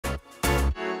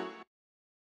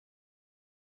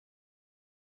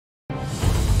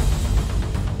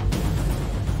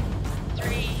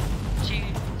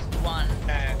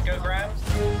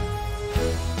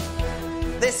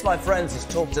This, my friends, is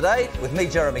Talk Today with me,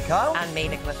 Jeremy Kyle. And me,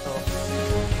 Nicola Thorpe.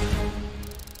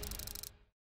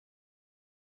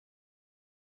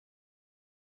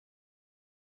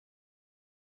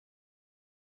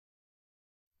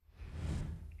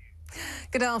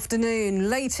 Good afternoon.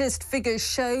 Latest figures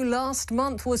show last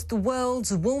month was the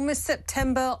world's warmest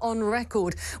September on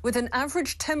record, with an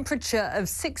average temperature of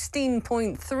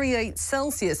 16.38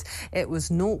 Celsius. It was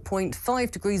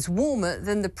 0.5 degrees warmer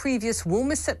than the previous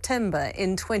warmest September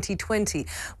in 2020.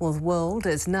 Well, the world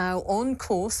is now on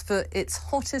course for its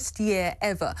hottest year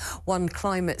ever. One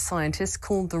climate scientist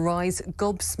called the rise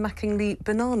gobsmackingly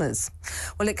bananas.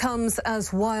 Well, it comes as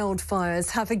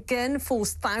wildfires have again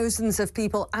forced thousands of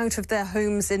people out of their homes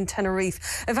in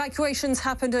Tenerife. Evacuations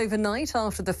happened overnight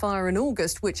after the fire in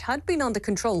August, which had been under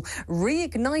control,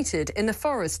 reignited in a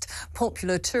forest.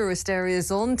 Popular tourist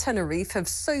areas on Tenerife have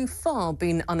so far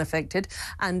been unaffected,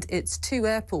 and its two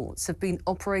airports have been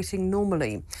operating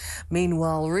normally.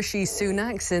 Meanwhile, Rishi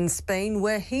Sunak's in Spain,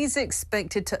 where he's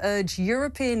expected to urge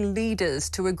European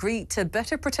leaders to agree to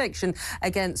better protection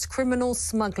against criminal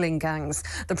smuggling gangs.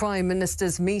 The Prime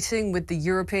Minister's meeting with the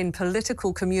European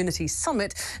Political Community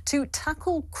Summit to tackle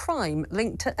crime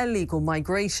linked to illegal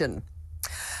migration.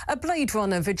 A Blade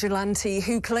Runner vigilante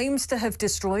who claims to have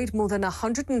destroyed more than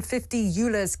 150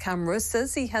 ULEZ cameras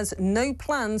says he has no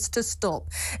plans to stop.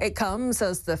 It comes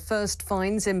as the first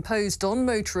fines imposed on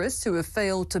motorists who have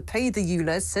failed to pay the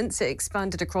ULEZ since it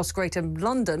expanded across Greater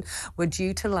London were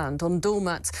due to land on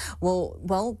doormats.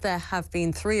 Well, there have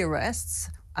been 3 arrests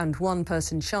and 1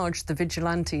 person charged. The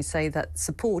vigilantes say that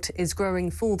support is growing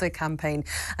for their campaign,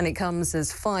 and it comes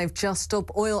as 5 Just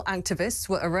Stop Oil activists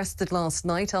were arrested last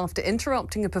night after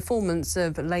interrupting a performance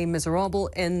of Les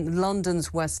Miserables in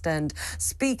London's West End.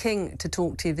 Speaking to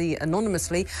talkTV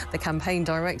anonymously, the campaign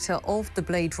director of the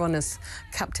Blade Runners,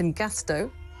 Captain Gasto,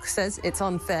 says it's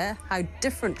unfair how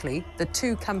differently the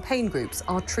 2 campaign groups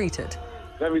are treated.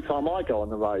 Every time I go on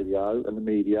the radio and the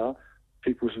media,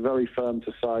 people are very firm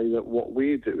to say that what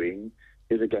we're doing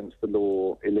is against the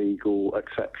law, illegal,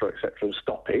 etc., and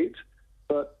stop it.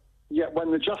 But yet when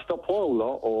the Just Stop Oil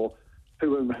lot or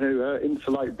who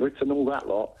insulate Britain, all that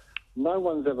lot, no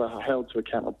one's ever held to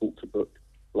accountable to book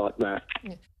like that.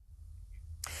 Yeah.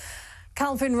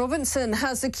 Calvin Robinson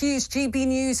has accused GB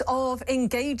News of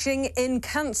engaging in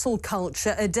cancel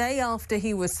culture a day after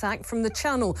he was sacked from the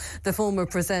channel. The former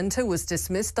presenter was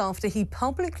dismissed after he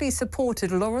publicly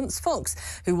supported Lawrence Fox,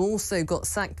 who also got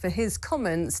sacked for his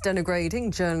comments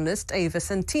denigrating journalist Ava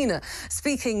Santina.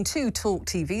 Speaking to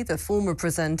talkTV, the former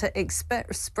presenter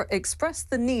expressed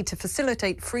the need to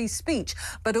facilitate free speech,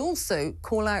 but also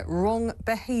call out wrong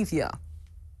behaviour.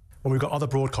 When we've got other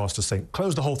broadcasters saying,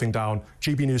 close the whole thing down,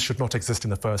 GB News should not exist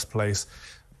in the first place.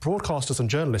 Broadcasters and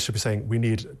journalists should be saying, we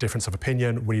need difference of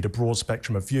opinion, we need a broad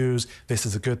spectrum of views, this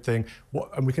is a good thing.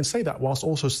 And we can say that whilst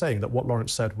also saying that what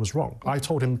Lawrence said was wrong. I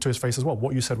told him to his face as well,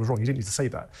 what you said was wrong, you didn't need to say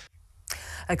that.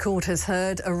 A court has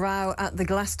heard a row at the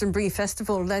Glastonbury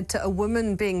Festival led to a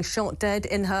woman being shot dead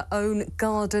in her own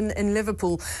garden in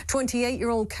Liverpool.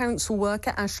 28-year-old council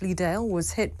worker Ashley Dale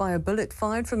was hit by a bullet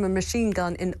fired from a machine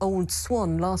gun in Old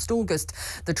Swan last August.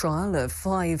 The trial of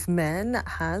 5 men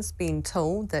has been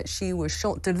told that she was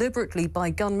shot deliberately by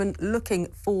gunmen looking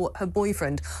for her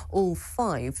boyfriend. All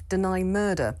 5 deny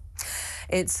murder.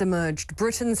 It's emerged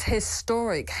Britain's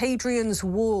historic Hadrian's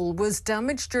Wall was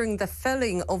damaged during the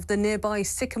felling of the nearby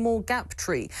Sycamore Gap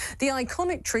tree. The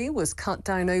iconic tree was cut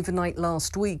down overnight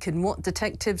last week in what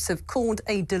detectives have called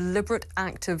a deliberate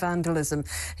act of vandalism.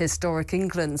 Historic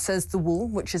England says the wall,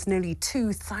 which is nearly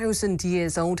 2,000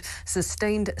 years old,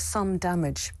 sustained some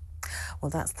damage.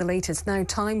 Well, that's the latest. Now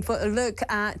time for a look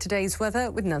at today's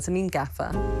weather with Nazanin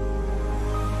Gaffer.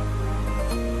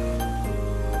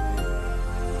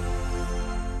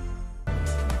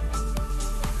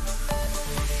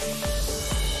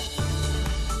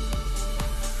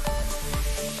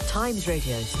 Times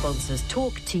Radio sponsors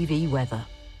talkTV weather.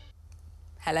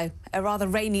 Hello. A rather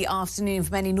rainy afternoon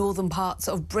for many northern parts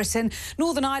of Britain.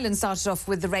 Northern Ireland started off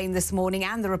with the rain this morning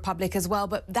and the Republic as well,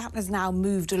 but that has now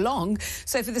moved along.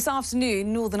 So for this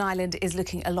afternoon, Northern Ireland is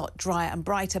looking a lot drier and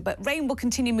brighter, but rain will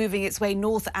continue moving its way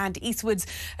north and eastwards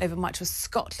over much of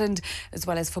Scotland, as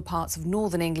well as for parts of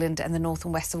northern England and the north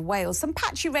and west of Wales. Some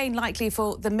patchy rain likely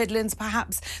for the Midlands,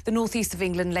 perhaps the northeast of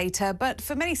England later, but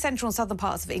for many central and southern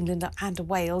parts of England and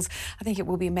Wales, I think it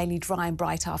will be a mainly dry and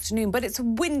bright afternoon. But it's a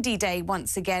windy day once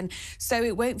once again, so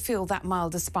it won't feel that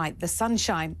mild despite the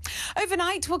sunshine.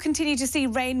 Overnight, we'll continue to see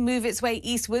rain move its way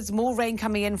eastwards. More rain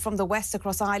coming in from the west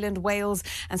across Ireland, Wales,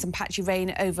 and some patchy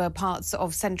rain over parts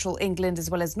of central England as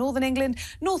well as northern England.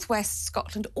 Northwest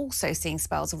Scotland also seeing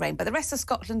spells of rain, but the rest of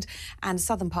Scotland and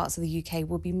southern parts of the UK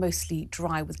will be mostly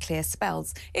dry with clear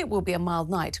spells. It will be a mild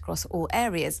night across all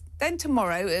areas. Then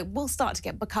tomorrow it will start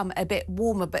to become a bit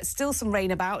warmer, but still some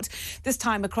rain about, this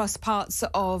time across parts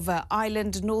of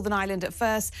Ireland, Northern Ireland at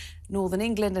first, northern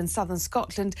England and southern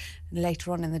Scotland. And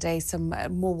later on in the day, some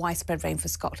more widespread rain for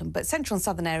Scotland, but central and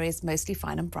southern areas mostly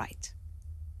fine and bright.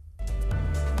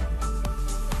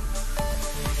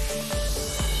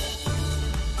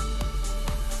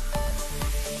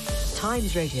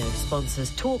 Times Radio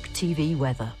sponsors talkTV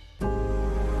weather.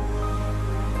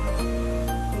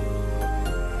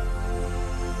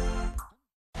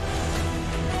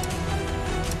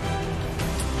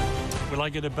 Will I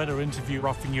get a better interview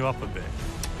roughing you up a bit?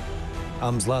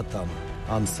 I'm Zlatan,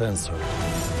 uncensored.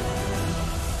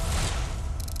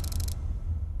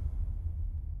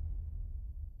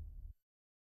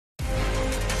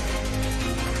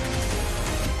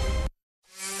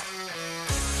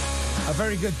 A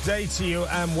very good day to you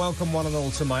and welcome one and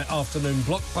all to my afternoon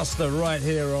blockbuster right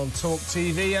here on Talk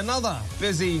TV. Another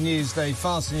busy news day.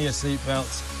 Fasten your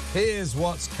seatbelts. Here's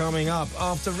what's coming up.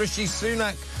 After Rishi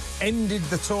Sunak ended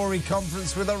the Tory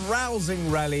conference with a rousing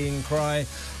rallying cry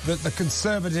that the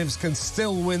Conservatives can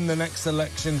still win the next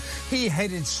election, he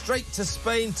headed straight to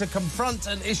Spain to confront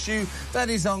an issue that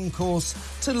is on course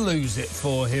to lose it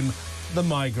for him, the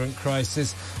migrant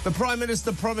crisis. The Prime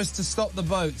Minister promised to stop the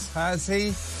boats. Has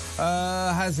he?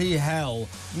 Has he? Hell.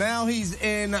 Now he's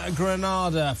in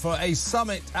Granada for a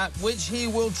summit at which he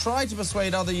will try to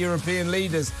persuade other European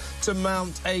leaders to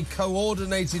mount a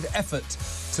coordinated effort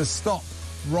to stop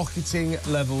rocketing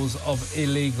levels of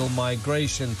illegal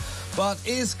migration. But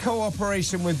is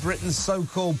cooperation with Britain's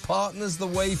so-called partners the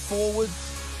way forward?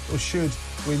 Or should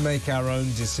we make our own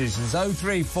decisions?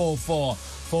 0344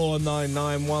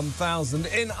 499 1000.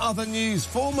 In other news,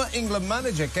 former England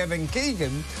manager Kevin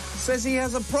Keegan says he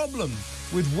has a problem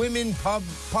with women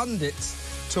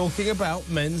pundits talking about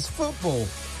men's football.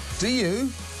 Do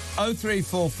you?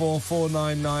 0344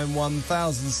 499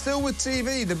 1000. Still with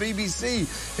TV, the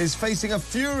BBC is facing a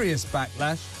furious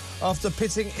backlash after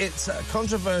pitting its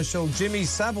controversial Jimmy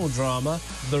Savile drama,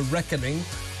 The Reckoning,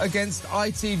 against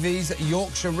ITV's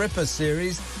Yorkshire Ripper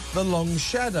series, The Long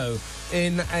Shadow,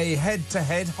 in a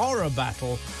head-to-head horror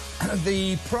battle.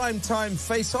 The primetime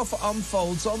face-off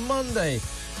unfolds on Monday.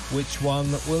 Which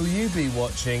one will you be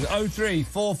watching?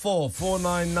 0344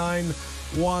 499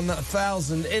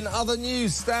 1000. In other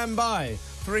news, stand by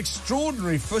for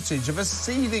extraordinary footage of a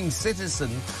seething citizen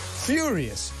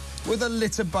furious with a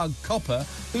litterbug copper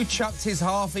who chucked his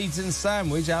half-eaten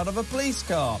sandwich out of a police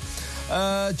car.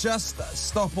 Just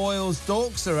Stop Oil's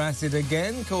dorks are at it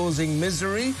again, causing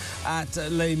misery at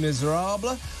Les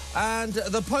Miserables. And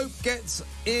the Pope gets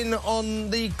in on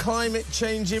the Climate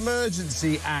Change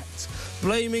Emergency Act,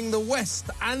 blaming the West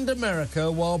and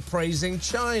America while praising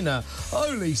China.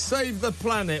 Holy, save the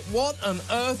planet. What on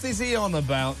earth is he on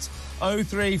about?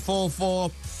 0344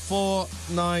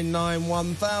 499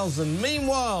 1000.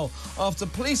 Meanwhile, after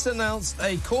police announced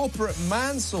a corporate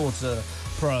manslaughter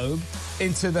probe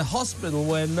into the hospital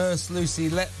where nurse Lucy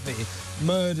Letby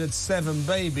murdered 7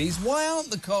 babies, why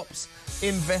aren't the cops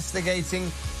investigating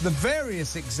the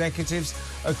various executives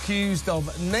accused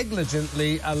of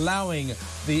negligently allowing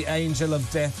the Angel of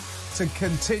Death to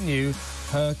continue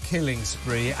her killing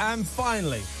spree? And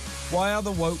finally, why are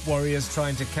the woke warriors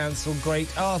trying to cancel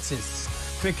great artists?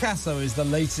 Picasso is the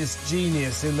latest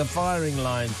genius in the firing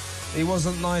line. He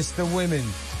wasn't nice to women.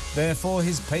 Therefore,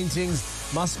 his paintings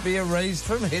must be erased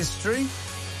from history.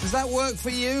 Does that work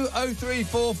for you?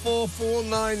 0344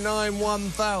 499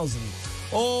 1000.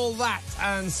 All that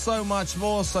and so much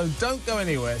more, so don't go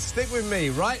anywhere. Stick with me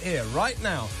right here, right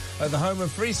now, at the home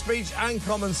of free speech and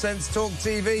common sense, Talk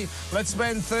TV. Let's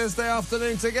spend Thursday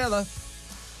afternoon together.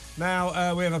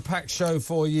 Now, we have a packed show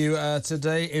for you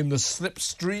today in the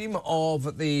slipstream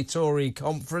of the Tory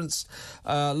conference.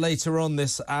 Later on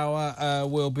this hour,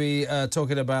 we'll be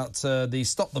talking about the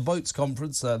Stop the Boats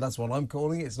conference. That's what I'm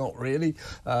calling it. It's not really.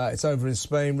 It's over in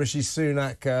Spain. Rishi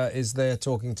Sunak is there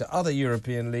talking to other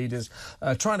European leaders,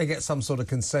 trying to get some sort of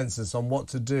consensus on what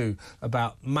to do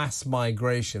about mass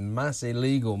migration, mass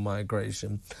illegal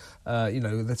migration. You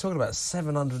know, they're talking about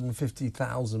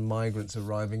 750,000 migrants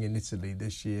arriving in Italy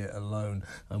this year alone,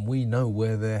 and we know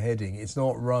where they're heading. It's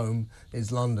not Rome,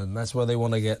 it's London. That's where they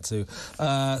want to get to.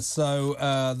 So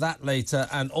that later,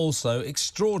 and also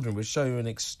extraordinary. We'll show you an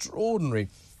extraordinary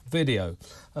video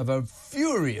of a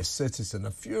furious citizen,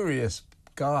 a furious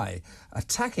guy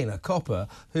attacking a copper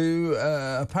who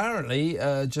apparently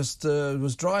just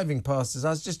was driving past his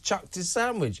house, just chucked his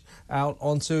sandwich out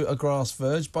onto a grass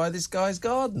verge by this guy's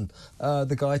garden.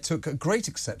 The guy took a great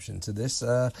exception to this,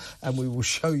 and we will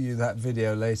show you that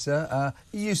video later.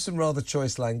 He used some rather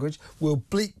choice language. We'll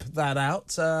bleep that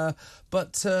out.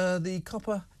 But the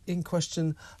copper in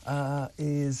question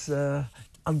is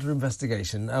under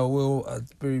investigation. We'll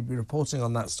be reporting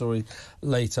on that story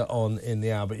later on in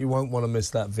the hour, but you won't want to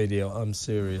miss that video, I'm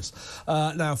serious.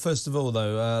 Now, first of all,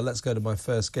 though, let's go to my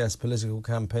first guest, political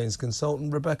campaigns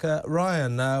consultant Rebecca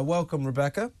Ryan. Welcome,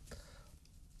 Rebecca.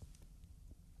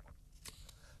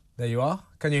 There you are.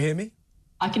 Can you hear me?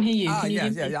 I can hear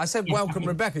you. I said welcome,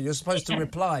 Rebecca. You're supposed to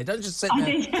reply. Don't just sit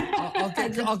there.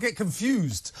 I'll get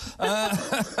confused.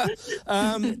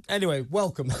 Anyway,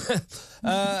 welcome.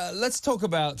 Let's talk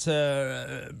about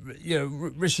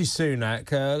Rishi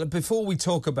Sunak. Before we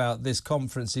talk about this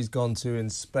conference he's gone to in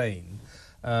Spain.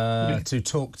 To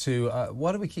talk to,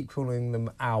 why do we keep calling them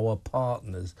our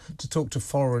partners? To talk to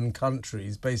foreign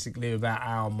countries, basically about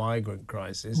our migrant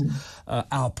crisis,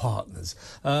 our partners.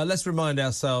 Let's remind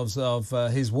ourselves of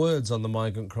his words on the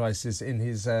migrant crisis in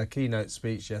his keynote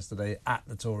speech yesterday at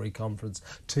the Tory conference.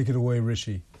 Take it away,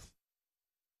 Rishi.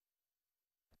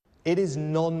 It is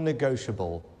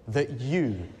non-negotiable that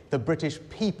you, the British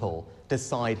people,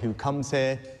 decide who comes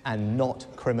here and not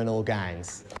criminal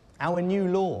gangs. Our new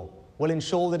law will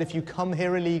ensure that if you come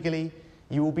here illegally,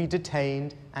 you will be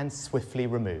detained and swiftly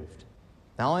removed.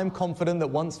 Now, I am confident that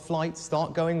once flights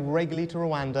start going regularly to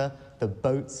Rwanda, the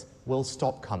boats will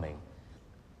stop coming.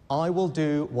 I will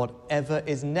do whatever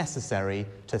is necessary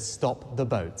to stop the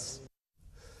boats.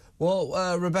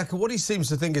 Well, Rebecca, what he seems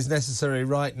to think is necessary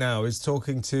right now is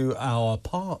talking to our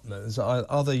partners,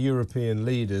 other European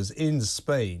leaders in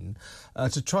Spain,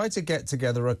 to try to get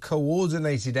together a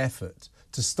coordinated effort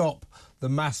to stop the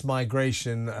mass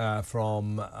migration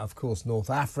from, of course,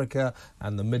 North Africa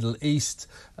and the Middle East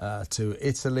to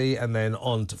Italy and then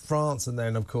on to France and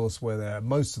then, of course, where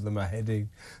most of them are heading,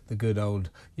 the good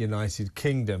old United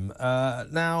Kingdom.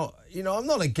 Now, I'm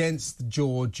not against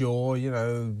jaw,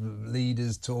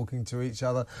 leaders talking to each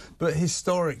other, but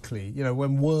historically,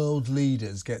 when world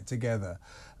leaders get together,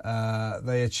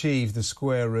 they achieve the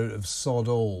square root of sod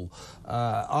all.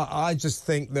 I just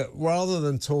think that rather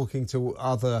than talking to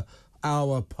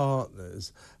our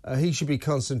partners, he should be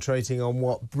concentrating on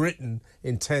what Britain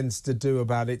intends to do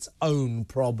about its own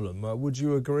problem. Would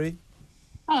you agree?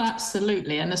 Oh,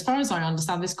 absolutely. And as far as I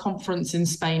understand, this conference in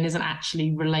Spain isn't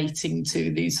actually relating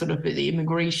to the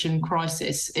immigration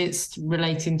crisis. It's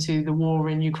relating to the war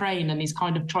in Ukraine, and he's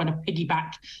kind of trying to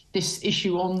piggyback this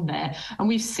issue on there. And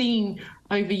we've seen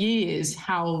over years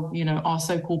how, our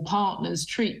so-called partners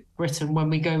treat Britain when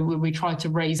we try to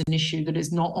raise an issue that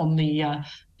is not on the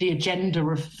agenda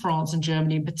of France and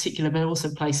Germany in particular, but also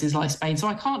places like Spain. So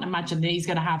I can't imagine that he's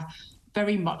going to have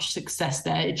very much success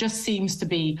there. It just seems to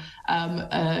be,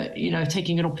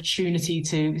 taking an opportunity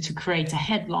to create a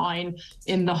headline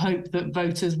in the hope that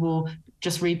voters will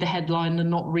just read the headline and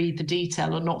not read the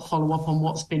detail and not follow up on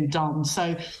what's been done.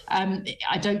 So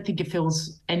I don't think it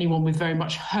fills anyone with very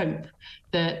much hope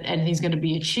that anything's going to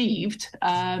be achieved.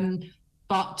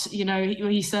 But,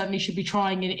 he certainly should be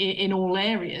trying in all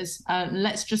areas.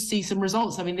 Let's just see some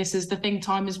results. I mean, this is the thing,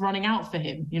 time is running out for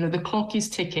him. The clock is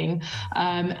ticking.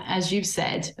 As you've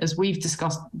said, as we've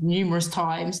discussed numerous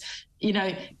times,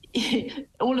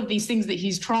 all of these things that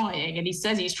he's trying, and he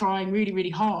says he's trying really, really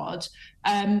hard,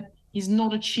 he's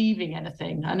not achieving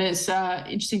anything. And it's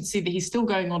interesting to see that he's still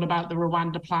going on about the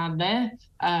Rwanda plan there.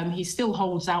 He still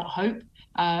holds out hope.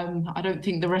 I don't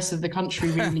think the rest of the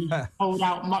country really hold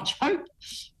out much hope,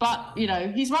 but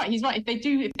he's right. If they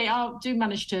do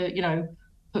manage to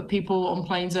put people on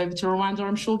planes over to Rwanda,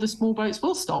 I'm sure the small boats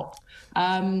will stop.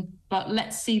 But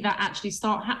let's see that actually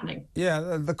start happening.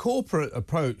 Yeah, the corporate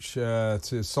approach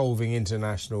to solving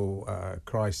international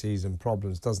crises and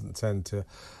problems doesn't tend to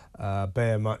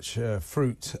bear much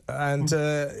fruit. And,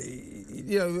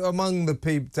 among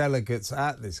the delegates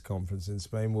at this conference in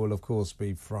Spain will, of course,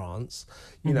 be France.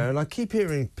 And I keep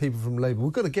hearing people from Labour,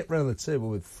 we've got to get round the table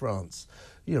with France,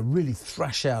 really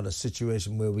thrash out a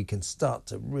situation where we can start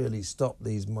to really stop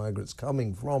these migrants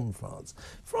coming from France.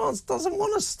 France doesn't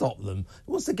want to stop them. It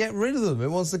wants to get rid of them. It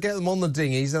wants to get them on the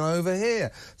dinghies and over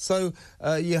here. So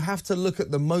you have to look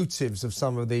at the motives of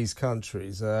some of these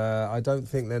countries. I don't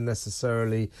think they're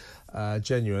necessarily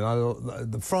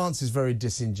genuine. France is very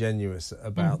disingenuous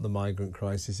about the migrant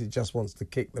crisis. It just wants to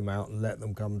kick them out and let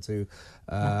them come to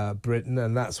Britain,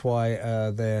 and that's why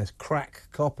they're crack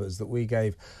coppers that we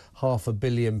gave £500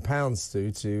 million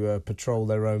to patrol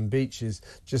their own beaches,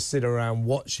 just sit around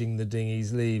watching the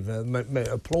dinghies leave,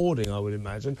 applauding, I would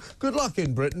imagine. Good luck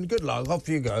in Britain, good luck, off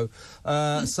you go.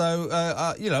 I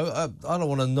don't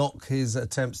want to knock his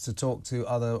attempts to talk to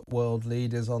other world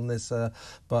leaders on this,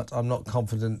 but I'm not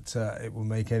confident it will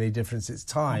make any difference. It's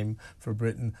time for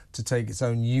Britain to take its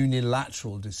own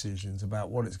unilateral decisions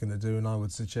about what it's going to do, and I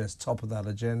would suggest top of that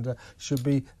agenda should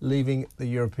be leaving the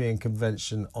European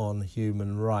Convention on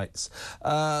Human Rights.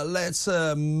 Let's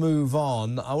move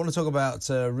on. I want to talk about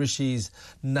Rishi's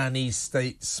nanny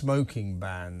state smoking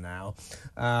ban now.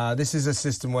 This is a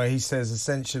system where he says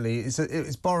essentially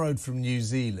it's borrowed from New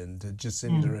Zealand,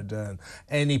 Jacinda Ardern.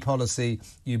 Any policy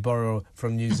you borrow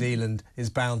from New Zealand is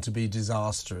bound to be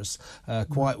disastrous.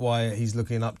 Quite why he's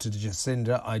looking up to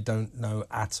Jacinda, I don't know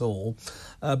at all.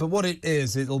 But what it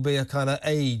is, it'll be a kind of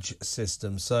age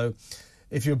system. So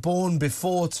if you're born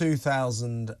before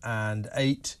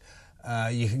 2008,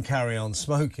 you can carry on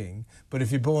smoking. But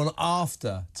if you're born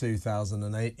after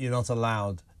 2008, you're not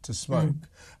allowed to smoke.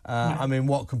 I mean,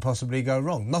 what can possibly go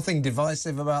wrong? Nothing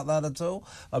divisive about that at all.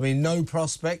 I mean, no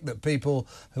prospect that people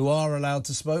who are allowed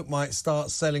to smoke might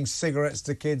start selling cigarettes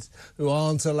to kids who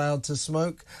aren't allowed to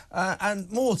smoke.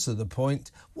 And more to the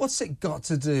point, what's it got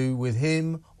to do with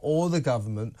him or the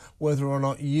government, whether or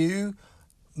not you,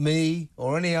 me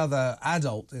or any other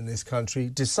adult in this country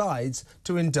decides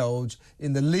to indulge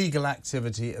in the legal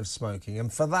activity of smoking?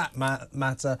 And for that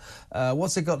matter,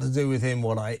 what's it got to do with him,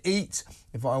 what I eat?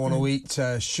 If I want to eat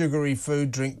sugary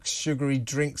food, drink sugary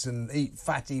drinks and eat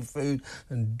fatty food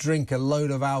and drink a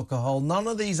load of alcohol, none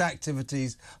of these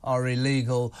activities are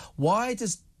illegal. Why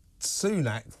does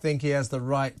Sunak think he has the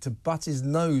right to butt his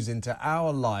nose into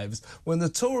our lives when the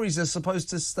Tories are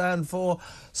supposed to stand for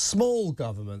small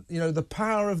government, you know, the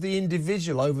power of the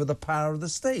individual over the power of the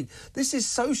state? This is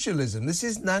socialism. This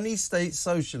is nanny state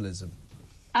socialism.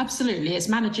 Absolutely. It's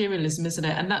managerialism, isn't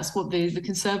it? And that's what the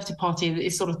Conservative Party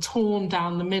is sort of torn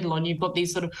down the middle on. You've got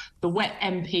these sort of the wet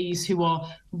MPs who are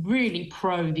really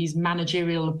pro these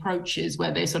managerial approaches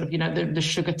where they sort of, you know, the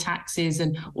sugar taxes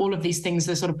and all of these things.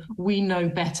 They're sort of, we know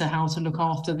better how to look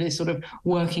after this sort of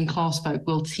working class folk.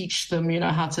 We'll teach them, you know,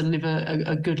 how to live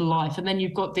a good life. And then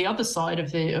you've got the other side of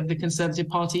the Conservative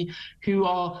Party who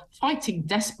are fighting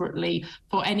desperately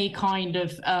for any kind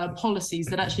of policies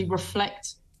that actually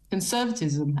reflect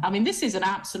conservatism. I mean, this is an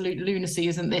absolute lunacy,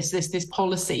 isn't this? This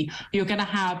policy. You're going to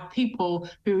have people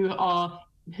who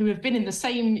have been in the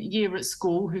same year at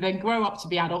school, who then grow up to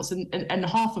be adults, and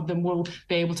half of them will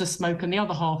be able to smoke and the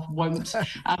other half won't.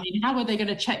 I mean, how are they going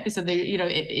to check this? Are they, you know,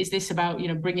 is this about, you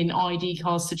know, bringing ID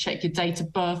cards to check your date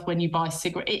of birth when you buy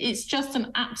cigarettes? It's just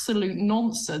an absolute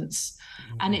nonsense.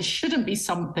 And it shouldn't be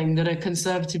something that a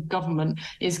Conservative government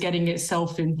is getting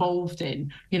itself involved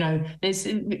in. You know,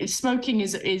 smoking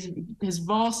has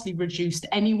vastly reduced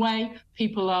anyway.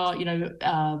 People are, you know,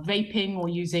 vaping or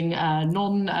using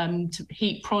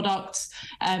non-heat products,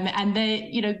 and they,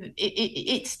 you know,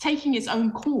 it's taking its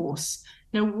own course.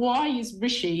 Now, why is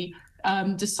Rishi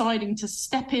deciding to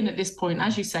step in at this point,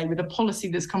 as you say, with a policy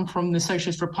that's come from the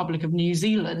Socialist Republic of New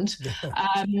Zealand,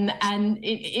 and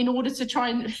in order to try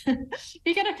and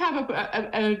you're going to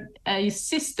have a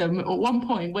system at one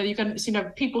point where you're going to, you know,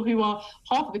 people who are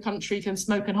half of the country can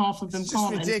smoke and half of them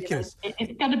can't. It's ridiculous. You know,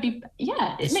 it's going to be,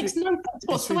 it makes no sense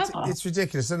whatsoever. It's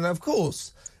ridiculous, and of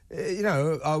course, you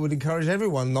know, I would encourage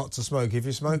everyone not to smoke. If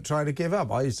you smoke, try to give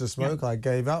up. I used to smoke, I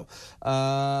gave up.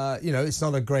 You know, it's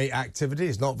not a great activity.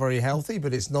 It's not very healthy,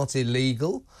 but it's not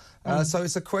illegal. So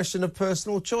it's a question of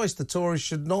personal choice. The Tories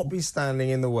should not be standing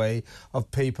in the way of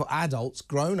people, adults,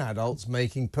 grown adults,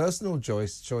 making personal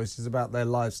choices about their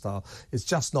lifestyle. It's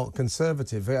just not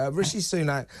conservative. Rishi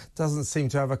Sunak doesn't seem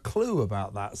to have a clue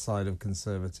about that side of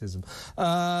conservatism.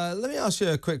 Let me ask you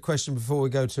a quick question before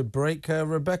we go to break,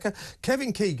 Rebecca.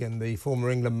 Kevin Keegan, the former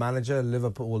England manager,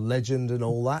 Liverpool legend and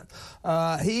all that,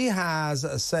 he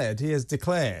has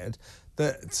declared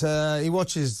that he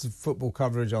watches football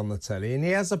coverage on the telly and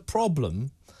he has a problem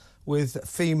with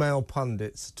female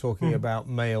pundits talking about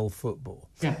male football.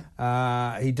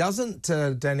 He doesn't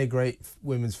denigrate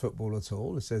women's football at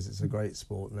all. He says it's a great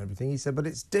sport and everything. He said, but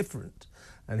it's different.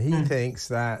 And he thinks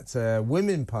that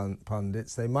women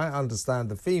pundits, they might understand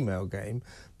the female game,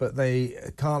 but they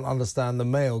can't understand the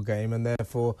male game, and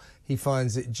therefore he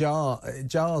finds it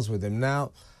jars with him.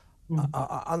 Now,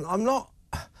 I'm not...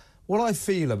 What I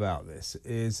feel about this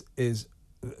is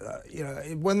you know,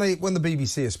 when the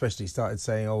BBC especially started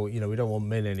saying, oh, you know, we don't want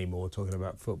men anymore talking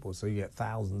about football, so you get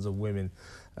thousands of women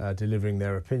delivering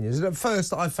their opinions. And at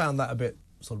first, I found that a bit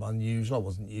sort of unusual. I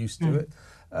wasn't used to it.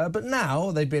 But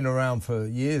now, they've been around for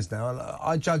years now, and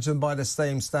I judge them by the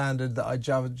same standard that I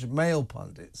judge male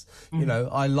pundits. You know,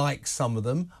 I like some of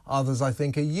them, others I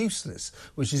think are useless,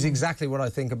 which is exactly what I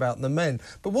think about the men.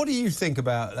 But what do you think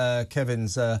about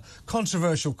Kevin's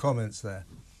controversial comments there?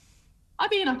 I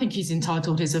mean, I think he's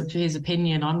entitled to his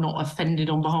opinion. I'm not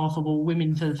offended on behalf of all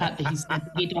women for the fact that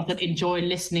he doesn't enjoy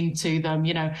listening to them.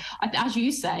 You know, as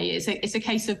you say, it's a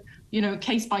case of, you know,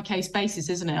 case-by-case basis,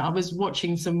 isn't it? I was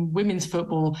watching some women's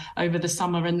football over the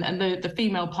summer, and the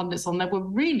female pundits on there were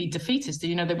really defeatist.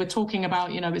 You know, they were talking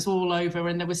about, you know, it's all over,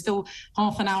 and there was still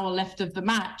half an hour left of the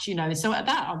match, you know. So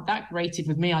that grated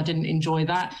with me. I didn't enjoy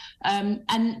that.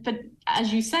 But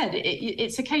as you said,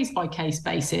 it's a case-by-case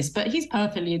basis, but he's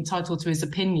perfectly entitled to his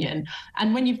opinion.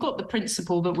 And when you've got the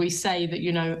principle that we say that,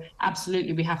 you know,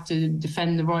 absolutely we have to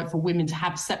defend the right for women to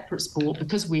have separate sport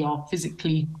because we are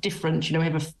physically different, you know, we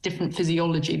have a different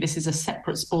physiology, this is a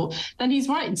separate sport, then he's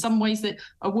right in some ways that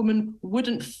a woman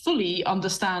wouldn't fully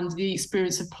understand the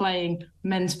experience of playing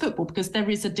men's football because there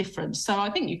is a difference. So I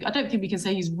don't think we can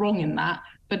say he's wrong in that.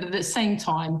 But at the same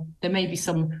time, there may be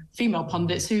some female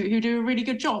pundits who do a really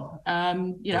good job.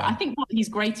 You know, I think what he's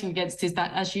grating against is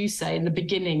that, as you say, in the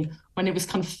beginning, when it was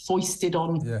kind of foisted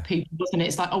on people, wasn't it?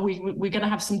 It's like, oh, we're going to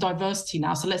have some diversity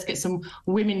now, so let's get some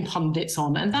women pundits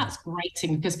on. And that's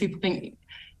grating because people think,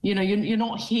 you know, you're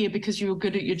not here because you're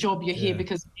good at your job. You're here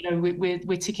because, you know,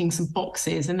 we're ticking some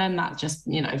boxes, and then that just,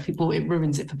 you know, it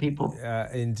ruins it for people.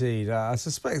 Yeah, indeed. I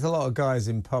suspect a lot of guys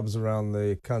in pubs around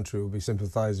the country will be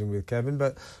sympathising with Kevin.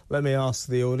 But let me ask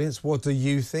the audience: what do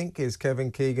you think? Is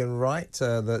Kevin Keegan right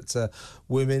that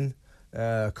women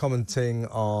commenting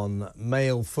on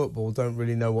male football don't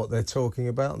really know what they're talking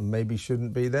about and maybe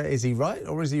shouldn't be there? Is he right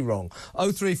or is he wrong?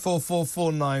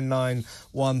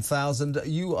 03444991000.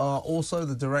 You are also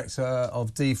the director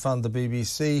of Defund the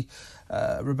BBC,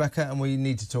 Rebecca, and we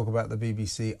need to talk about the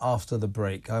BBC after the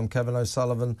break. I'm Kevin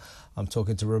O'Sullivan. I'm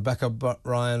talking to Rebecca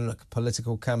Ryan,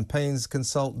 political campaigns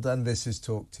consultant, and this is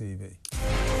Talk TV.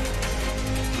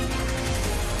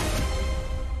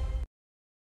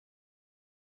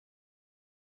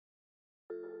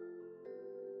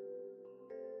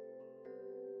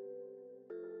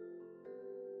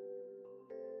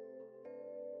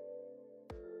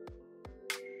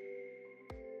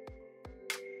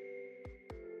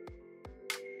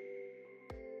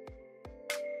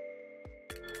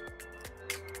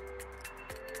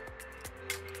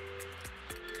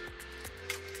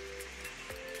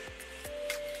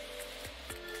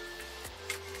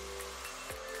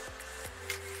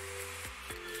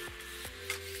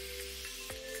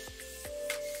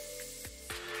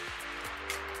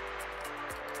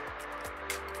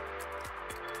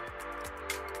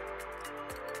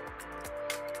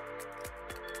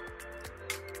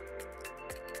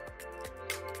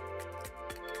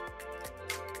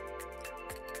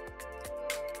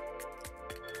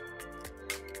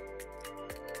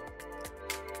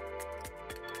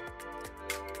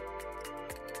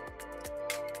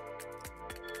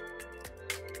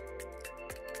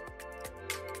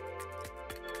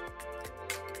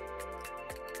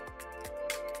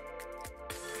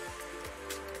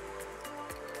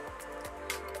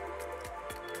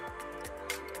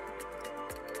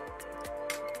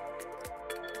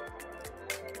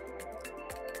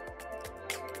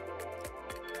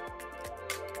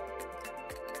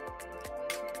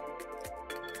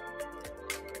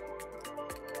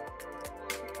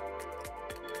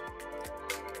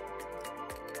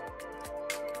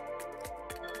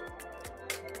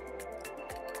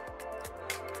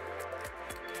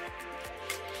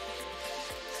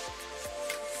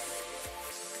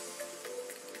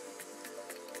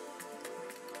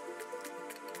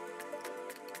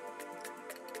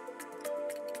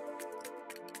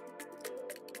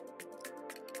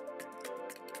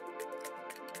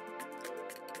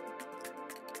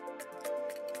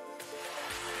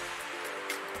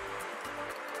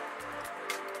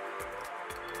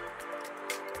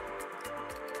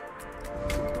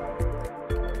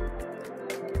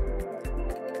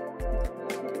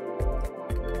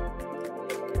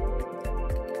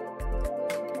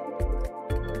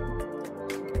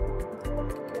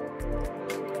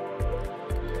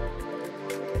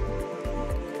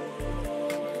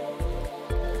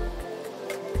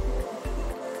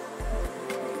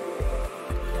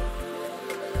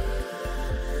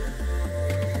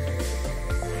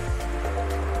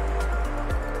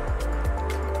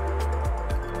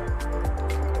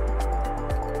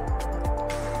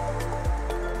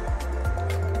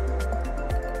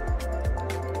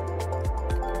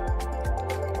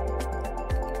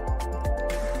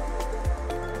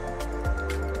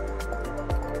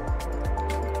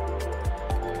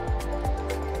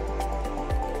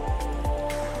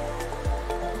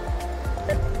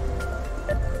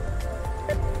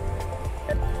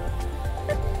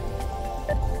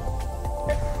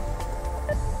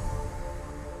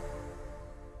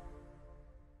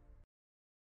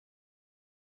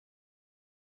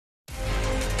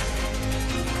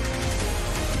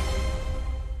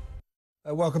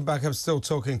 Welcome back. I'm still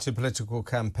talking to political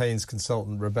campaigns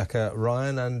consultant Rebecca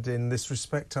Ryan, and in this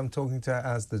respect I'm talking to her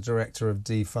as the director of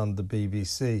Defund the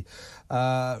BBC.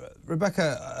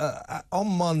 Rebecca, on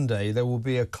Monday there will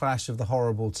be a clash of the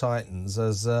horrible titans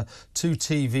as two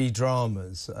TV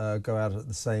dramas go out at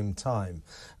the same time.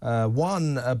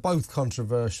 Both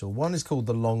controversial. One is called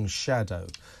The Long Shadow.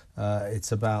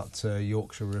 It's about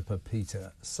Yorkshire Ripper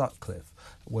Peter Sutcliffe,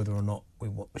 whether or not we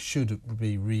should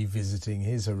be revisiting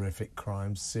his horrific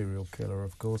crimes, serial killer,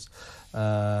 of course,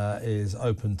 is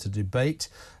open to debate.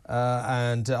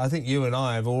 And I think you and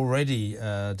I have already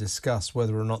discussed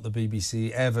whether or not the BBC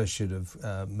ever should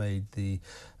have made the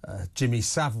Jimmy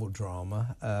Savile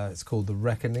drama. It's called The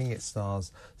Reckoning. It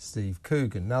stars Steve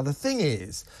Coogan. Now, the thing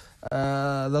is,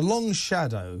 The Long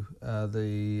Shadow,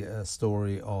 the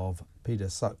story of Peter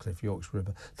Sutcliffe, Yorkshire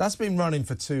Ripper, that's been running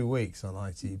for 2 weeks on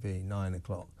ITV, 9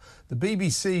 o'clock. The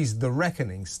BBC's The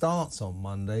Reckoning starts on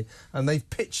Monday, and they've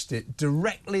pitched it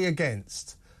directly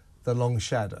against The Long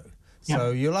Shadow.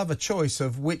 So you'll have a choice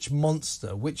of which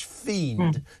monster, which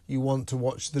fiend you want to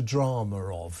watch the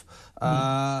drama of.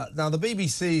 Now, the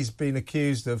BBC's been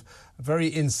accused of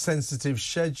very insensitive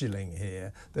scheduling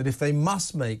here, that if they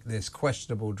must make this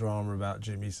questionable drama about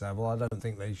Jimmy Savile, I don't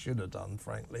think they should have done,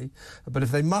 frankly, but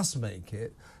if they must make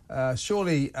it,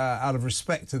 surely out of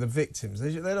respect to the victims,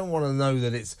 they don't want to know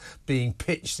that it's being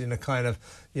pitched in a kind of,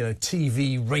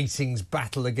 TV ratings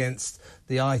battle against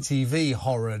the ITV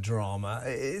horror drama.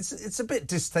 It's a bit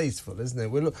distasteful, isn't it?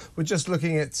 We're just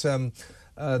looking at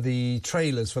the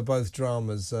trailers for both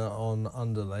dramas on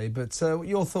underlay, but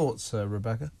your thoughts,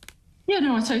 Rebecca? Yeah,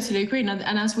 no, I totally agree. And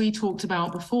as we talked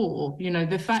about before,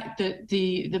 the fact that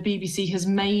the BBC has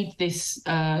made this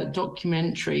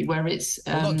documentary where it's...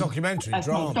 not documentary,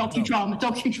 drama.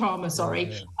 Docudrama,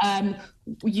 sorry. Yeah.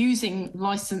 Using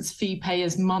licence fee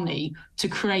payers' money to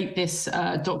create this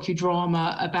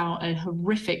docudrama about a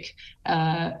horrific...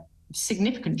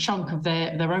 significant chunk of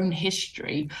their own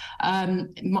history,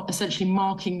 essentially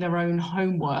marking their own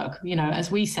homework.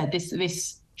 As we said,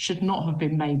 this should not have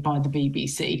been made by the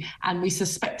BBC, and we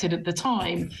suspected at the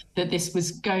time that this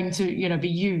was going to be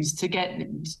used to get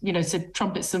to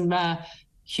trumpet some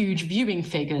huge viewing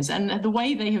figures. And the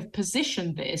way they have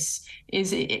positioned this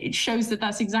is it shows that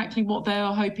that's exactly what they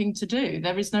are hoping to do.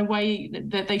 There is no way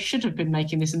that they should have been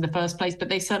making this in the first place, but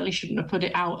they certainly shouldn't have put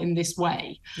it out in this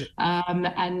way.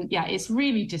 It's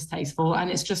really distasteful,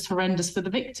 and it's just horrendous for the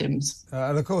victims.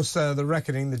 And of course, The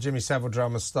Reckoning, the Jimmy Savile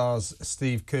drama, stars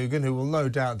Steve Coogan, who will no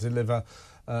doubt deliver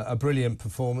a brilliant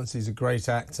performance. He's a great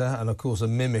actor and, of course, a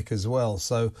mimic as well.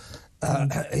 So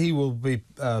he will be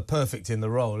perfect in the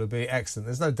role. It'll be excellent.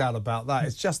 There's no doubt about that.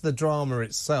 It's just the drama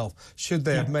itself. Should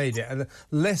they have made it? And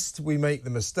lest we make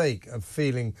the mistake of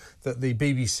feeling that the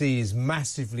BBC is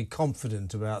massively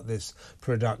confident about this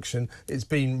production, it's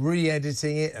been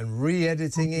re-editing it and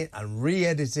re-editing it and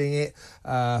re-editing it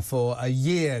for a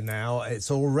year now.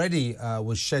 It's already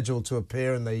was scheduled to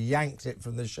appear, and they yanked it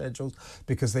from the schedules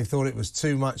because they thought it was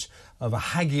too much of a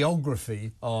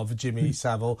hagiography of Jimmy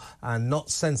Savile and not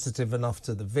sensitive enough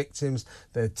to the victims.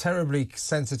 They're terribly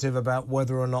sensitive about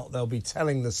whether or not they'll be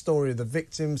telling the story of the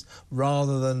victims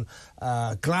rather than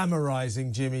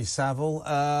glamorising Jimmy Savile.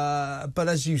 But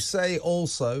as you say,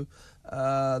 also,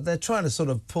 they're trying to sort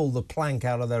of pull the plank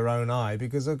out of their own eye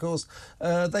because, of course,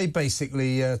 they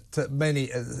basically,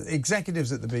 many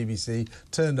executives at the BBC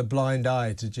turned a blind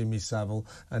eye to Jimmy Savile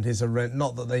and his horrendous,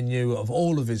 not that they knew of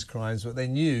all of his crimes, but they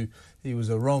knew he was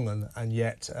a wrong 'un, and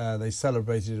yet they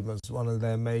celebrated him as one of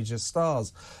their major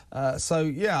stars.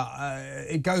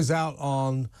 It goes out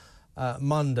on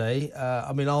Monday.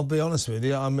 I'll be honest with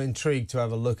you, I'm intrigued to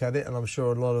have a look at it, and I'm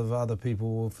sure a lot of other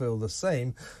people will feel the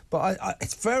same. But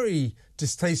it's very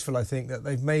distasteful, I think, that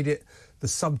they've made it the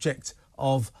subject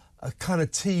of a kind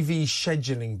of TV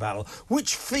scheduling battle.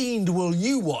 Which fiend will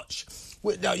you watch?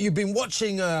 Now, you've been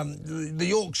watching the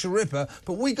Yorkshire Ripper,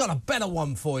 but we got a better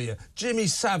one for you, Jimmy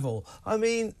Savile. I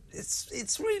mean,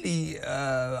 it's really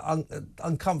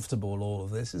uncomfortable, all of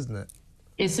this, isn't it?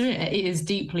 It is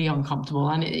deeply uncomfortable,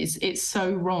 and it's so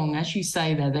wrong. As you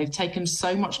say there, they've taken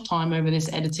so much time over this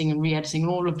editing and re-editing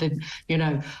and all of the,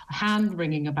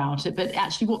 hand-wringing about it. But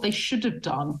actually what they should have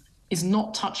done is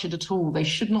not touch it at all. They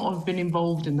should not have been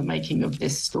involved in the making of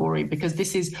this story, because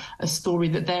this is a story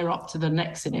that they're up to the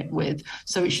necks in it with.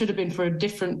 So it should have been for a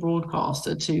different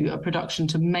broadcaster, to a production,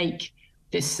 to make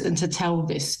this and to tell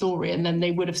this story, and then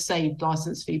they would have saved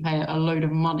licence fee pay a load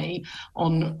of money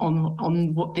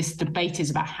on what this debate is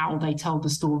about, how they tell the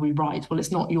story right. Well,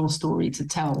 it's not your story to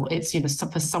tell. It's, you know,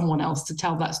 for someone else to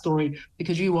tell that story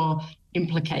because you are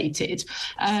implicated.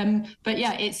 But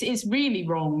yeah, it's really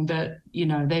wrong that, you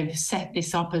know, they've set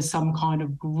this up as some kind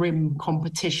of grim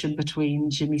competition between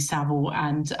Jimmy Savile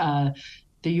and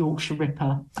the Yorkshire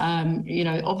Ripper. You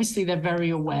know, obviously they're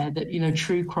very aware that, you know,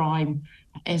 true crime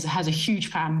has a huge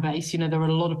fan base. You know, there are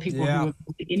a lot of people who are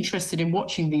interested in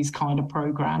watching these kind of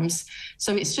programs.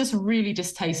 So it's just really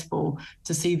distasteful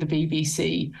to see the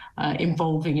BBC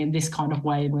involving in this kind of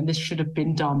way, when this should have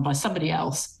been done by somebody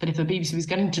else. But if the BBC was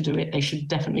going to do it, they should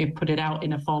definitely have put it out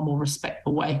in a far more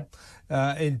respectful way.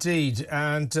 Indeed.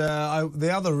 And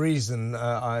the other reason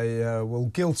I will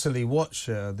guiltily watch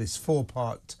this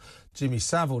 4-part Jimmy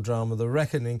Savile drama, The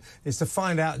Reckoning, is to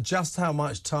find out just how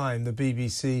much time the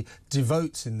BBC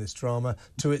devotes in this drama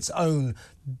to its own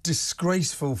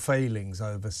disgraceful failings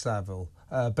over Savile,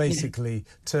 basically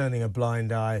turning a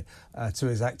blind eye to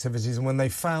his activities. And when they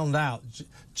found out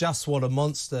just what a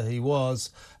monster he was,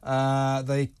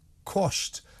 they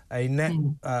quashed a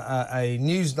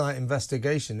Newsnight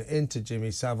investigation into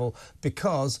Jimmy Savile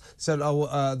because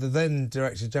the then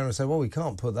Director General said, well, we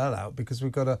can't put that out because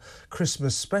we've got a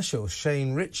Christmas special,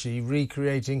 Shane Ritchie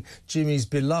recreating Jimmy's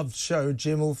beloved show,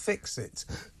 Jim Will Fix It,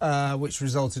 which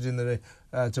resulted in the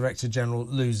Director General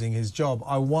losing his job.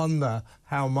 I wonder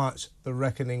how much The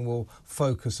Reckoning will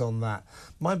focus on that.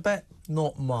 My bet,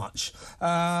 not much.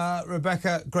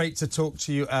 Rebecca, great to talk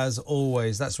to you as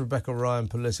always. That's Rebecca Ryan,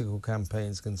 political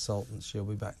campaigns consultant. She'll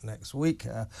be back next week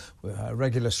with her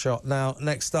regular shot. Now,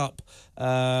 next up,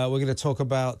 we're going to talk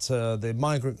about the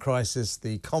migrant crisis,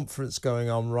 the conference going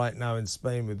on right now in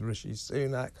Spain with Rishi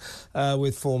Sunak,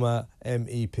 with former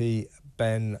MEP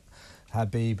Ben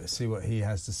Habib, see what he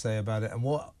has to say about it and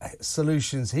what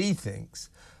solutions he thinks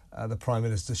the Prime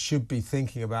Minister should be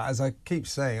thinking about. As I keep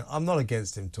saying, I'm not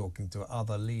against him talking to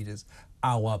other leaders,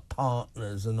 our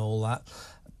partners and all that,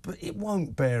 but it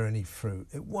won't bear any fruit.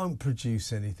 It won't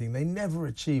produce anything. They never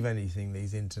achieve anything,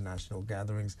 these international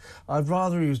gatherings. I'd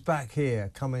rather he was back here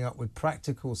coming up with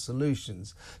practical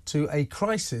solutions to a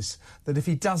crisis that if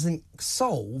he doesn't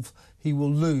solve, he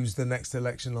will lose the next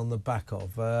election on the back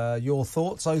of. Your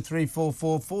thoughts?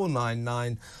 0344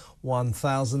 499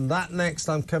 1000. That next.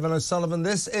 I'm Kevin O'Sullivan.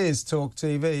 This is Talk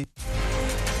TV.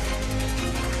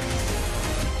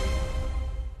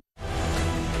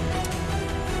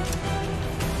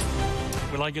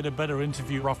 Will I get a better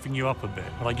interview roughing you up a bit?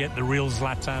 Will I get the real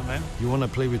Zlatan then? You want to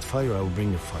play with fire? I will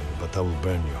bring you fire, but I will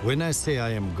burn you. When I say I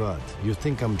am God, you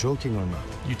think I'm joking or not?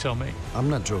 You tell me. I'm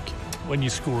not joking. When you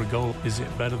score a goal, is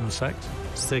it better than sex?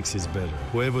 Sex is better.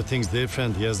 Whoever thinks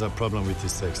different, he has a problem with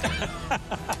his sex.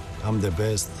 I'm the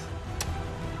best.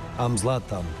 I'm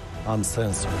Zlatan,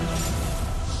 uncensored.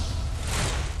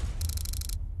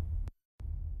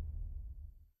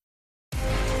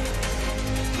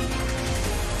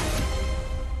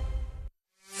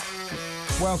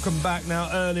 Welcome back. Now,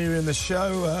 earlier in the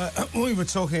show, we were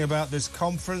talking about this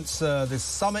conference, this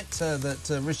summit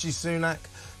that Rishi Sunak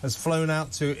has flown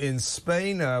out to in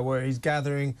Spain, where he's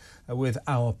gathering with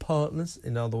our partners,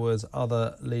 in other words,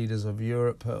 other leaders of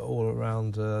Europe all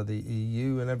around the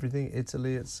EU and everything,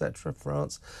 Italy, etc.,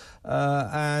 France.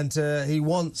 And he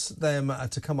wants them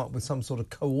to come up with some sort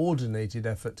of coordinated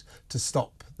effort to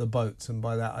stop the boats. And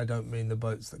by that, I don't mean the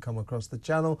boats that come across the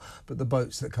Channel, but the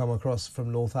boats that come across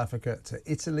from North Africa to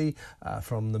Italy,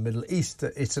 from the Middle East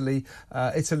to Italy.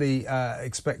 Italy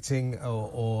expecting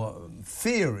or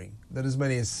fearing that as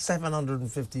many as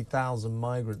 750,000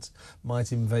 migrants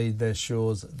might invade their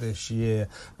shores this year,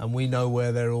 and we know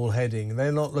where they're all heading.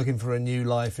 They're not looking for a new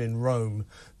life in Rome.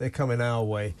 They're coming our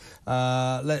way.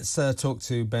 Let's talk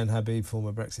to Ben Habib,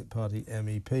 former Brexit Party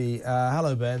MEP.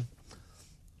 Hello, Ben.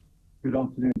 Good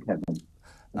afternoon, Kevin.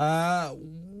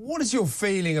 What is your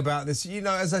feeling about this? You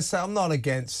know, as I say, I'm not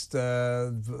against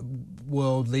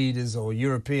world leaders or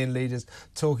European leaders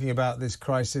talking about this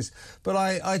crisis, but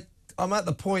I'm at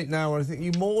the point now where I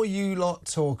think the more you lot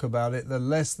talk about it, the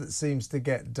less that seems to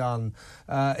get done.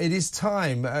 It is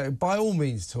time, by all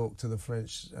means, talk to the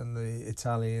French and the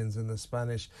Italians and the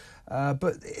Spanish.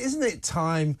 But isn't it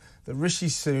time that Rishi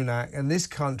Sunak and this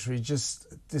country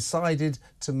just decided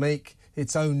to make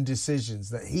its own decisions,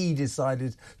 that he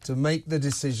decided to make the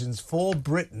decisions for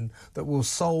Britain that will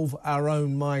solve our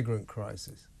own migrant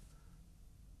crisis?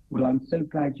 Well, I'm so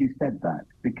glad you said that,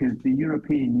 because the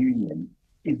European Union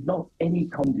is not any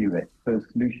conduit for a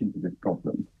solution to this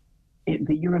problem.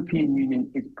 The European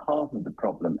Union is part of the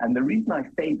problem. And the reason I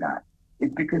say that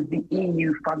is because the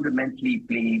EU fundamentally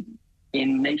believes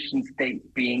in nation states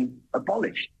being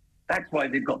abolished. That's why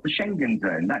they've got the Schengen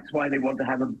zone. That's why they want to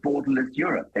have a borderless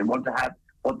Europe. They want to have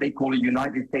what they call a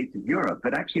United States of Europe.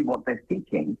 But actually what they're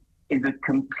seeking is a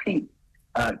complete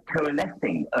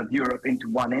coalescing of Europe into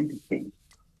one entity.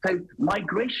 So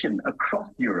migration across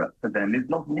Europe for them is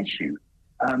not an issue.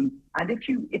 And if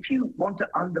you want to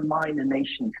undermine a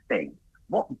nation state,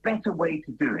 what better way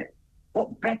to do it?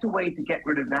 What better way to get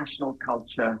rid of national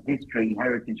culture, history,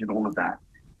 heritage, and all of that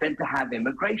than to have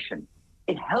immigration?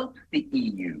 It helps the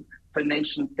EU for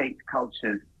nation state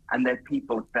cultures and their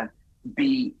people to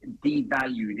be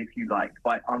devalued, if you like,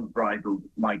 by unbridled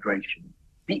migration.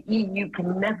 The EU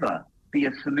can never be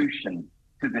a solution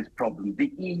to this problem.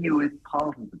 The EU is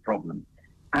part of the problem.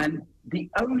 And the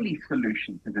only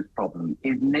solution to this problem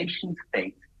is nation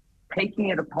states taking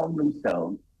it upon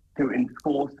themselves to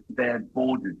enforce their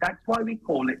borders. That's why we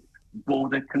call it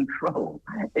border control.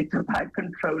 It's about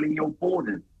controlling your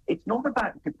borders. It's not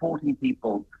about deporting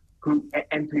people who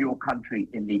enter your country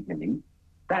illegally.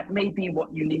 That may be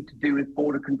what you need to do if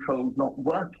border control is not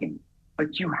working.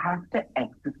 But you have to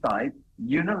exercise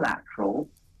unilateral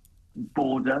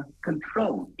border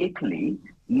control. Italy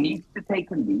needs to take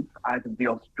a leaf out of the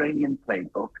Australian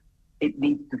playbook. It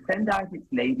needs to send out its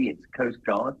Navy, its Coast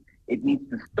Guard. It needs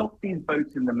to stop these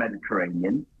boats in the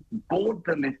Mediterranean, board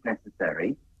them if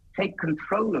necessary, take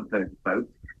control of those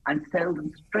boats, and sail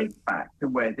them straight back to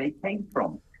where they came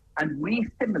from. And we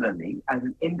similarly, as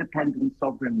an independent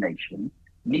sovereign nation,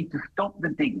 need to stop the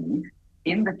dinghies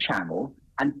in the channel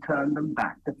and turn them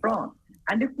back to France.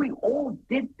 And if we all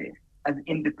did this as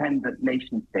independent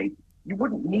nation states, you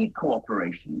wouldn't need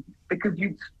cooperation because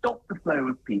you'd stop the flow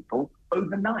of people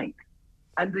overnight.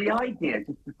 And the idea,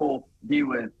 just before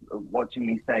viewers watching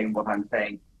me saying what I'm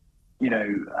saying,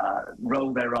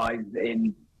 roll their eyes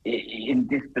in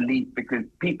disbelief because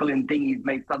people in dinghies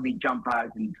may suddenly jump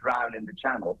out and drown in the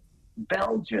channel.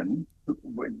 Belgium,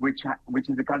 which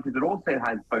is a country that also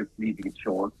has boats leaving its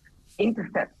shores,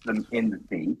 intercepts them in the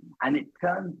sea, and it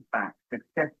turns back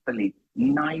successfully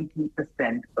 90%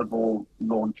 of all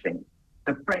launching.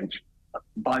 The French,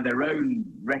 by their own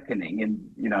reckoning,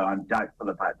 and I'm doubtful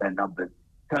about their numbers,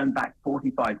 turn back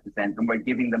 45%, and we're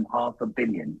giving them $500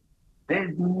 million.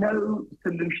 There's no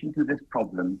solution to this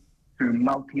problem through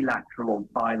multilateral or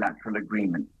bilateral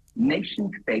agreement.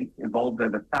 Nation states evolved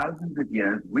over thousands of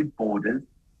years with borders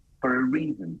for a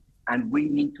reason, and we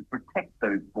need to protect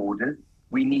those borders.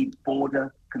 We need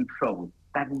border control.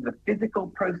 That is a physical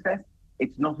process.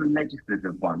 It's not a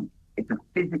legislative one. It's a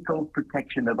physical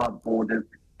protection of our borders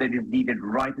that is needed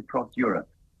right across Europe.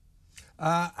 They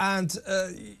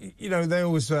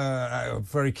always are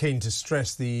very keen to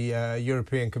stress the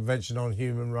European Convention on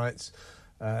Human Rights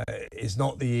is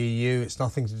not the EU. It's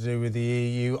nothing to do with the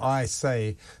EU. I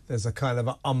say there's a kind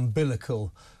of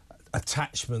umbilical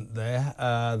attachment there.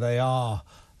 They are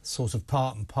sort of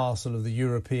part and parcel of the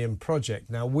European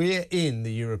project. Now, we're in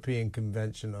the European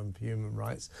Convention on Human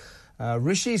Rights.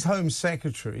 Rishi's Home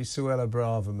Secretary, Suella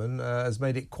Braverman, has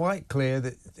made it quite clear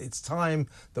that it's time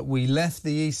that we left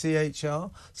the ECHR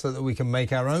so that we can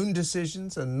make our own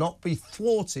decisions and not be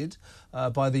thwarted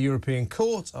by the European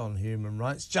Court on Human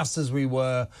Rights, just as we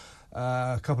were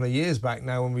a couple of years back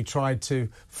now when we tried to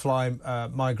fly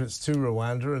migrants to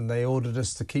Rwanda and they ordered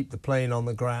us to keep the plane on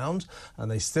the ground, and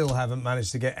they still haven't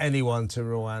managed to get anyone to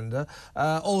Rwanda.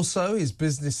 Also, his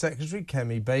business secretary,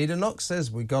 Kemi Badenoch,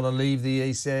 says we've got to leave the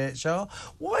ECHR.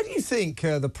 Why do you think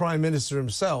the Prime Minister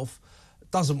himself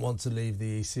doesn't want to leave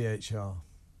the ECHR?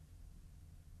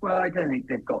 Well, I don't think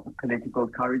they've got the political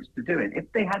courage to do it.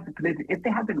 If they had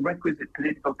the requisite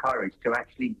political courage to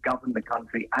actually govern the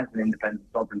country as an independent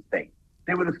sovereign state,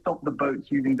 they would have stopped the boats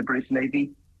using the British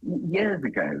Navy years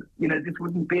ago. This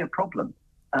wouldn't be a problem.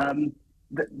 The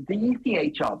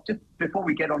ECHR, just before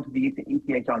we get onto the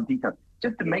ECHR in detail,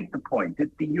 just to make the point that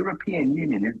the European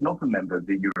Union is not a member of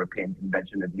the European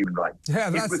Convention on Human Rights. Yeah,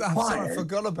 I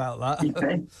forgot about that.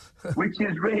 Which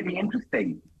is really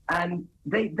interesting. And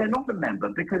they're not a member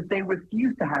because they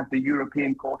refuse to have the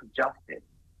European Court of Justice,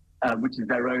 which is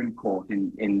their own court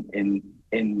in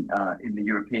the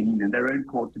European Union, their own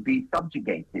court to be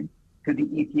subjugated to the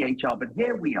ECHR. But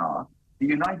here we are, the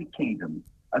United Kingdom,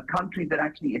 a country that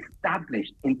actually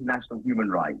established international human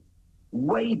rights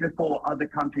way before other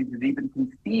countries had even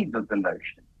conceived of the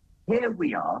notion. Here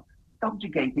we are,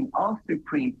 subjugating our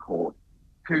Supreme Court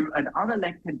to an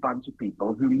unelected bunch of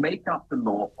people who make up the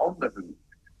law on the hoof,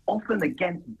 often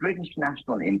against British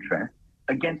national interest,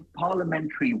 against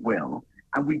parliamentary will,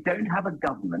 and we don't have a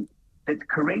government that's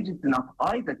courageous enough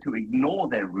either to ignore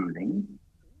their rulings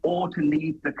or to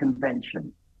leave the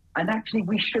convention. And actually,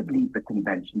 we should leave the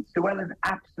convention. Suella's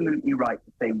absolutely right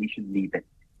to say we should leave it.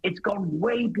 It's gone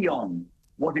way beyond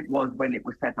what it was when it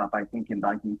was set up, I think, in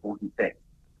 1946.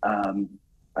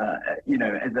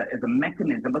 As a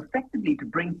mechanism effectively to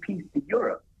bring peace to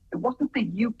Europe. It wasn't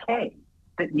the UK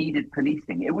that needed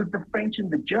policing. It was the French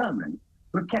and the Germans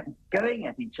who kept going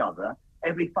at each other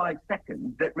every 5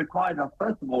 seconds that required us,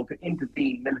 first of all, to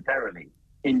intervene militarily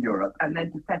in Europe and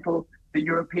then to settle the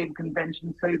European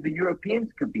Convention so the Europeans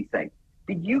could be safe.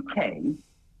 The UK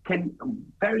can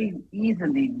very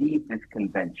easily leave this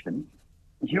convention.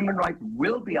 Human rights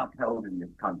will be upheld in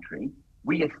this country.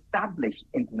 We establish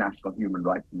international human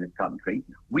rights in this country.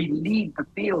 We lead the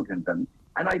field in them.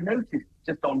 And I noticed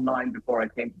just online before I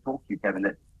came to talk to you, Kevin,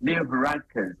 that Leo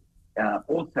Varadkar's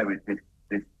also at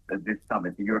this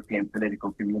summit, the European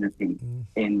Political Community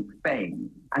in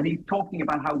Spain. And he's talking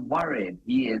about how worried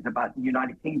he is about the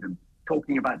United Kingdom,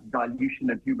 talking about the dilution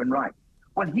of human rights.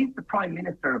 Well, he's the prime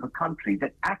minister of a country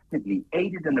that actively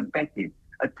aided and abetted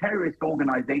a terrorist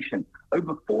organization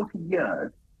over 40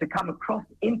 years to come across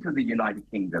into the United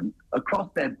Kingdom, across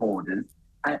their borders,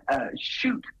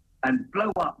 shoot and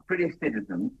blow up British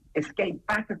citizens, escape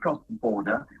back across the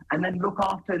border, and then look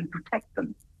after and protect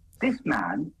them. This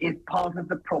man is part of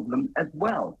the problem as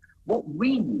well. What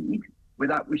we need,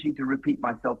 without wishing to repeat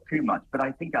myself too much, but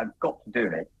I think I've got to do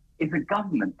it, is a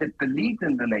government that believes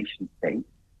in the nation state,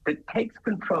 that takes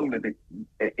control of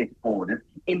its borders,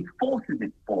 enforces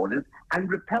its borders, and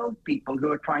repels people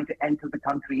who are trying to enter the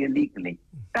country illegally.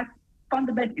 That's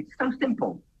fundamental. It's so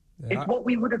simple. Yeah. It's what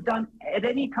we would have done at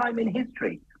any time in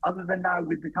history, other than now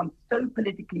we've become so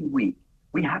politically weak.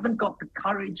 We haven't got the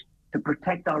courage to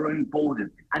protect our own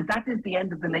borders. And that is the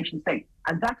end of the nation state.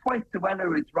 And that's why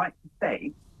Suella is right to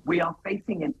say we are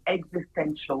facing an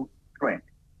existential threat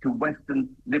to Western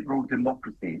liberal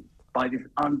democracies by this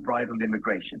unbridled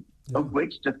immigration, of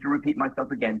which, just to repeat myself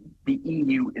again, the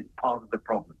EU is part of the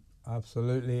problem.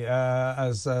 Absolutely.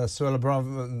 As Suella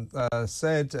Braverman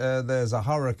said, there's a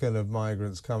hurricane of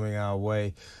migrants coming our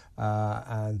way.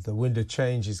 And the wind of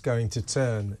change is going to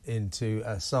turn into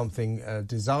something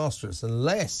disastrous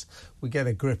unless we get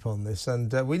a grip on this.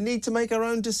 And we need to make our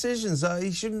own decisions.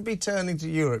 He shouldn't be turning to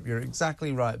Europe. You're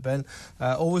exactly right, Ben.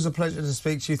 Always a pleasure to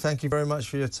speak to you. Thank you very much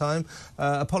for your time.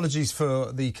 Apologies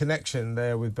for the connection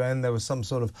there with Ben. There was some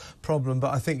sort of problem,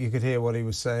 but I think you could hear what he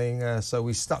was saying, so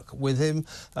we stuck with him.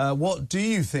 What do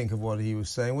you think of what he was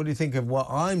saying? What do you think of what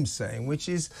I'm saying? Which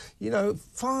is,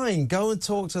 fine, go and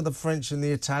talk to the French and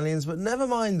the Italians, but never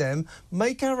mind them,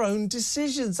 make our own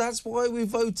decisions. That's why we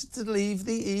voted to leave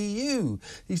the EU.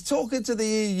 He's talking to the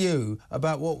EU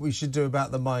about what we should do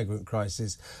about the migrant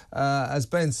crisis. As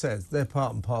Ben says, they're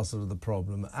part and parcel of the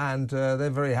problem, and they're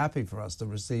very happy for us to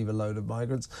receive a load of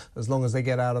migrants as long as they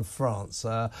get out of France.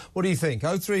 What do you think?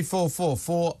 0344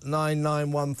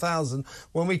 499 1000.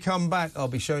 When we come back, I'll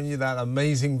be showing you that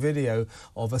amazing video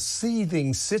of a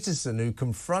seething citizen who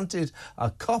confronted a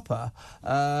copper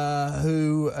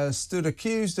who stood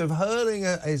accused of hurling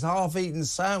his half-eaten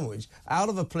sandwich out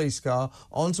of a police car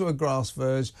onto a grass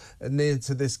verge near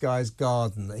to this guy's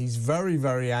garden. He's very,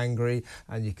 very angry,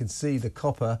 and you can see the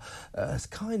copper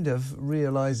kind of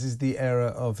realises the error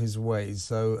of his ways.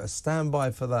 So stand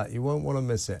by for that. You won't want to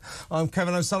miss it. I'm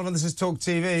Kevin O'Sullivan. This is Talk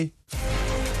TV.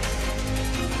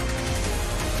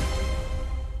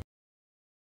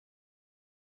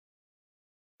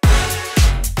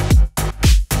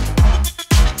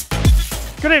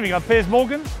 Good evening, I'm Piers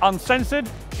Morgan, uncensored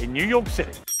in New York City.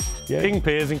 Yeah. King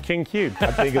Piers and King Q. I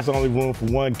think it's only room for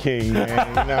one king, man. You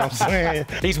know what I'm saying?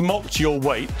 He's mocked your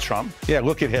weight, Trump. Yeah,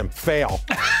 look at him. Fail.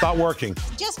 Stop working.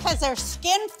 Just because they're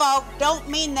skin folk don't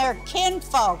mean they're kin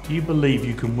folk. Do you believe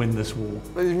you can win this war?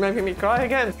 You're making me cry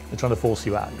again. They're trying to force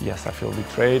you out. Yes, I feel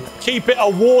betrayed. Keep it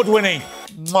award-winning.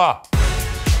 Mwah.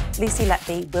 Lucy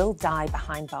Letby will die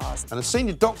behind bars. And a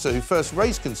senior doctor who first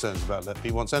raised concerns about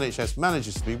Letby wants NHS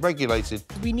managers to be regulated.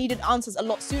 We needed answers a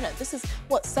lot sooner. This is,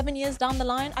 what, 7 years down the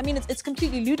line? I mean, it's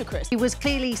completely ludicrous. He was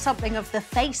clearly something of the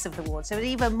face of the ward, so it was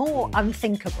even more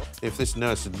unthinkable. If this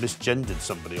nurse had misgendered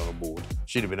somebody on a ward,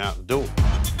 she'd have been out the door.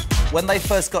 When they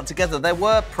first got together, there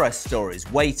were press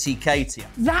stories, weighty Katie.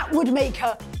 That would make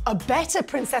her a better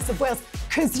Princess of Wales,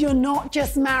 because you're not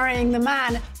just marrying the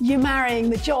man, you're marrying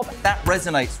the job. That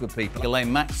resonates with people.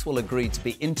 Ghislaine Maxwell agreed to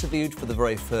be interviewed for the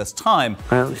very first time.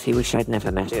 I honestly wish I'd never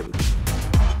met him.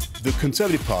 The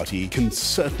Conservative Party can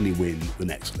certainly win the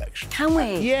next election. Can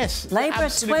we? Yes, Labour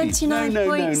 29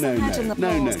 points ahead in the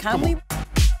polls. Can we?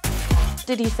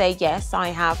 Did he say, yes, I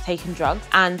have taken drugs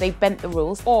and they bent the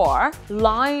rules, or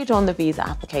lied on the visa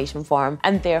application form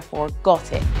and therefore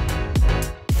got it?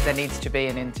 There needs to be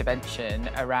an intervention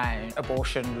around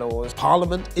abortion laws.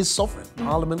 Parliament is sovereign.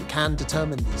 Parliament can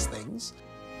determine these things.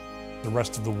 The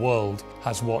rest of the world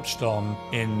has watched on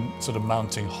in sort of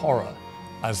mounting horror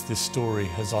as this story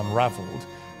has unravelled.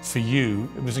 For you,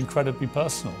 it was incredibly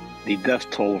personal. The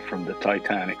death toll from the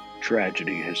Titanic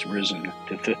tragedy has risen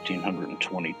to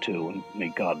 1,522, and may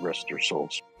God rest their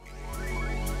souls.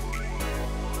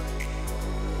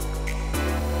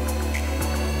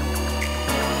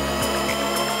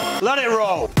 Let it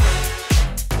roll.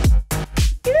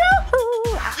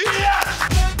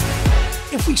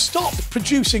 If we stop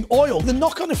producing oil, the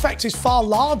knock-on effect is far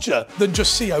larger than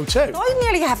just CO2. I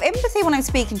nearly have empathy when I'm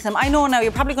speaking to them. I know now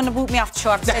you're probably going to boot me off the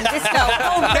shorts saying this now.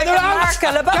 Oh, Meghan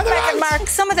Markle, about Meghan Markle.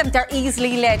 Some of them, they're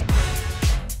easily led.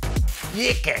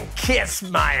 You can kiss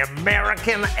my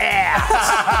American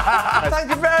ass.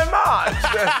 Thank you very much.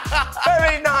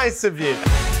 Very nice of you.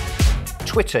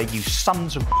 Twitter, you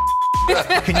sons of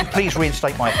Can you please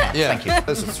reinstate my account? Yeah, Thank you.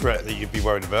 There's a threat that you'd be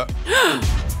worried about.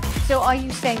 So are you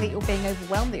saying that you're being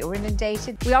overwhelmed, that you're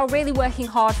inundated? We are really working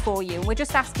hard for you, and we're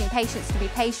just asking patients to be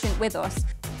patient with us.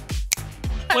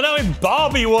 We're now in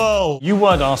Barbie world. You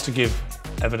weren't asked to give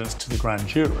evidence to the grand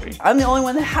jury. I'm the only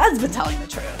one that has been telling the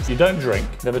truth. You don't drink,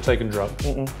 never taken drugs.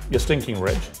 You're stinking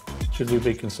rich. Should we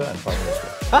be concerned, Prime Minister?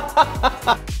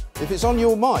 If it's on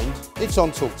your mind, it's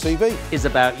on talkTV. Is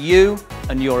about you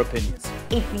and your opinions.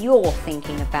 If you're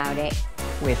thinking about it,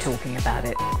 we're talking about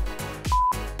it.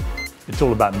 It's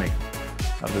all about me.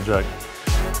 That was a joke.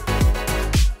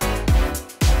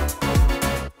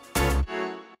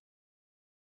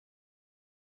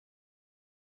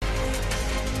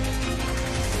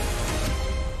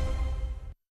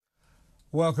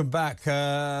 Welcome back.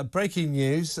 Breaking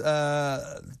news.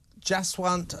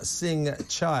 Jaswant Singh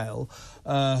Chahal,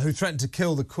 who threatened to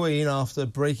kill the Queen after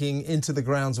breaking into the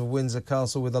grounds of Windsor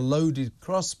Castle with a loaded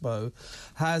crossbow,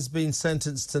 has been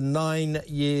sentenced to 9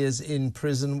 years in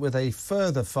prison with a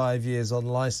further 5 years on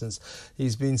licence.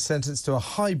 He's been sentenced to a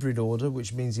hybrid order,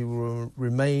 which means he will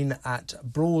remain at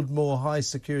Broadmoor High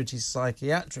Security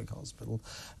Psychiatric Hospital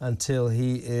until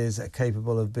he is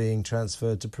capable of being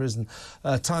transferred to prison.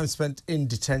 Time spent in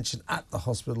detention at the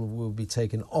hospital will be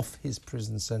taken off his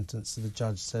prison sentence, the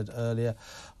judge said earlier.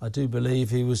 I do believe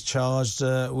he was charged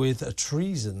with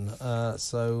treason,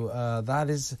 so that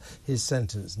is his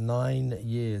sentence, 9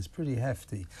 years, pretty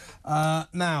hefty.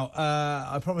 Now,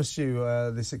 I promised you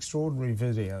this extraordinary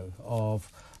video of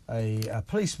a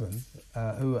policeman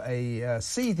who a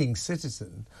seething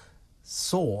citizen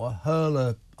saw hurl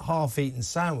a half-eaten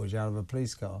sandwich out of a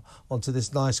police car onto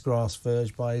this nice grass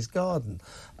verge by his garden.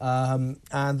 And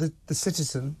the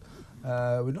citizen...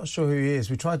 we're not sure who he is.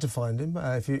 We tried to find him.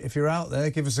 If you're out there,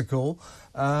 give us a call.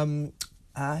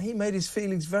 He made his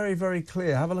feelings very, very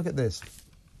clear. Have a look at this.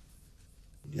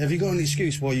 Have you got an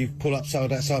excuse why you pull up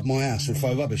outside my house and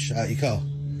throw rubbish out your car?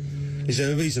 Is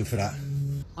there a reason for that?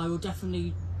 I will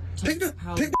definitely pick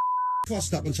the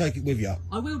crust up and take it with you.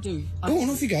 I will do. Go on,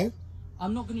 off you go.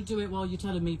 I'm not going to do it while you're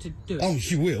telling me to do it. Oh,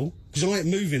 you will, because I ain't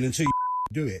moving until you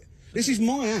do it. This is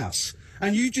my house,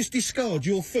 and you just discard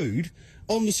your food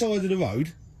on the side of the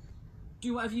road.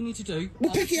 Do whatever you need to do.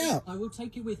 Well, pick it up. I will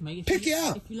take it with me. Pick it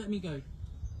up. If you let me go.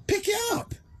 Pick it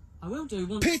up. I will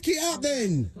do. Pick it up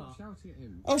then.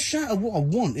 I'll shout at what I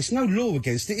want. There's no law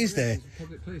against it, is there?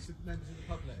 Public police, members of the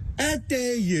public. How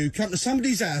dare you come to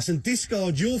somebody's house and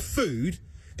discard your food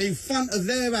in front of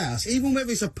their house, even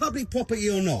whether it's a public property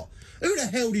or not? Who the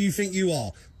hell do you think you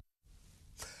are?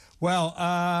 Well,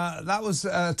 that was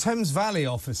a Thames Valley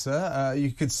officer.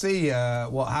 You could see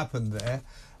what happened there.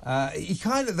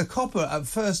 The copper at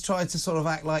first tried to sort of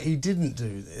act like he didn't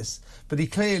do this, but he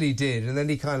clearly did, and then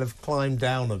he kind of climbed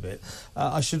down a bit.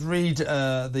 I should read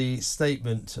the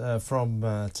statement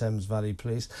from Thames Valley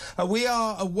Police. We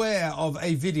are aware of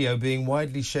a video being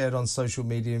widely shared on social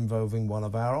media involving one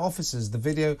of our officers. The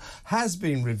video has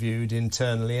been reviewed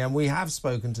internally, and we have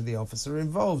spoken to the officer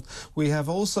involved. We have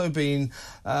also been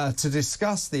to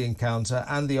discuss the encounter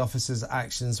and the officer's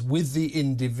actions with the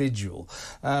individual.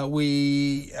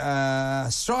 We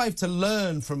strive to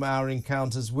learn from our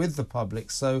encounters with the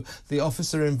public, so the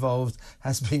officer involved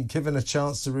has been given a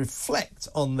chance to reflect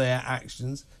on their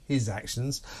actions, his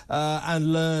actions,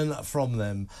 and learn from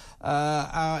them.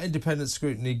 Our independent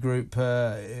scrutiny group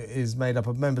is made up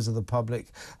of members of the public.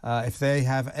 If they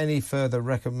have any further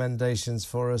recommendations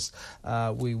for us,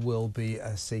 we will be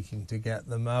seeking to get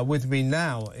them. With me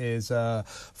now is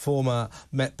former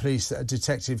Met Police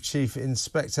Detective Chief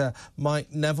Inspector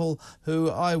Mike Neville, who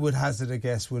I would hazard a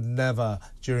guess, would never,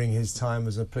 during his time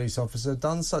as a police officer,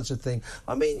 done such a thing.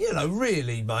 I mean, you know,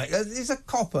 really, Mike, he's a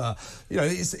copper. You know,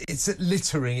 it's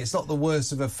littering. It's not the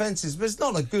worst of offences, but it's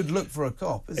not a good look for a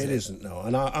cop, is it? It isn't, no.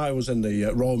 And I was in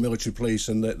the Royal Military Police,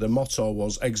 and the motto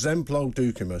was exemplo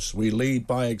ducimus. We lead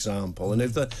by example. And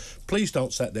if the police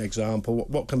don't set the example,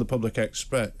 what can the public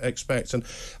expect? And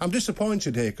I'm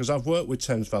disappointed here because I've worked with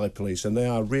Thames Valley Police, and they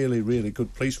are really, really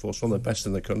good police force, one of the best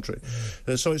in the country.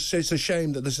 So it's a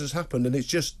shame that this has happened, and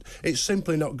it's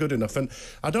simply not good enough. And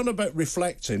I don't know about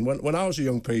reflecting. When I was a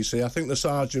young PC, I think the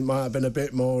sergeant might have been a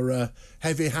bit more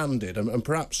heavy-handed, and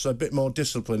perhaps a bit more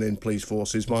discipline in police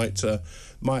forces might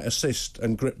assist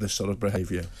and grip this sort of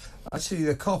behaviour. Actually,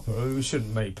 the copper, we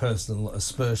shouldn't make personal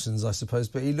aspersions, I suppose,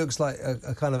 but he looks like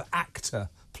a kind of actor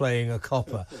playing a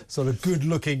copper, sort of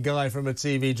good-looking guy from a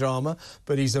TV drama,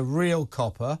 but he's a real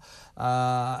copper.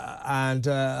 And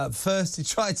at first he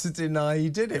tried to deny he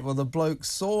did it. Well, the bloke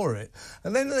saw it.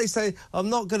 And then they say, I'm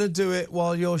not going to do it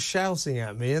while you're shouting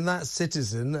at me. And that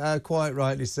citizen quite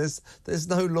rightly says, there's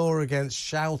no law against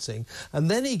shouting.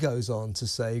 And then he goes on to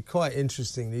say, quite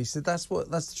interestingly, he said, that's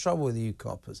the trouble with you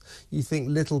coppers. You think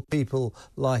little people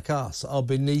like us are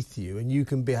beneath you and you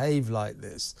can behave like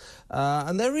this.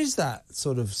 And there is that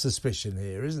sort of suspicion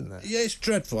here, isn't there? Yeah, it's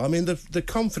dreadful. I mean, the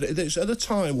confidence... It's at a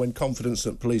time when confidence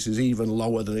at police is even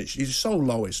lower than it's so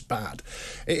low it's bad.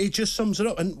 It just sums it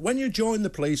up. And when you join the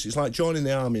police, it's like joining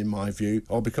the army, in my view,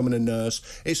 or becoming a nurse.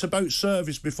 It's about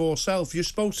service before self. You're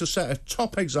supposed to set a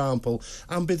top example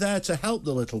and be there to help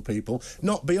the little people,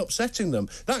 not be upsetting them.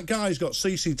 That guy's got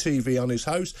CCTV on his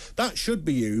house. That should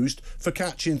be used for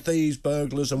catching thieves,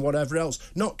 burglars and whatever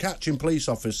else, not catching police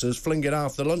officers flinging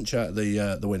half the lunch out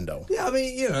the window. Yeah, I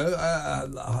mean, you know,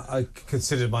 I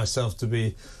consider myself to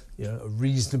be, you know, a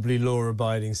reasonably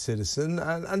law-abiding citizen,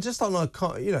 and just on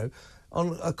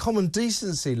a common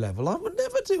decency level, I would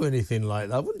never do anything like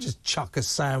that. I wouldn't just chuck a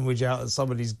sandwich out of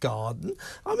somebody's garden.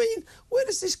 I mean, where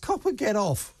does this copper get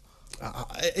off?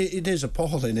 It is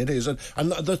appalling, it is. And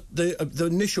the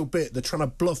initial bit, they're trying to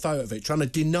bluff out of it, trying to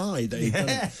deny that he's done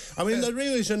it. I mean, there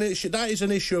really is an issue. That is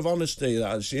an issue of honesty,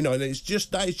 that is, you know, and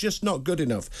that is just not good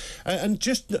enough.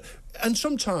 And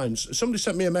sometimes somebody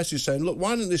sent me a message saying, look,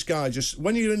 why don't this guy just,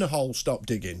 when you're in a hole, stop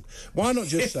digging? Why not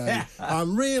just say,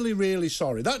 I'm really, really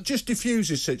sorry? That just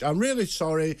diffuses it. I'm really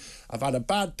sorry. I've had a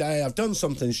bad day. I've done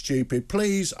something stupid.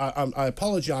 Please, I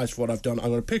apologise for what I've done. I'm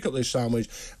going to pick up this sandwich.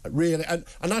 Really. And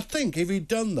I think if he'd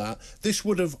done that, this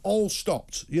would have all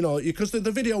stopped, you know, because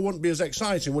the video wouldn't be as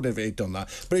exciting, would it, if he'd done that?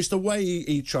 But it's the way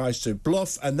he tries to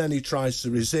bluff, and then he tries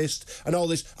to resist, and all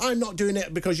this, I'm not doing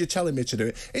it because you're telling me to do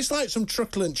it. It's like some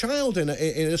truculent child in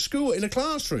a school, in a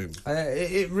classroom.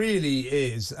 It really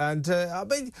is. And I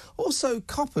mean, also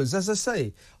coppers, as I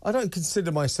say, I don't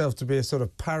consider myself to be a sort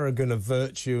of paragon of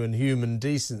virtue and human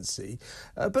decency,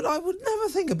 but I would never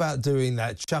think about doing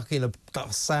that, chucking a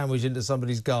sandwich into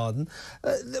somebody's garden.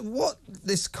 What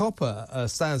this copper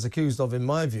stands accused of, in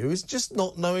my view, is just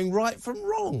not knowing right from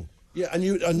wrong. Yeah,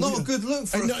 not a good look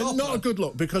for a copper. Not a good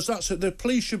look, because the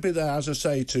police should be there, as I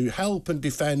say, to help and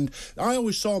defend. I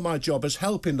always saw my job as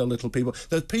helping the little people,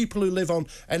 the people who live on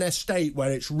an estate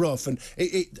where it's rough, and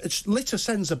litter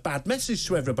sends a bad message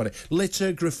to everybody.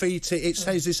 Litter, graffiti, it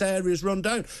says this area's run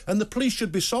down, and the police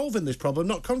should be solving this problem,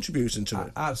 not contributing to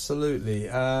it. Absolutely.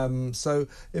 So,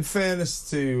 in fairness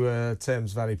to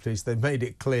Thames Valley Police, they've made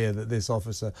it clear that this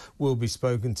officer will be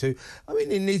spoken to. I mean,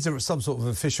 he needs some sort of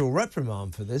official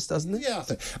reprimand for this, doesn't he? Yeah, I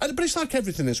think. But it's like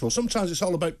everything in this world. Sometimes it's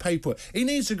all about paperwork. He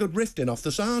needs a good rifting off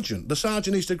the sergeant. The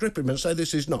sergeant needs to grip him and say,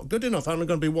 this is not good enough. I'm going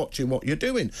to be watching what you're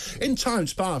doing. In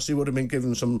times past, he would have been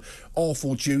given some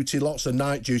awful duty, lots of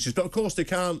night duties. But, of course, they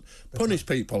can't punish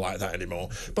people like that anymore.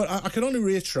 But I can only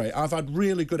reiterate, I've had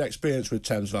really good experience with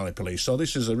Thames Valley Police, so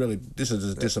this is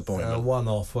a disappointment.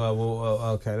 One-off. Well,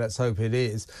 OK, let's hope it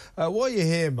is. While you're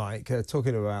here, Mike,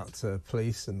 talking about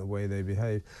police and the way they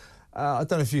behave, I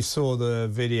don't know if you saw the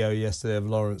video yesterday of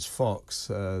Lawrence Fox,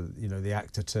 you know, the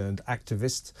actor turned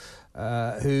activist,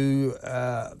 who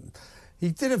he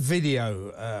did a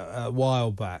video a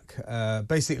while back,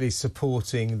 basically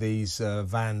supporting these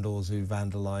vandals who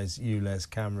vandalise ULEZ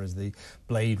cameras, the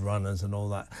Blade Runners and all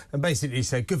that. And basically he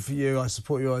said, good for you, I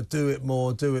support you, I do it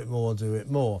more, do it more, do it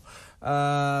more.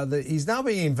 He's now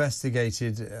being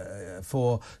investigated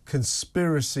for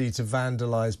conspiracy to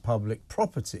vandalise public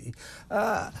property.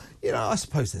 You know, I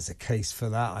suppose there's a case for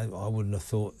that. I wouldn't have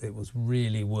thought it was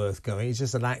really worth going. He's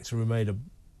just an actor who made a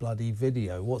bloody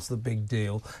video. What's the big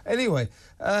deal? Anyway,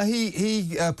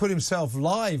 he put himself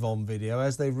live on video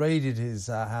as they raided his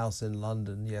house in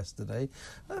London yesterday.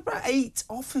 About 8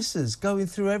 officers going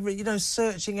through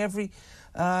searching every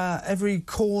every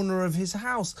corner of his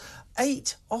house.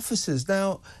 8 officers.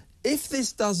 Now, if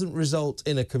this doesn't result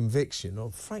in a conviction,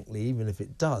 or frankly, even if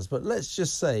it does, but let's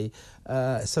just say,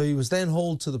 so he was then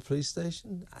hauled to the police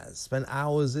station, spent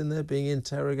hours in there being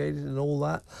interrogated and all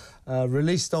that,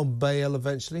 released on bail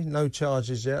eventually, no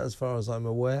charges yet as far as I'm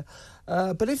aware.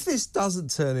 But if this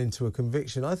doesn't turn into a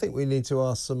conviction, I think we need to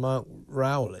ask Sir Mark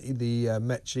Rowley, the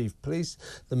Met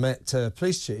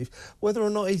Police Chief, whether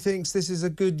or not he thinks this is a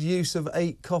good use of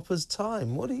 8 coppers'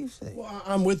 time. What do you think? Well,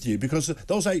 I'm with you, because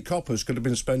those 8 coppers could have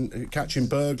been spent catching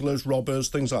burglars, robbers,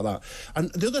 things like that.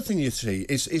 And the other thing you see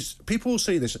is people will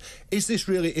see this. Is this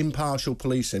really impartial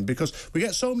policing? Because we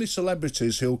get so many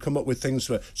celebrities who'll come up with things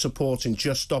for supporting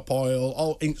Just Stop Oil,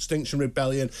 all Extinction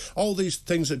Rebellion, all these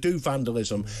things that do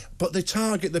vandalism, but they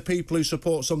target the people who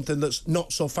support something that's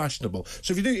not so fashionable.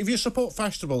 So if you support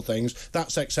fashionable things,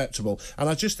 that's acceptable. And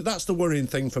that's the worrying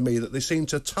thing for me, that they seem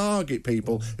to target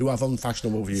people who have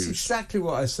unfashionable views. It's exactly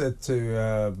what I said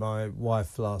to my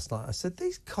wife last night. I said,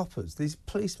 these coppers, these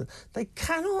policemen, they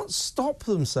cannot stop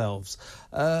themselves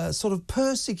sort of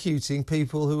persecuting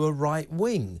people who are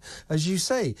right-wing. As you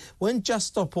say, when Just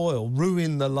Stop Oil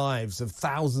ruined the lives of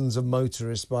thousands of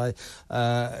motorists by,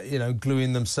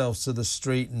 gluing themselves to the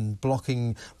street and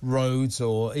blocking roads,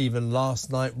 or even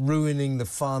last night ruining the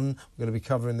fun, we're going to be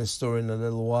covering this story in a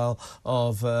little while,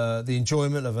 of the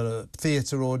enjoyment of a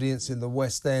theatre audience in the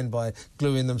West End by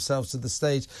gluing themselves to the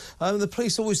stage. The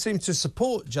police always seem to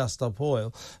support Just Stop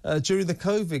Oil. During the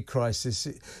COVID crisis,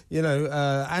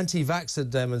 anti-vaxxer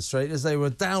demonstrators, they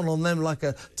were down on them like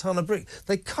a ton of brick.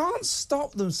 They can't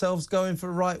stop themselves going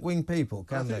for right-wing people,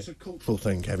 can they? It's a cultural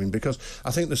thing, Kevin, because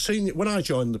I think when I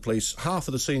joined the police, half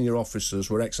of the senior officers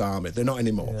were ex-army. They're not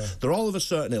anymore. Yeah. They're all of a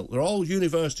certain ilk. They're all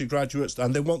university graduates,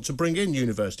 and they want to bring in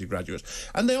university graduates.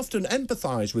 And they often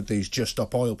empathise with these Just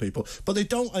Stop Oil people, but they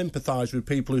don't empathise with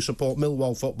people who support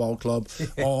Millwall Football Club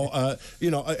or,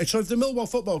 so if the Millwall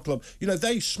Football Club,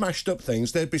 they smashed up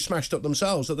things, they'd be smashed up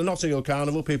themselves. At the Notting Hill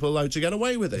Carnival, people are allowed to get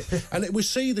away with it. And we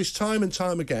see this time and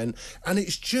time again, and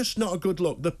it's just not a good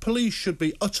look. The police should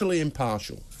be utterly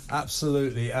impartial.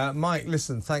 Absolutely. Mike,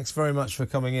 listen, thanks very much for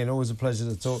coming in. Always a pleasure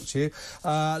to talk to you.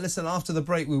 Listen, after the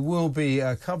break, we will be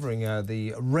covering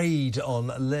the raid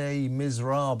on Les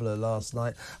Miserables last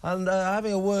night and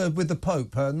having a word with the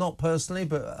Pope, not personally,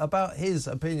 but about his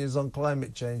opinions on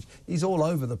climate change. He's all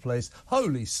over the place.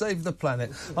 Holy, save the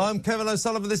planet. I'm Kevin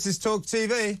O'Sullivan. This is Talk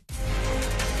TV.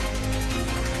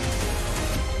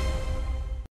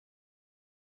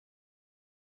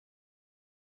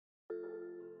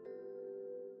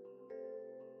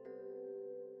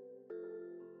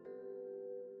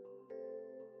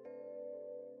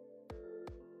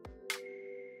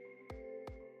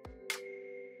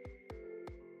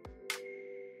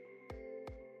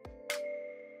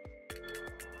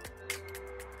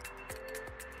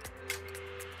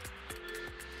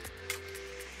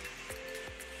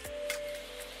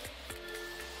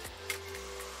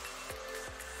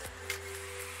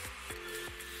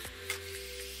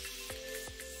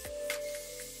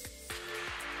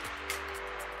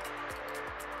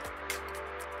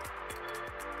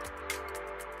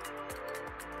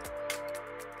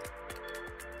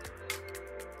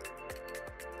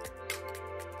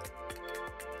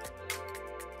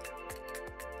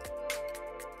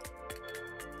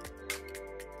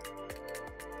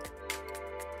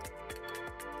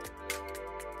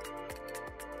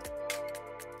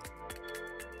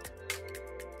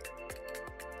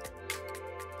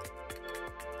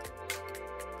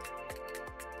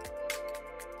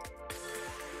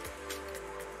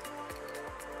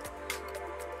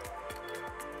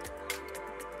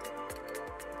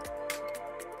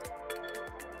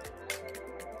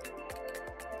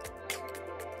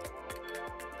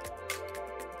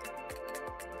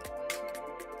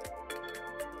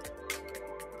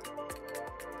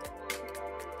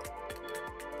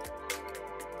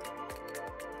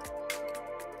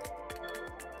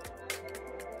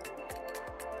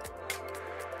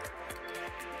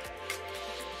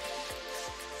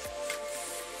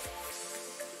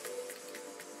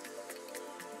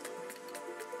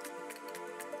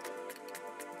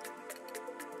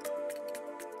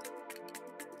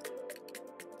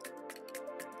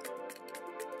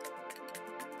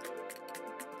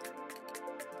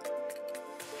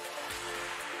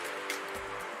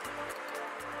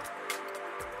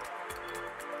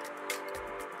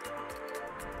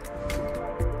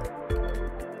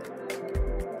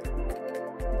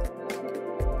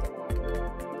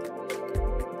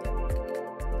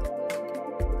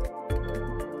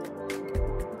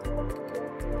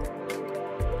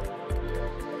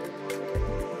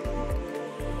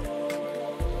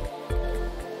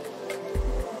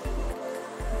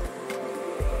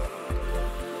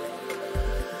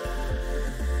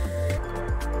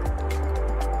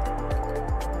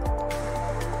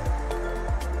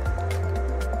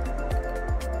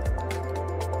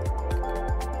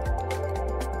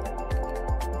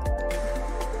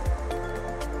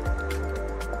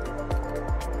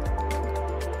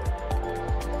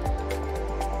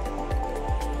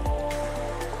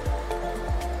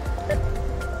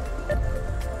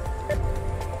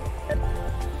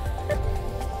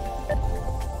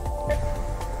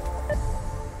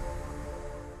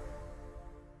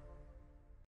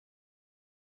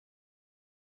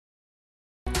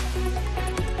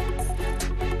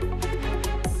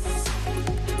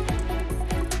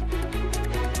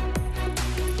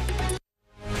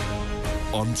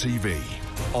 On TV,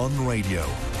 on radio,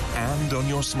 and on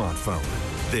your smartphone.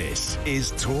 This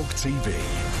is talkTV.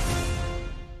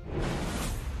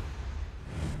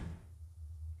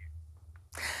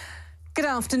 Good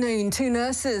afternoon. 2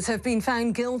 nurses have been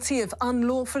found guilty of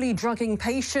unlawfully drugging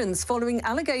patients following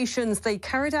allegations they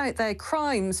carried out their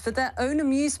crimes for their own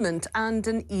amusement and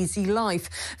an easy life.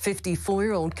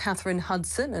 54-year-old Catherine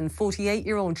Hudson and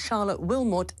 48-year-old Charlotte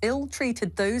Wilmot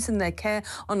ill-treated those in their care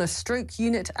on a stroke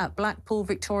unit at Blackpool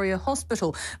Victoria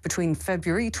Hospital between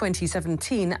February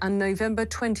 2017 and November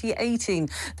 2018.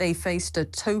 They faced a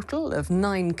total of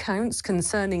 9 counts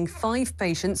concerning 5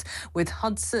 patients, with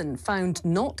Hudson found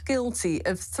not guilty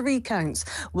of 3 counts.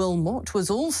 Wilmot was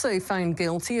also found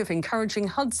guilty of encouraging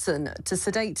Hudson to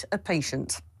sedate a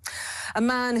patient. A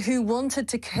man who wanted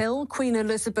to kill Queen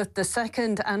Elizabeth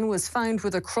II and was found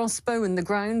with a crossbow in the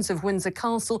grounds of Windsor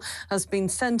Castle has been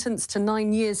sentenced to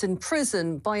 9 years in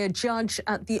prison by a judge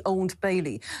at the Old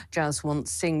Bailey. Jaswant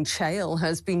Singh Chail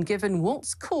has been given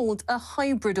what's called a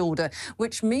hybrid order,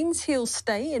 which means he'll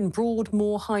stay in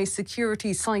Broadmoor High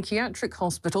Security Psychiatric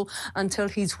Hospital until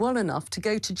he's well enough to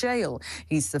go to jail.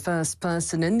 He's the first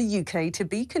person in the UK to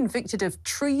be convicted of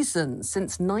treason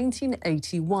since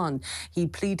 1981. He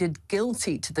pleaded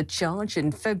guilty to the charge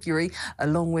in February,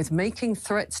 along with making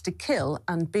threats to kill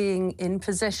and being in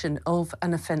possession of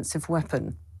an offensive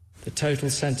weapon. The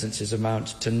total sentences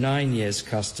amount to 9 years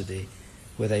custody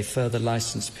with a further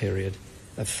licence period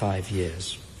of 5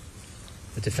 years.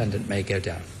 The defendant may go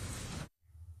down.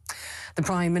 The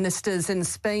Prime Minister's in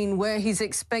Spain, where he's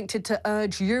expected to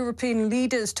urge European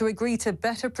leaders to agree to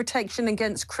better protection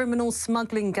against criminal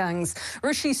smuggling gangs.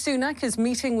 Rishi Sunak is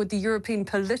meeting with the European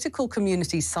Political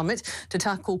Community Summit to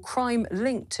tackle crime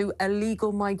linked to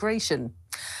illegal migration.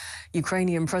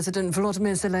 Ukrainian President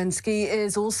Volodymyr Zelensky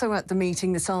is also at the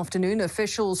meeting this afternoon.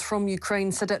 Officials from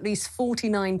Ukraine said at least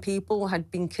 49 people had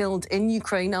been killed in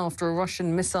Ukraine after a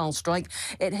Russian missile strike.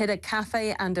 It hit a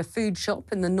cafe and a food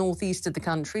shop in the northeast of the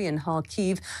country in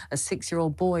Kharkiv. A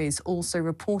 6-year-old boy is also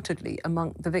reportedly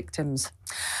among the victims.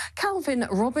 Calvin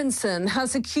Robinson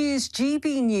has accused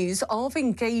GB News of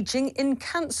engaging in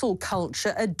cancel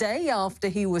culture a day after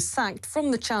he was sacked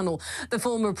from the channel. The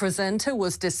former presenter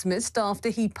was dismissed after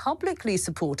he publicly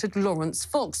supported Lawrence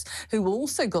Fox, who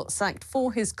also got sacked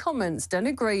for his comments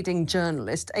denigrating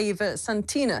journalist Ava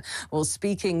Santina. While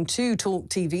speaking to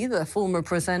talkTV, the former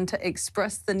presenter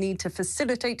expressed the need to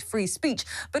facilitate free speech,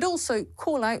 but also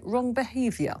call out wrong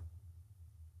behaviour.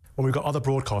 When we've got other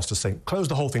broadcasters saying, close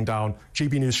the whole thing down,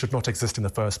 GB News should not exist in the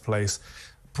first place,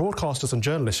 broadcasters and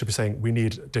journalists should be saying, we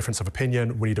need difference of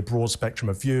opinion, we need a broad spectrum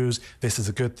of views, this is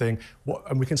a good thing.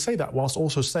 And we can say that whilst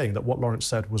also saying that what Lawrence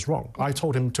said was wrong. I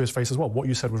told him to his face as well, what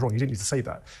you said was wrong, you didn't need to say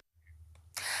that.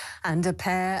 And a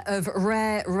pair of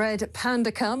rare red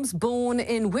panda cubs born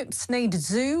in Whipsnade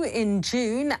Zoo in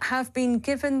June have been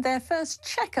given their first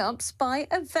checkups by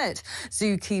a vet.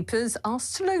 Zookeepers are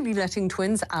slowly letting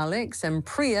twins Alex and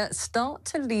Priya start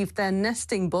to leave their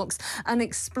nesting box and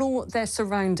explore their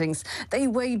surroundings. They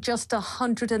weighed just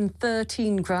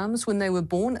 113 grams when they were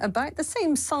born, about the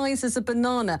same size as a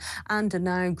banana, and are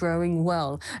now growing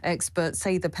well. Experts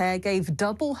say the pair gave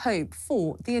double hope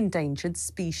for the endangered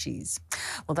species.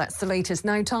 Well, that's the latest.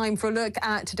 Now time for a look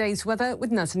at today's weather with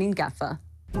Nazanin Gaffer.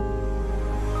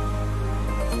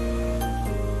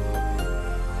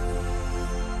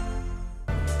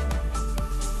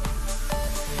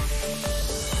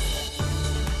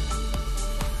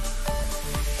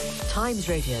 Times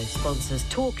Radio sponsors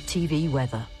talkTV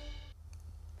weather.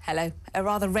 Hello. A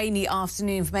rather rainy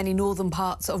afternoon for many northern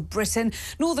parts of Britain.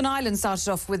 Northern Ireland started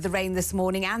off with the rain this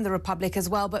morning and the Republic as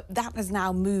well, but that has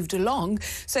now moved along.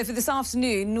 So for this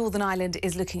afternoon, Northern Ireland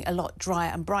is looking a lot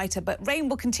drier and brighter, but rain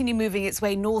will continue moving its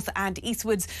way north and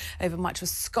eastwards over much of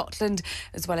Scotland,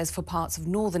 as well as for parts of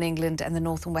northern England and the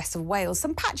north and west of Wales.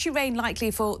 Some patchy rain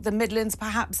likely for the Midlands,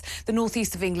 perhaps the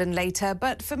northeast of England later,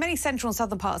 but for many central and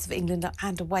southern parts of England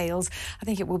and Wales, I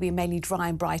think it will be a mainly dry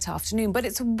and bright afternoon. But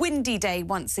it's a windy day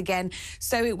once again,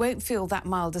 so it won't feel that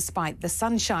mild despite the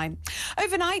sunshine.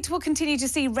 Overnight, we'll continue to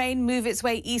see rain move its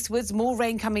way eastwards, more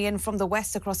rain coming in from the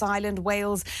west across Ireland,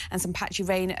 Wales, and some patchy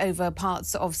rain over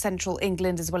parts of central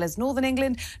England as well as northern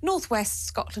England. Northwest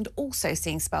Scotland also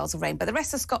seeing spells of rain, but the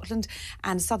rest of Scotland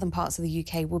and southern parts of the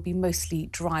UK will be mostly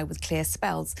dry with clear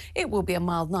spells. It will be a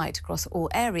mild night across all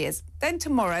areas. Then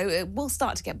tomorrow, it will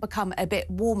start to become a bit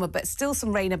warmer, but still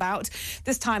some rain about,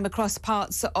 this time across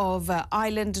parts of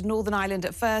Ireland, Northern Ireland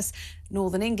at first,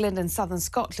 northern England and southern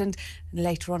Scotland. And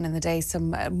later on in the day,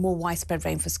 some more widespread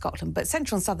rain for Scotland, but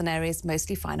central and southern areas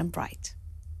mostly fine and bright.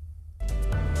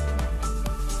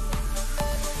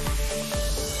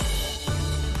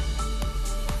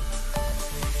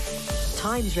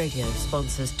 Times Radio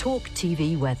sponsors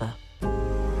talkTV weather.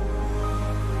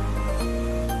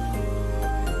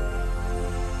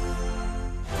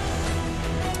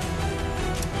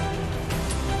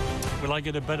 Will I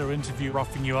get a better interview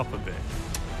roughing you up a bit?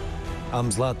 I'm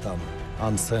Zlatan,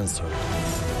 uncensored.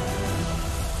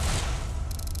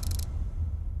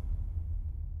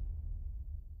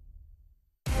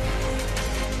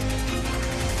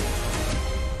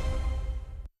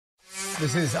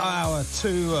 This is hour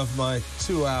 2 of my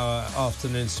 2-hour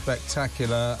afternoon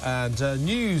spectacular, and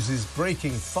news is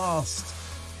breaking fast.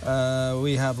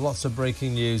 We have lots of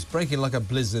breaking news, breaking like a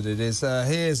blizzard it is.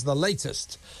 Here's the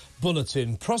latest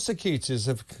bulletin. Prosecutors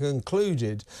have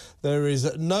concluded there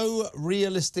is no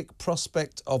realistic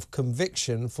prospect of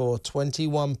conviction for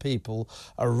 21 people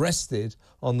arrested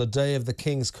on the day of the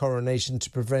King's coronation to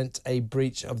prevent a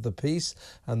breach of the peace,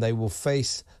 and they will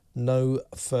face no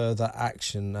further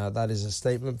action. That is a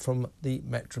statement from the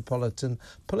Metropolitan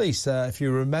Police. If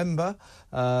you remember,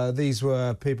 these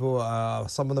were people,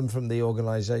 some of them from the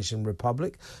organisation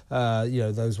Republic, you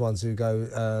know, those ones who go,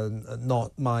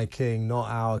 not my king, not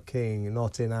our king,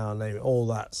 not in our name, all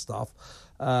that stuff.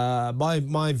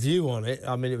 My view on it,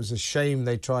 I mean, it was a shame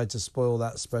they tried to spoil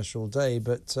that special day,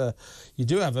 but you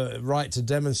do have a right to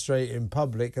demonstrate in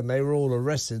public, and they were all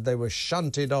arrested. They were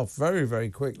shunted off very, very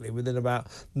quickly within about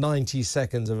 90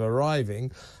 seconds of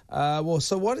arriving. Well,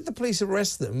 so why did the police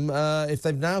arrest them if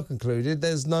they've now concluded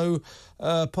there's no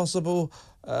possible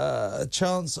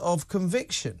chance of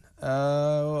conviction?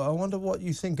 I wonder what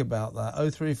you think about that.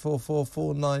 0344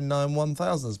 499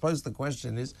 1000. I suppose the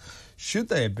question is, should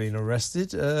they have been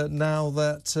arrested now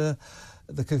that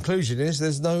the conclusion is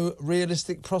there's no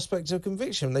realistic prospect of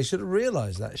conviction? They should have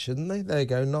realised that, shouldn't they? There you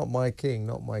go, not my king,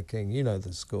 not my king. You know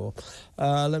the score.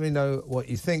 Let me know what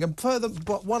you think. And further,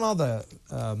 but one other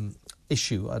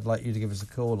issue I'd like you to give us a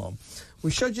call on.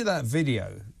 We showed you that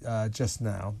video just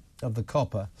now of the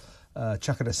copper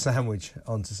chucking a sandwich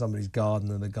onto somebody's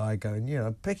garden, and the guy going, you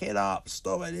know, pick it up,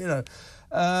 stop it, you know.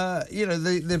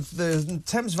 The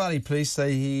Thames Valley Police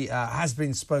say he has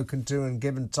been spoken to and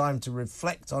given time to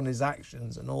reflect on his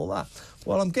actions and all that.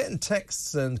 Well, I'm getting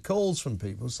texts and calls from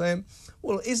people saying,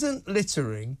 well, isn't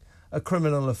littering a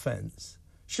criminal offence?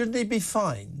 Shouldn't he be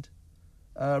fined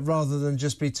rather than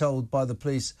just be told by the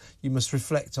police you must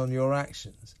reflect on your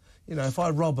actions? You know, if I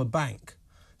rob a bank,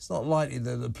 it's not likely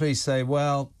that the police say,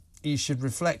 well, you should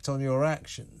reflect on your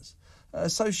actions.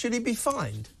 So should he be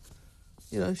fined?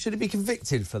 You know, should he be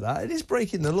convicted for that? It is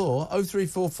breaking the law.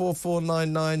 0344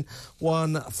 499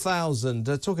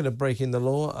 1000. Talking of breaking the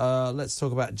law, let's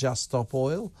talk about Just Stop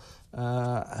Oil,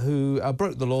 who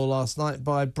broke the law last night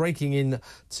by breaking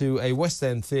into a West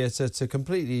End theatre to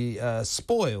completely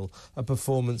spoil a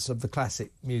performance of the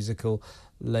classic musical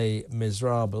Les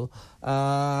Miserables,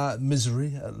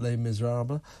 Misery at Les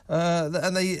Miserables,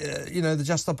 and they, you know, the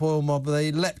Just Stop Oil mob,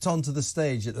 they leapt onto the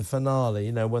stage at the finale,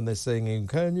 you know, when they're singing,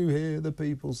 "Can you hear the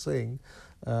people sing?"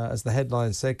 As the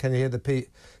headline said, "Can you hear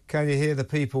the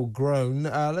people groan?"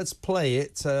 Let's play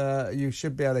it. You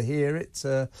should be able to hear it.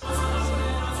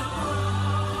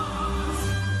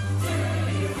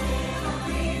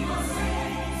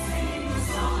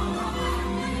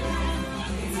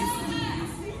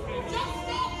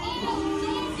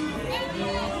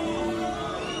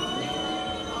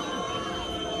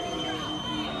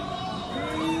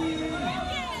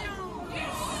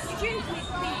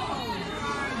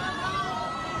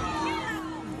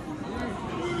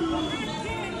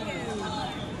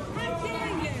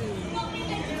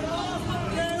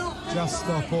 Just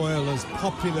Stop Oil as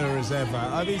popular as ever.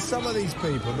 I mean, some of these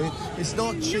people, it's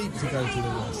not cheap to go to the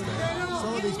West End.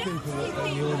 Some of these people in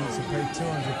the audience have paid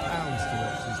 £200 to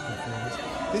watch this performance.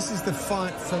 This is the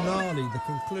finale, the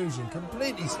conclusion,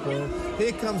 completely spoiled.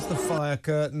 Here comes the fire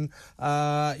curtain.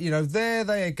 You know, there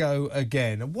they go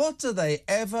again. What do they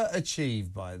ever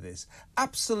achieve by this?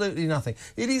 Absolutely nothing.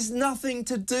 It is nothing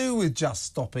to do with just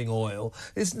stopping oil.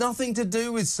 It's nothing to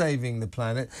do with saving the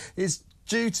planet. It's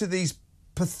due to these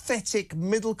pathetic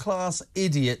middle-class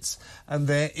idiots and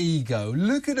their ego.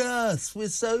 Look at us, we're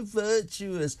so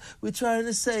virtuous, we're trying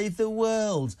to save the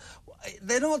world.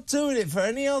 They're not doing it for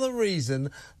any other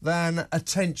reason than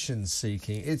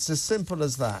attention-seeking. It's as simple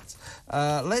as that.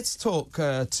 Let's talk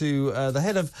to the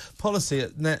head of policy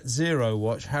at Net Zero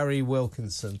Watch, Harry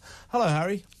Wilkinson. Hello,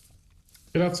 Harry.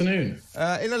 Good afternoon.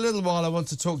 In a little while, I want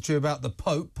to talk to you about the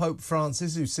Pope, Pope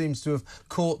Francis, who seems to have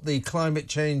caught the climate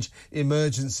change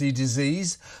emergency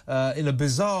disease in a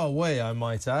bizarre way, I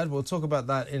might add. We'll talk about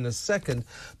that in a second.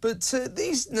 But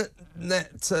these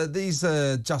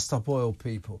Just Stop Oil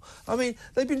people, I mean,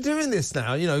 they've been doing this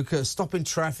now, you know, stopping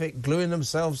traffic, gluing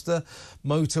themselves to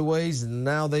motorways, and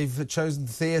now they've chosen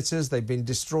theatres. They've been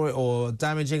destroying or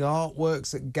damaging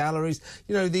artworks at galleries.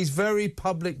 You know, these very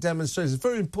public demonstrations. It's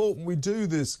very important we do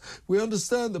this. We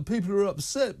understand that people are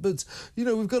upset, but, you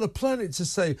know, we've got a planet to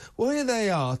save. Well, here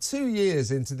they are, 2 years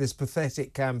into this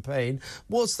pathetic campaign.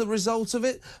 What's the result of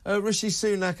it? Rishi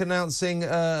Sunak announcing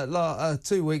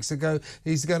 2 weeks ago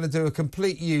he's going to do a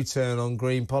complete U-turn on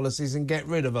green policies and get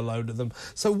rid of a load of them.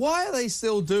 So why are they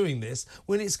still doing this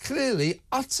when it's clearly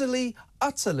utterly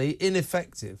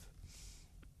ineffective?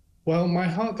 Well, my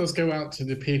heart does go out to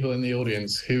the people in the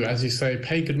audience who, as you say,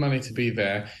 pay good money to be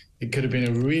there. It could have been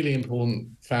a really important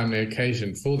family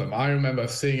occasion for them. I remember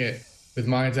seeing it with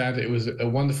my dad. It was a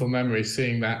wonderful memory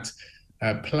seeing that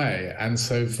play. And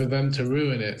so for them to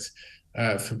ruin it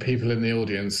for people in the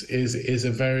audience is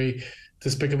a very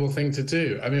despicable thing to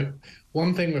do. I mean,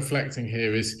 one thing reflecting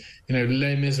here is, you know,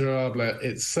 Les Miserables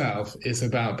itself is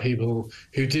about people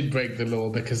who did break the law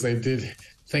because they did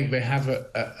think they have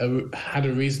had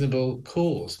a reasonable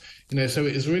cause. You know, so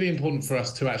it is really important for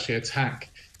us to actually attack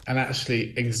and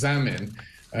actually examine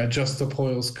Just Stop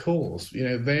Oil's cause. You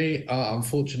know, they are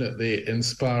unfortunately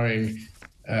inspiring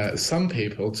some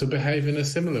people to behave in a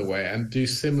similar way and do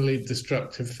similarly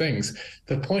destructive things.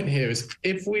 The point here is,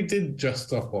 if we did Just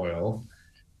Stop Oil,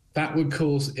 that would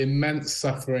cause immense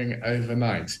suffering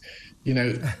overnight. You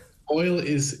know, oil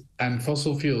and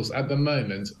fossil fuels at the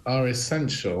moment are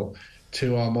essential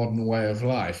to our modern way of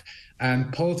life.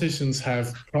 And politicians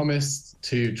have promised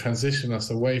to transition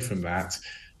us away from that.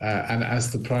 And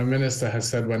as the Prime Minister has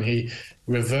said when he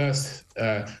reversed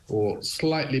or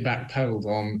slightly backpedaled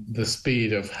on the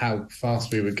speed of how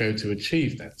fast we would go to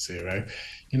achieve net zero,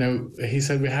 you know, he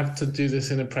said we have to do this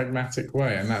in a pragmatic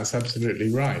way, and that's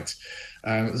absolutely right.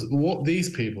 What these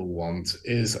people want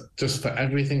is just for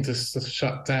everything to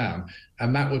shut down,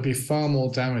 and that would be far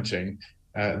more damaging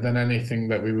than anything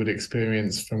that we would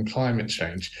experience from climate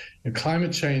change. And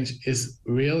climate change is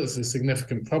real, it's a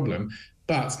significant problem,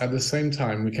 but at the same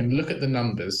time, we can look at the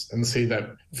numbers and see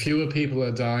that fewer people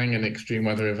are dying in extreme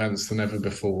weather events than ever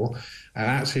before. And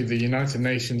actually, the United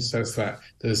Nations says that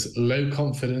there's low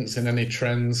confidence in any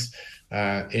trends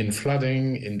in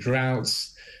flooding, in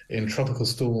droughts, in tropical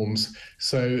storms.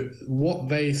 So what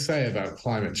they say about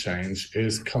climate change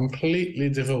is completely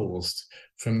divorced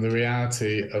from the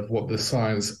reality of what the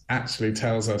science actually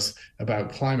tells us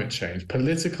about climate change.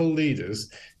 Political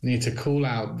leaders need to call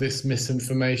out this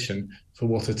misinformation for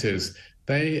what it is.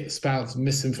 They spout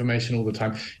misinformation all the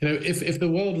time. You know, if the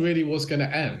world really was going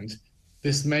to end,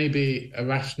 this may be a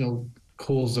rational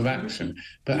cause of action,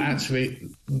 but actually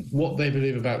what they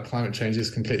believe about climate change is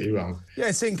completely wrong. Yeah,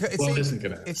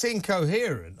 it's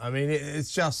incoherent. I mean, it's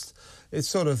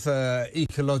sort of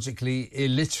ecologically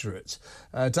illiterate.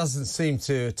 Doesn't seem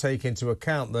to take into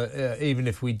account that even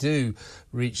if we do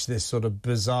reach this sort of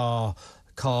bizarre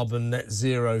carbon net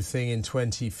zero thing in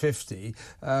 2050,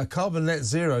 carbon net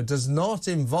zero does not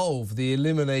involve the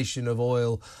elimination of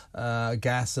oil,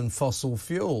 gas and fossil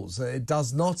fuels. It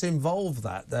does not involve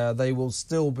that. They will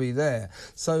still be there.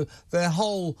 So their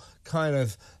whole kind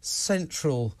of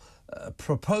central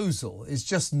proposal is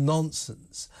just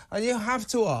nonsense. And you have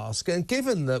to ask, and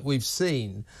given that we've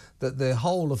seen that the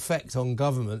whole effect on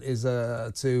government is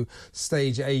to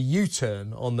stage a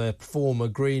U-turn on their former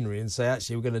greenery and say,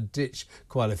 actually, we're going to ditch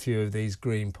quite a few of these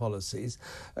green policies,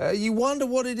 you wonder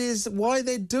what it is, why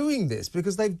they're doing this,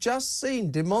 because they've just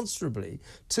seen demonstrably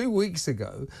 2 weeks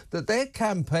ago that their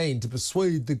campaign to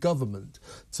persuade the government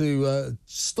to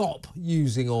stop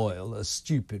using oil, a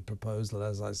stupid proposal,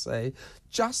 as I say,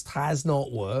 just has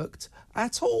not worked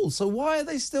at all. So why are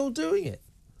they still doing it?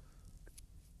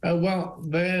 Well,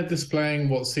 they're displaying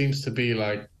what seems to be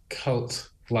like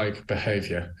cult-like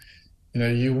behaviour. You know,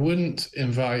 you wouldn't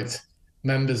invite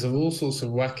members of all sorts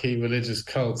of wacky religious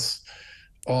cults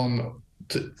on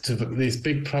to these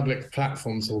big public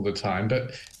platforms all the time,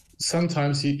 but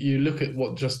sometimes you look at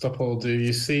what Just Stop Oil do,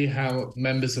 you see how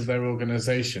members of their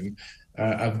organisation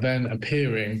are then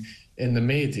appearing in the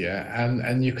media,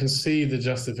 and you can see the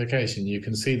justification. You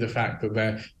can see the fact that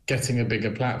they're getting a bigger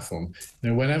platform. You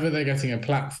know, whenever they're getting a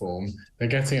platform, they're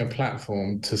getting a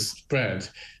platform to spread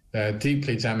their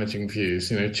deeply damaging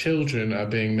views. You know, children are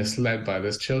being misled by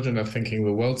this. Children are thinking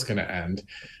the world's going to end,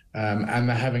 and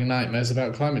they're having nightmares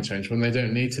about climate change when they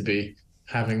don't need to be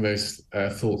having those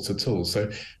thoughts at all.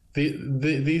 So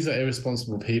these are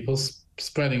irresponsible people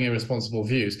spreading irresponsible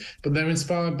views, but they're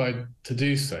inspired to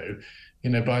do so,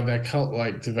 by their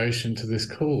cult-like devotion to this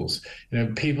cause.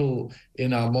 People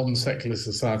in our modern secular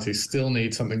society still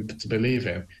need something to believe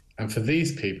in. And for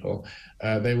these people,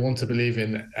 they want to believe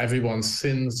in everyone's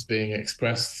sins being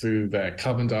expressed through their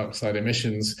carbon dioxide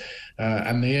emissions.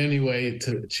 And the only way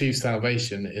to achieve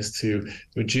salvation is to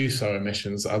reduce our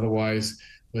emissions. Otherwise,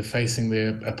 we're facing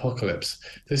the apocalypse.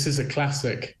 This is a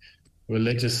classic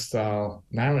religious-style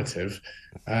narrative,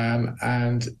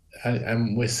 and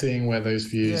we're seeing where those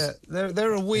views... Yeah,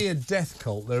 they're a weird death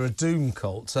cult. They're a doom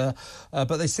cult.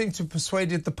 But they seem to have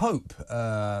persuaded the Pope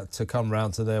to come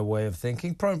round to their way of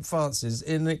thinking. Pope Francis,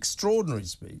 in an extraordinary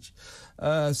speech,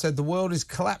 said the world is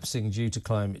collapsing due to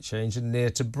climate change and near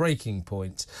to breaking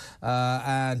point.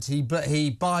 And he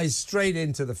buys straight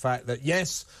into the fact that,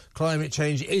 yes, climate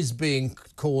change is being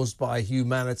caused by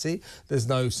humanity. There's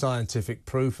no scientific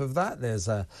proof of that. There's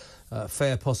a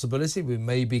fair possibility we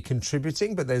may be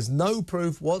contributing, but there's no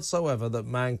proof whatsoever that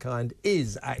mankind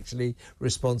is actually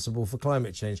responsible for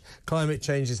climate change. Climate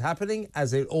change is happening,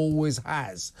 as it always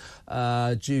has,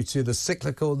 due to the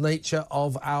cyclical nature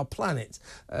of our planet.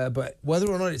 But whether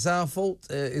or not it's our fault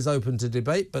is open to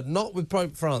debate, but not with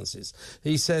Pope Francis.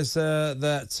 He says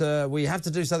that we have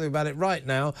to do something about it right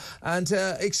now, and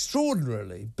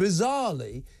extraordinarily,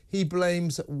 bizarrely, he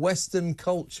blames Western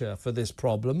culture for this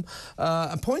problem,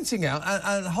 pointing out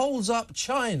and holds up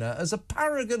China as a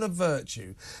paragon of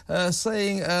virtue,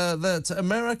 saying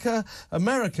that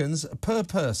Americans per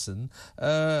person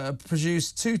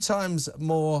produce 2 times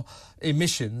more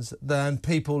emissions than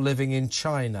people living in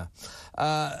China.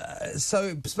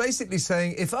 So it's basically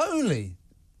saying, if only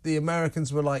the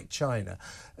Americans were like China.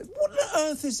 What on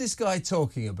earth is this guy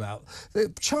talking about?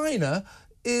 China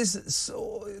is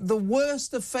the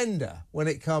worst offender when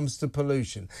it comes to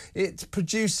pollution. It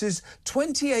produces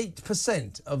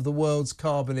 28% of the world's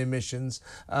carbon emissions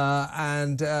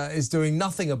and is doing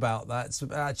nothing about that. It's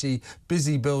actually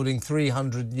busy building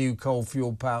 300 new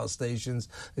coal-fueled power stations.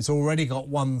 It's already got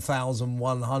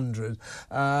 1,100.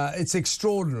 It's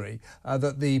extraordinary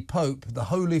that the Pope, the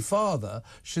Holy Father,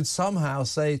 should somehow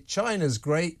say China's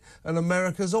great and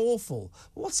America's awful.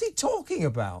 What's he talking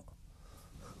about?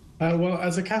 Well,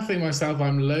 as a Catholic myself,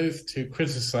 I'm loath to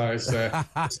criticise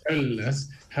his holiness.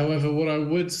 However, what I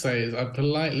would say is I'd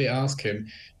politely ask him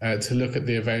to look at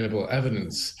the available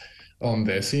evidence on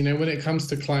this. When it comes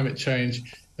to climate change,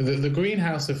 the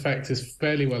greenhouse effect is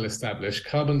fairly well established.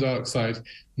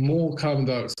 More carbon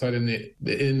dioxide in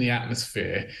the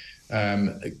atmosphere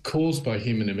caused by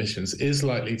human emissions is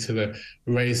likely to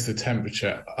raise the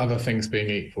temperature, other things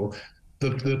being equal.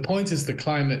 The point is the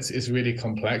climate is really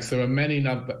complex. There are many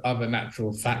other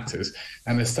natural factors,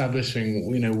 and establishing,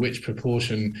 which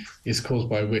proportion is caused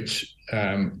by which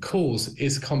cause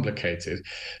is complicated.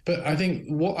 But I think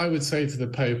what I would say to the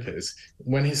Pope is,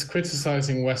 when he's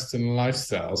criticising Western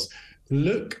lifestyles,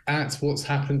 look at what's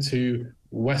happened to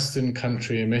Western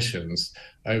country emissions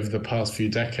over the past few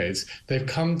decades. They've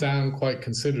come down quite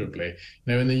considerably.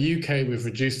 In the UK, we've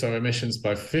reduced our emissions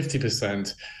by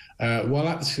 50%. While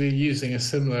actually using a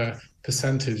similar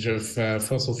percentage of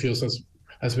fossil fuels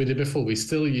as we did before. We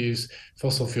still use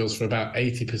fossil fuels for about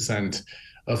 80%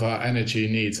 of our energy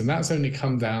needs, and that's only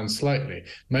come down slightly.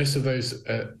 Most of those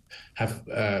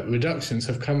reductions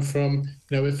have come from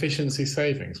efficiency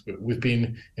savings. We've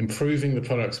been improving the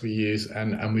products we use,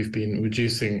 and we've been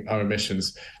reducing our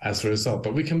emissions as a result.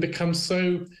 But we can become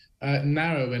so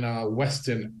narrow in our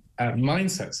Western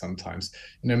mindset sometimes.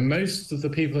 Most of the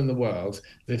people in the world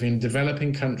live in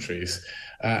developing countries,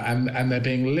 and they're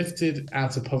being lifted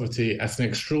out of poverty at an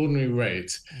extraordinary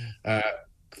rate,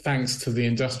 thanks to the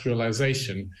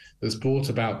industrialization that's brought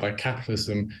about by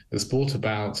capitalism, that's brought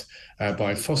about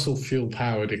by fossil fuel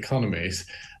powered economies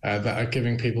that are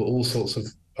giving people all sorts of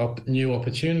new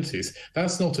opportunities.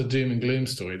 That's not a doom and gloom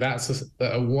story. That's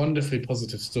a wonderfully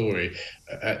positive story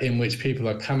in which people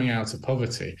are coming out of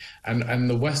poverty. And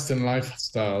the Western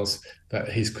lifestyles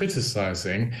that he's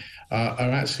criticizing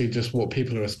are actually just what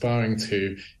people are aspiring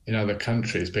to in other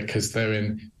countries because they're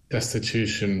in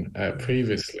destitution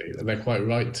previously. They're quite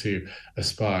right to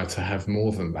aspire to have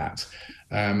more than that.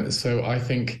 So I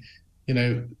think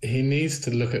he needs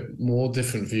to look at more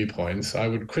different viewpoints. I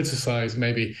would criticize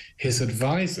maybe his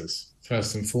advisors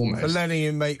first and foremost. For letting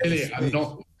him make I'm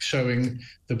not showing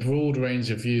the broad range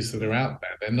of views that are out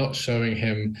there. They're not showing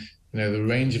him, the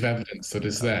range of evidence that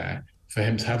is there for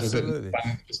him to have a bit Absolutely. of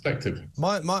balanced perspective.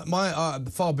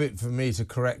 Far be it from me to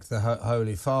correct the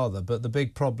Holy Father, but the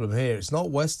big problem here, it's not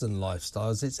Western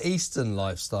lifestyles, it's Eastern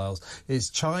lifestyles. It's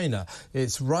China,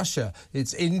 it's Russia,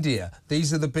 it's India.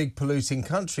 These are the big polluting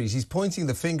countries. He's pointing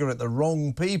the finger at the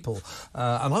wrong people,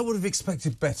 and I would have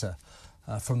expected better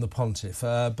from the Pontiff.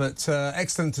 But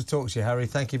excellent to talk to you, Harry.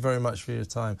 Thank you very much for your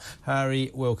time. Harry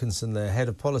Wilkinson there, Head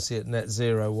of Policy at Net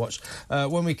Zero Watch.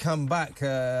 When we come back,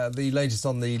 the latest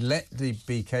on the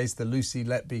Letby case, the Lucy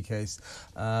Letby case.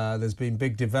 There's been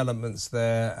big developments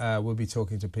there. We'll be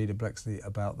talking to Peter Blexley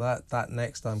about that. That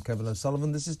next. I'm Kevin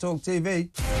O'Sullivan. This is Talk TV.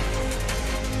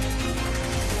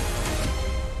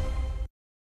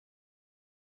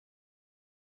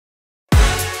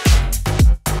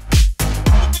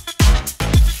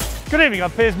 Good evening,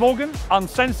 I'm Piers Morgan,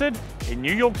 uncensored in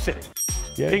New York City.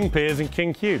 Yeah. King Piers and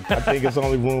King Hugh. I think there's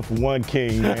only room for one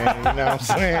king, man. You know what I'm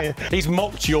saying? He's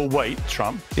mocked your weight,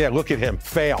 Trump. Yeah, look at him.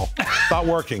 Fail. Not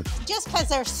working. Just because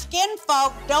they're skin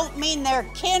folk don't mean they're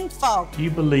kinfolk. Do you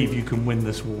believe you can win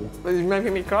this war? He's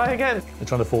making me cry again. They're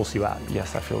trying to force you out.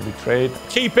 Yes, I feel betrayed.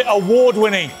 Keep it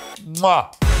award-winning.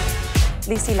 Mwah.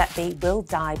 Lucy Letby will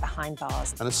die behind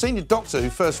bars. And a senior doctor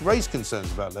who first raised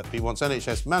concerns about Letby wants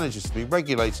NHS managers to be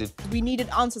regulated. We needed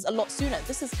answers a lot sooner.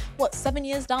 This is, what, 7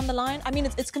 years down the line? I mean,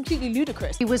 it's completely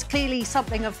ludicrous. He was clearly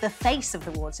something of the face of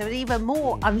the ward, so it's even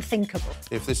more unthinkable.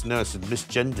 If this nurse had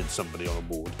misgendered somebody on a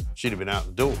ward, she'd have been out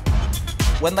the door.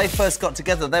 When they first got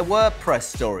together, there were press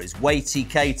stories. Weighty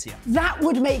Katie. That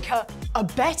would make her a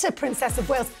better Princess of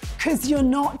Wales, because you're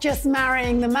not just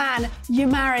marrying the man, you're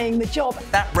marrying the job.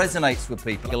 That resonates with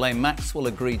people. Ghislaine Maxwell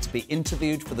agreed to be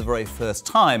interviewed for the very first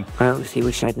time. I honestly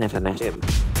wish I'd never met him.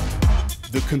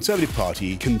 The Conservative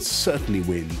Party can certainly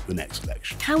win the next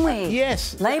election. Can we?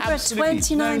 Yes. Labour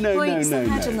 29 points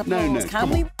ahead in the polls.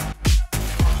 Can we?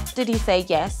 Did he say,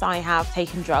 yes, I have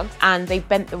taken drugs and they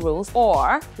bent the rules,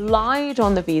 or lied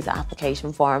on the visa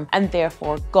application form and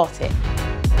therefore got it?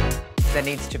 There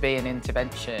needs to be an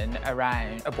intervention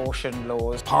around abortion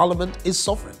laws. Parliament is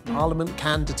sovereign. Parliament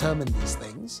can determine these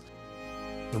things.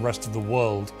 The rest of the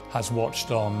world has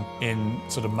watched on in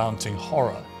sort of mounting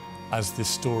horror as this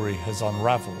story has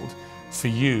unravelled. For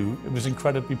you, it was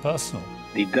incredibly personal.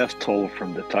 The death toll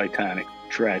from the Titanic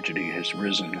tragedy has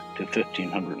risen to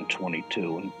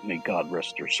 1,522, and may God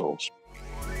rest their souls.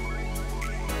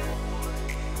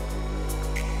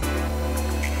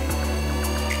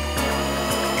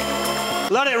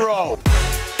 Let it roll.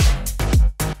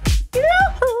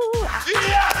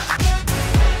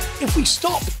 If we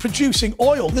stop producing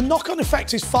oil, the knock-on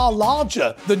effect is far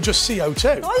larger than just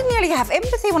CO2. I nearly have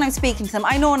empathy when I'm speaking to them.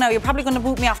 I know now you're probably going to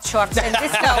boot me off the shorts and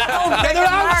this now. Oh, Meghan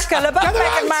Markle, about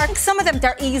Meghan Markle. Some of them,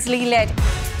 they're easily led.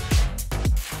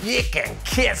 You can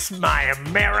kiss my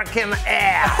American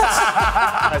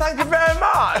ass. Thank you very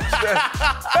much.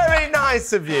 Very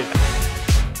nice of you.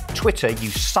 Twitter, you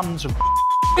sons of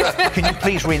Can you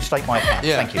please reinstate my account?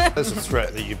 Yeah, Thank you. There's a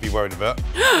threat that you'd be worried about.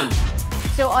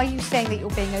 So are you saying that you're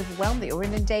being overwhelmed, that you're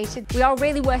inundated? We are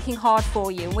really working hard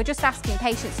for you, and we're just asking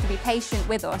patients to be patient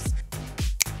with us.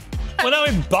 We're now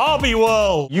in Barbie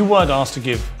world. You weren't asked to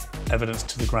give evidence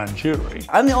to the grand jury.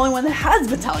 I'm the only one that has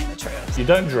been telling the truth. You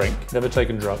don't drink, never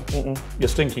taken drugs. You're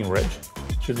stinking rich.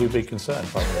 Should we be concerned,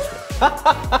 Prime Minister?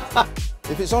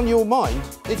 If it's on your mind,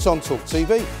 it's on Talk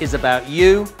TV. Is about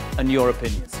you and your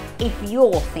opinions. If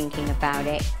you're thinking about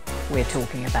it, We're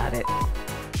talking about it.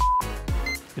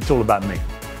 It's all about me.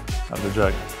 That was a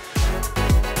joke.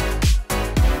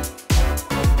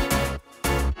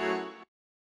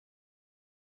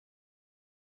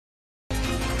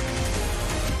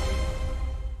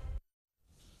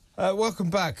 Welcome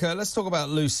back. Let's talk about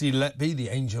Lucy Letby, the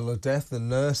angel of death, the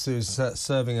nurse who's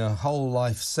serving a whole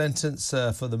life sentence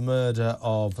for the murder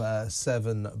of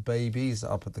 7 babies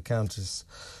up at the Countess,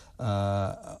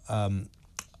 the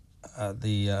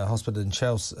hospital in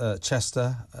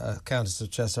Chester, Countess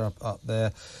of Chester up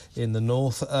there in the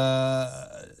north.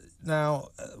 Now,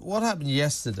 what happened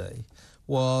yesterday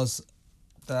was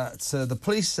that the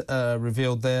police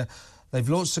revealed they've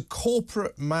launched a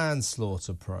corporate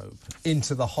manslaughter probe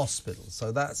into the hospital.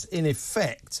 So that's, in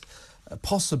effect,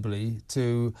 possibly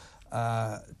to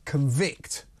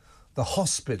convict the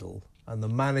hospital and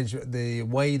the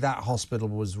way that hospital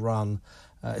was run.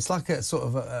 It's like a sort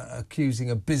of accusing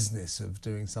a business of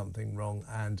doing something wrong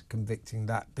and convicting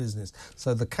that business.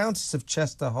 So the Countess of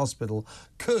Chester Hospital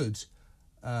could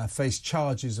face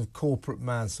charges of corporate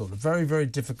manslaughter. Very, very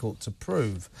difficult to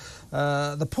prove.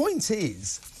 The point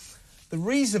is, the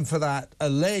reason for that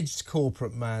alleged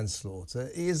corporate manslaughter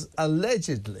is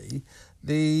allegedly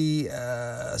the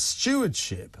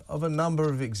stewardship of a number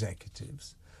of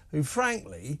executives who,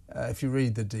 frankly, if you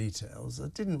read the details,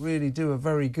 didn't really do a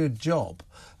very good job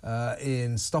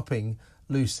in stopping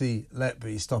Lucy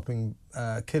Letby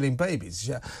killing babies.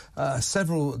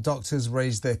 Several doctors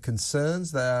raised their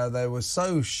concerns. They were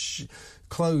so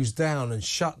closed down and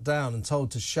shut down and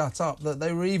told to shut up that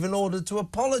they were even ordered to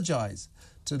apologise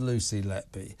to Lucy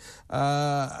Letby.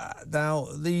 Now,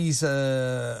 these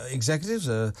executives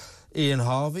are Ian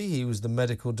Harvey, he was the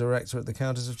medical director at the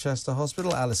Countess of Chester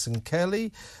Hospital. Alison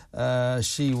Kelly,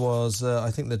 she was,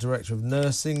 I think, the director of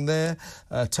nursing there.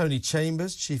 Tony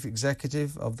Chambers, chief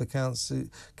executive of the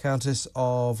Countess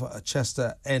of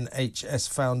Chester NHS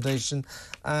Foundation.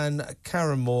 And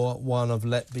Karen Moore, one of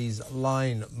Letby's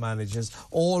line managers,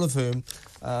 all of whom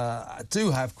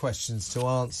do have questions to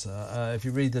answer. If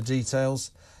you read the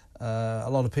details, a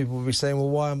lot of people will be saying, well,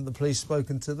 why haven't the police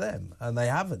spoken to them? And they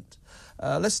haven't.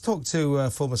 Let's talk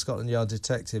to former Scotland Yard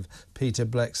detective Peter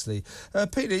Blexley.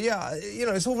 Peter, yeah, you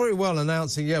know, it's all very well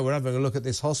announcing, yeah, we're having a look at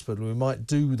this hospital. We might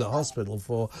do the hospital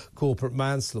for corporate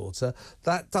manslaughter.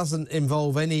 That doesn't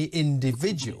involve any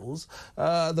individuals.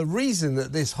 The reason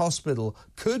that this hospital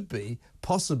could be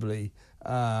possibly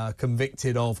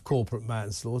convicted of corporate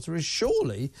manslaughter is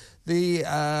surely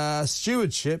the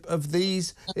stewardship of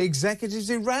these executives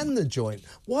who ran the joint.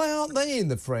 Why aren't they in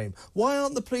the frame? Why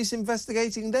aren't the police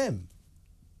investigating them?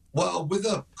 Well, with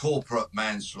a corporate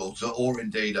manslaughter or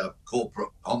indeed a corporate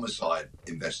homicide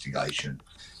investigation,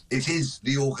 it is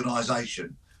the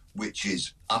organisation which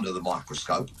is under the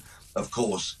microscope. Of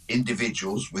course,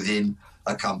 individuals within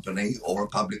a company or a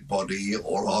public body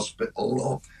or a hospital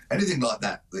or anything like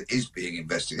that that is being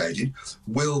investigated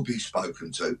will be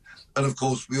spoken to. And of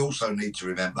course, we also need to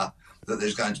remember that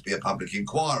there's going to be a public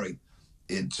inquiry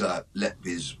into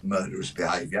Letby's murderous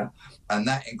behaviour, and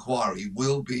that inquiry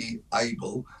will be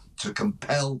able to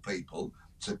compel people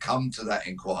to come to that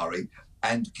inquiry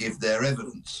and give their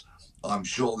evidence. I'm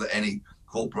sure that any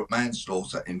corporate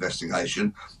manslaughter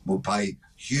investigation will pay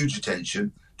huge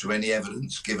attention to any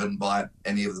evidence given by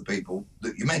any of the people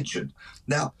that you mentioned.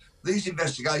 Now, these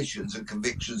investigations and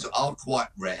convictions are quite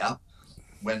rare.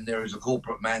 When there is a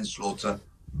corporate manslaughter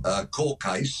court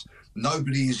case,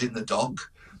 nobody is in the dock.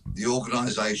 The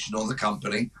organisation or the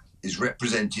company is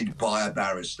represented by a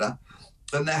barrister,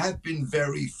 and there have been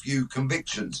very few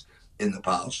convictions in the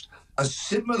past. A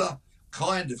similar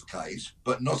kind of case,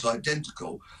 but not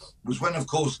identical, was when, of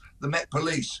course, the Met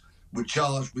Police were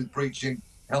charged with breaching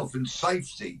health and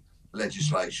safety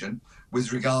legislation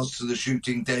with regards to the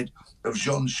shooting dead of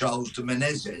Jean-Charles de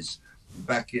Menezes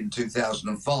back in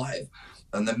 2005.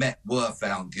 And the Met were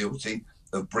found guilty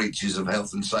of breaches of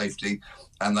health and safety,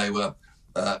 and they were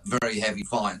very heavy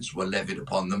fines were levied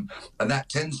upon them. And that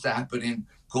tends to happen in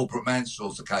corporate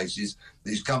manslaughter cases.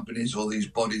 These companies or these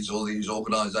bodies or these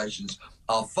organisations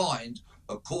are fined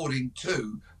according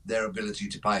to their ability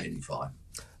to pay any fine.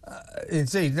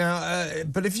 Indeed. Now,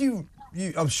 but if you,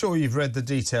 I'm sure you've read the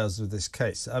details of this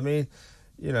case. I mean,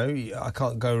 you know, I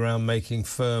can't go around making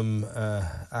firm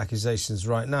accusations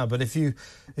right now, but if you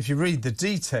read the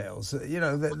details, you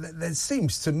know, there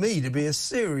seems to me to be a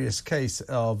serious case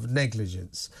of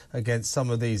negligence against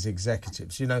some of these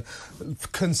executives. You know,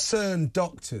 concerned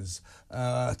doctors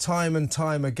time and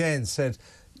time again said,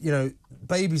 you know,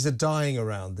 babies are dying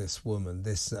around this woman,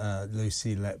 this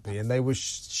Lucy Letby, and they were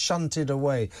shunted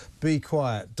away. Be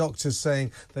quiet. Doctors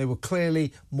saying they were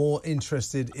clearly more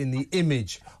interested in the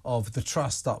image of the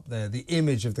trust up there, the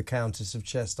image of the Countess of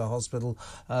Chester Hospital,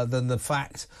 than the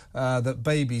fact that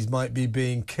babies might be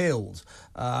being killed.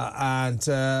 And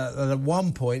at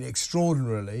one point,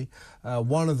 extraordinarily,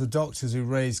 one of the doctors who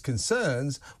raised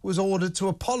concerns was ordered to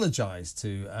apologise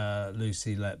to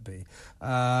Lucy Letby.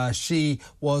 She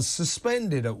was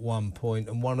suspended at one point,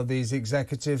 and one of these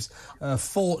executives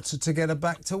fought to get her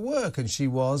back to work, and she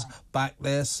was back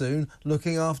there soon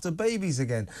looking after babies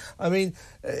again. I mean,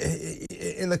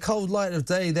 in the cold light of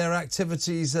day, their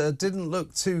activities didn't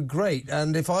look too great,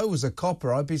 and if I was a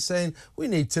copper, I'd be saying we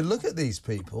need to look at these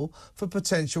people for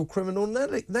potential criminal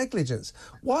negligence.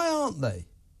 Why aren't they?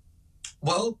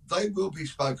 Well, they will be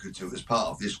spoken to as part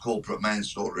of this corporate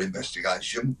manslaughter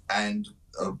investigation, and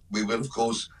we will, of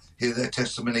course, hear their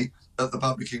testimony at the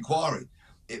public inquiry.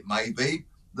 It may be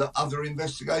that other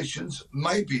investigations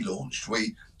may be launched.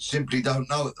 We simply don't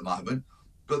know at the moment,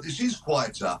 but this is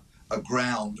quite a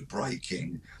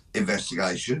groundbreaking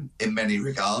investigation in many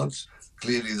regards.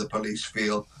 Clearly, the police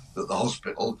feel that the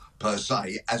hospital, per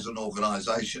se, as an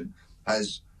organisation,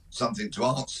 has something to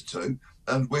answer to,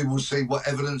 and we will see what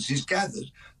evidence is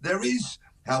gathered. There is,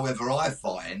 however, I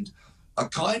find, a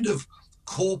kind of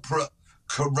corporate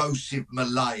corrosive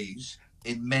malaise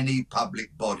in many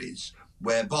public bodies,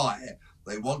 whereby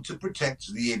They want to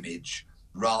protect the image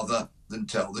rather than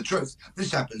tell the truth.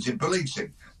 This happens in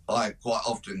policing. I quite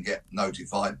often get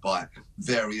notified by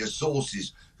various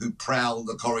sources who prowl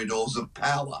the corridors of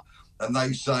power, and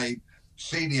they say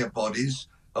senior bodies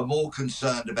are more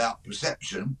concerned about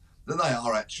perception than they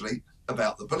are actually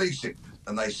about the policing.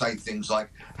 And they say things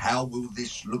like, how will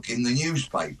this look in the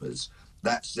newspapers?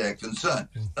 That's their concern.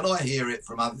 And I hear it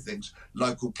from other things,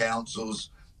 local councils,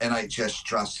 NHS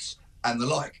trusts, and the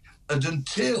like. And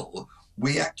until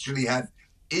we actually have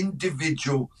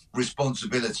individual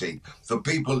responsibility for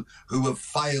people who have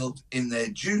failed in their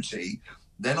duty,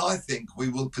 then I think we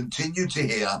will continue to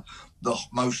hear the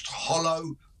most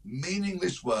hollow,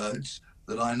 meaningless words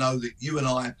that I know that you and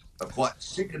I are quite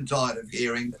sick and tired of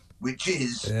hearing, which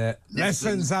is...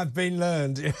 Lessons have been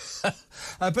learned.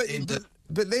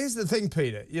 But there's the thing,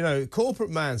 Peter, you know, corporate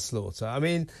manslaughter, I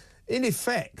mean, in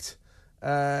effect,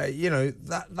 you know,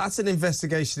 that's an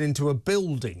investigation into a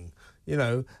building. You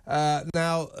know,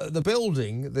 now, the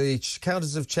building, the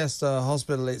Countess of Chester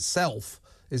Hospital itself,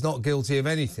 is not guilty of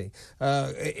anything.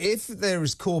 If there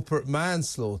is corporate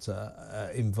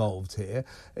manslaughter involved here,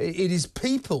 it is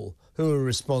people who are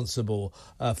responsible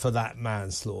for that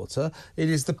manslaughter. It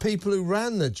is the people who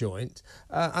ran the joint.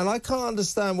 And I can't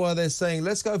understand why they're saying,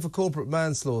 let's go for corporate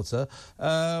manslaughter,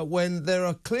 when there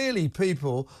are clearly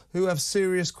people who have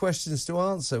serious questions to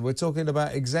answer. We're talking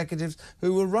about executives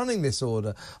who were running this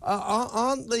order.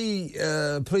 Aren't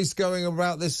the police going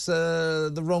about this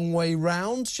the wrong way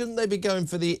round? Shouldn't they be going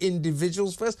for the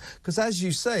individuals first? Because as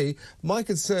you say, my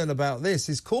concern about this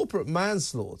is corporate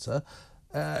manslaughter.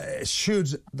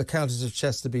 Should the Countess of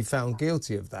Chester be found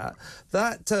guilty of that,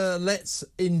 that lets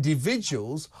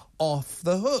individuals off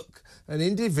the hook. And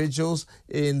individuals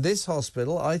in this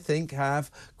hospital, I think, have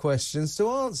questions to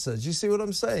answer. Do you see what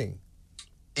I'm saying?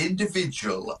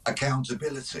 Individual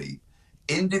accountability,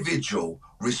 individual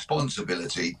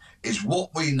responsibility is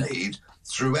what we need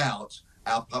throughout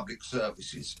our public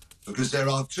services, because there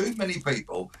are too many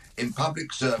people in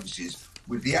public services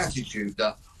with the attitude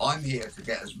that I'm here to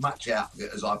get as much out of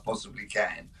it as I possibly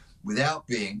can without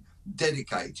being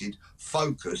dedicated,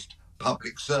 focused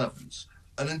public servants.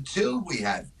 And until we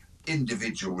have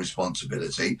individual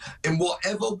responsibility, in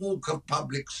whatever walk of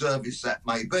public service that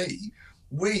may be,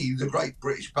 we, the great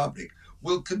British public,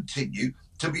 will continue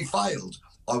to be failed.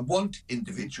 I want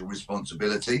individual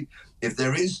responsibility. If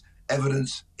there is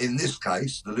evidence in this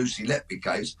case, the Lucy Letby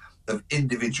case, of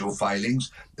individual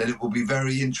failings, then it will be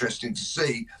very interesting to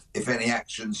see if any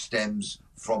action stems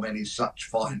from any such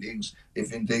findings,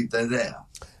 if indeed they're there.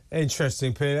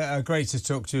 Interesting, Peter. Great to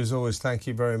talk to you as always. Thank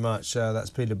you very much. That's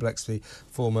Peter Blexby,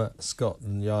 former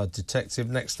Scotland Yard detective.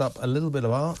 Next up, a little bit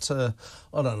of art. I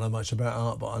don't know much about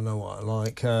art, but I know what I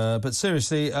like. But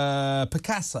seriously,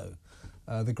 Picasso,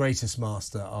 the greatest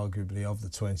master, arguably, of the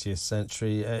 20th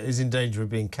century, is in danger of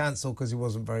being cancelled because he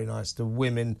wasn't very nice to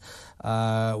women.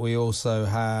 We also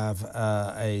have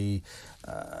an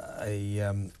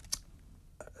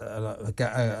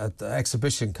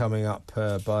exhibition coming up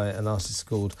by an artist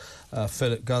called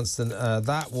Philip Gunston.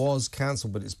 That was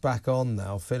cancelled, but it's back on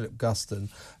now, Philip Gunston,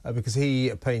 because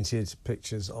he painted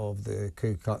pictures of the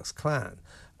Ku Klux Klan.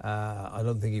 I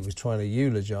don't think he was trying to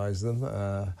eulogise them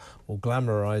or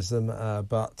glamorise them,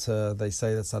 but they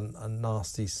say that's a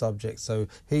nasty subject, so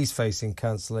he's facing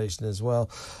cancellation as well.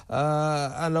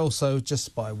 And also,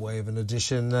 just by way of an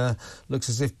addition, looks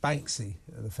as if Banksy,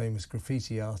 the famous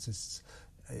graffiti artist,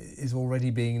 is already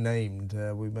being named.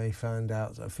 We may find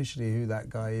out officially who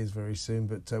that guy is very soon,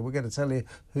 but we're going to tell you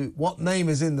what name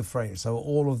is in the frame, so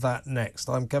all of that next.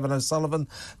 I'm Kevin O'Sullivan.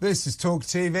 This is Talk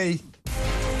TV.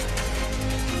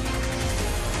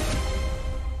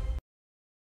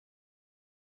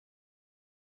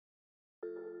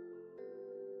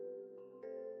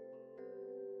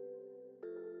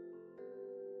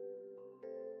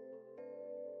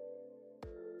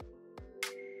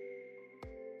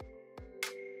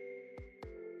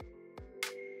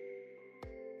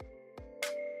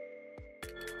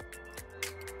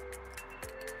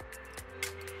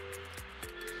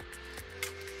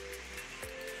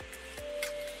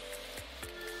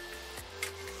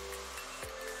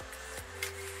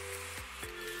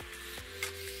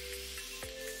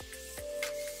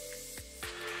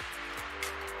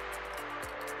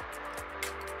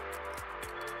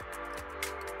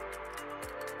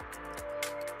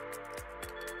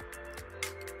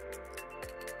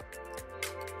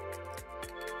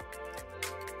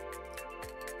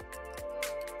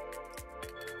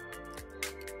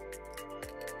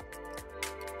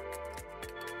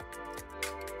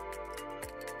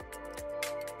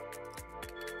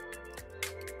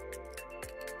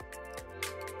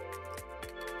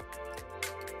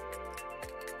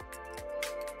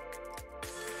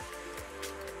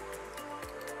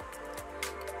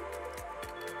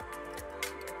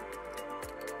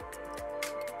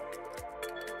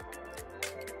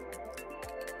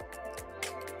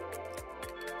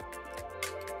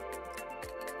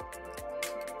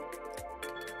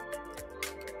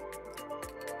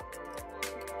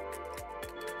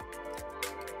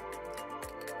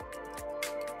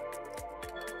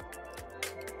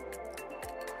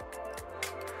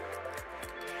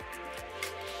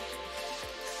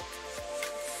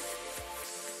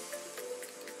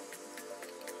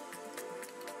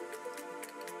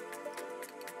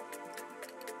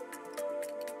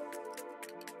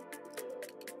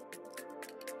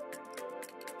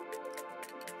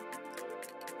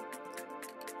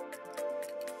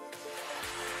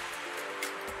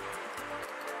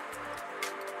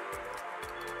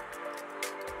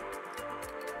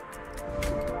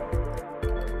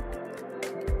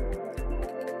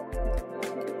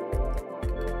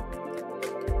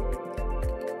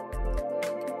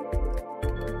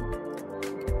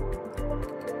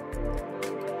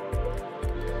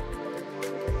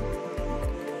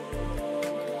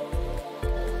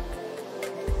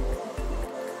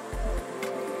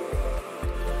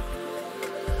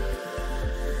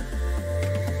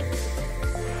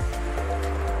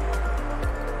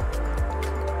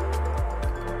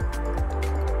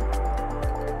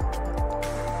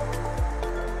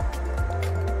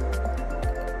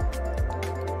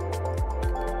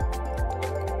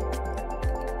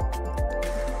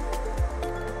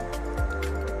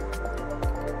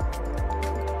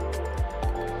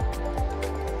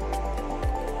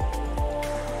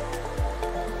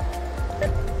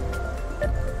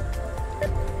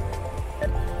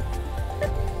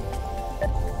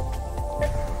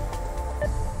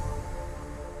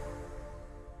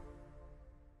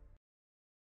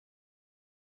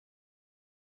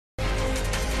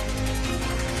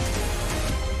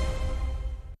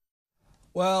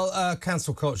 Well,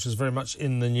 cancel culture is very much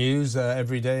in the news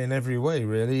every day in every way,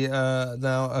 really.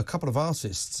 Now, a couple of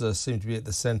artists seem to be at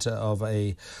the centre of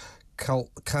a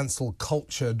cancel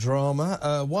culture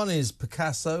drama. One is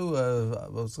Picasso.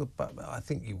 I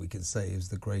think we can say he was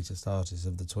the greatest artist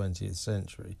of the 20th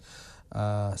century.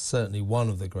 Certainly one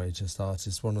of the greatest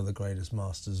artists, one of the greatest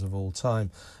masters of all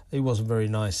time. He wasn't very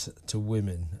nice to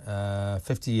women.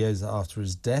 50 years after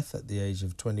his death at the age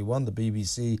of 21, the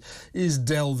BBC is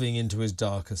delving into his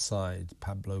darker side.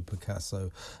 Pablo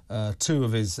Picasso, two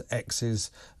of his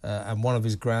exes and one of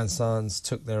his grandsons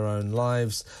took their own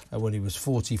lives. When he was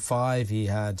 45, he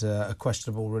had a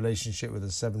questionable relationship with a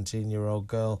 17-year-old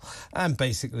girl and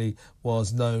basically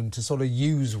was known to sort of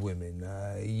use women.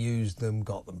 He used them,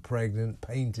 got them pregnant,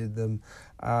 painted them.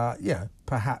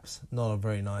 Perhaps not a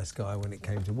very nice guy when it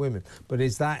came to women. But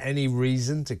is that any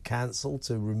reason to cancel,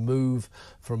 to remove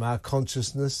from our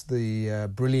consciousness the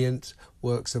brilliant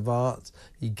works of art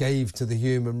he gave to the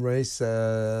human race,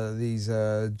 these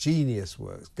genius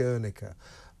works? Guernica,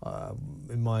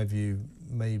 in my view,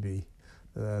 maybe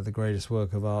the greatest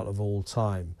work of art of all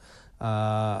time.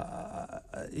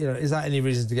 Is that any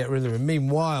reason to get rid of him?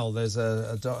 Meanwhile, there's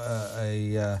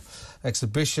a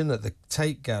exhibition at the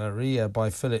Tate Gallery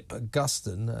by Philip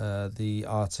Guston,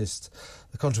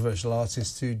 the controversial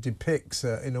artist who depicts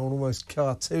in an almost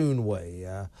cartoon way,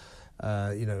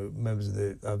 members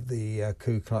of the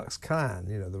Ku Klux Klan,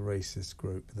 the racist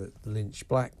group that lynched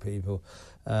black people,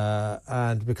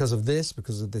 and because of this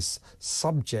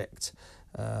subject,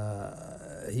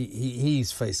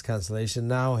 he's faced cancellation.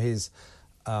 Now his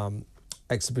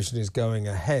exhibition is going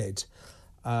ahead.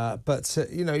 But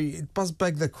it does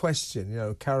beg the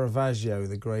question, Caravaggio,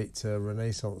 the great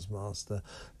Renaissance master,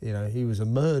 he was a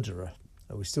murderer.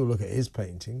 We still look at his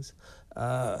paintings.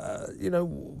 Is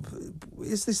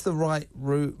this the right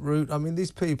route? I mean,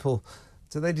 these people,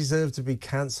 do they deserve to be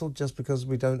cancelled just because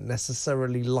we don't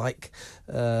necessarily like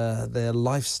their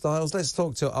lifestyles? Let's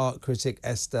talk to art critic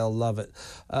Estelle Lovett.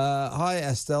 Hi,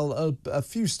 Estelle. A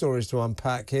few stories to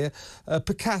unpack here.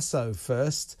 Picasso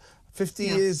first. 50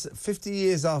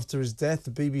 years after his death,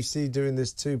 the BBC doing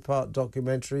this two-part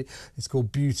documentary. It's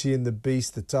called Beauty and the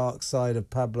Beast, the dark side of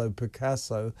Pablo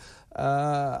Picasso.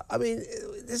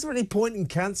 Is there any point in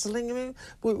cancelling? I mean,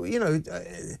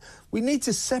 we need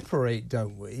to separate,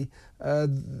 don't we,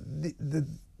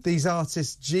 these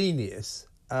artists' genius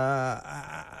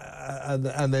and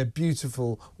their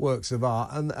beautiful works of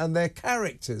art and their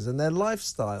characters and their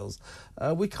lifestyles.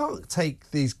 We can't take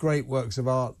these great works of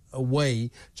art away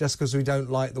just because we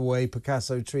don't like the way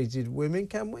Picasso treated women,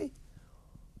 can we?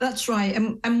 That's right.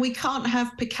 And we can't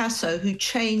have Picasso, who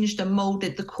changed and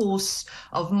moulded the course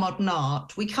of modern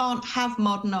art. We can't have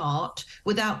modern art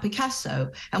without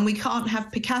Picasso. And we can't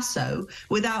have Picasso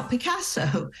without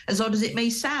Picasso, as odd as it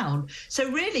may sound. So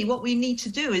really what we need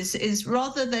to do is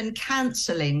rather than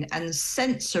cancelling and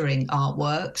censoring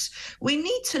artworks, we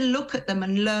need to look at them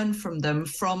and learn from them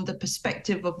from the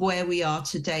perspective of where we are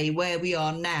today, where we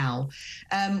are now.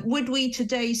 Would we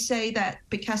today say that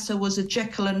Picasso was a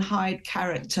Jekyll and Hyde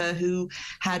character who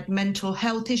had mental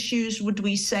health issues? Would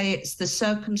we say it's the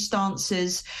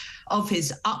circumstances of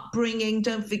his upbringing?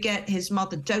 Don't forget, his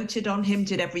mother doted on him,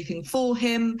 did everything for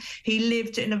him. He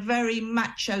lived in a very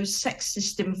macho,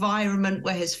 sexist environment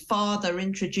where his father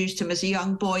introduced him as a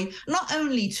young boy, not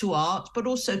only to art, but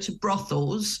also to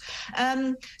brothels.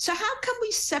 So how can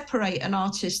we separate an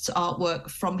artist's artwork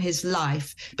from his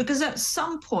life? Because at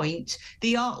some point,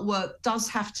 the artwork does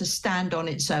have to stand on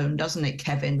its own, doesn't it,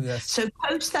 Kevin? Yes. So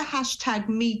post the hashtag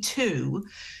 #MeToo,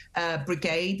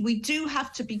 brigade, we do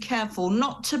have to be careful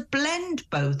not to blend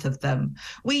both of them.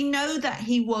 We know that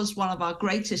he was one of our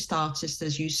greatest artists,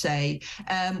 as you say.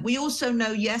 We also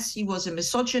know, yes, he was a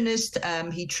misogynist.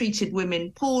 He treated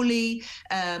women poorly.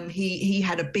 He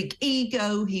had a big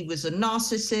ego. He was a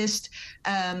narcissist,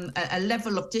 a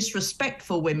level of disrespect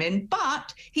for women,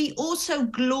 but he also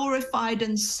glorified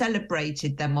and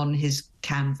celebrated them on his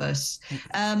canvas.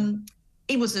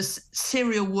 He was a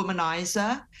serial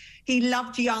womanizer. He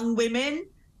loved young women.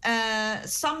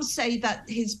 Some say that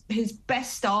his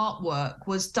best artwork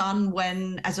was done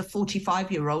when, as a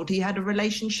 45-year-old, he had a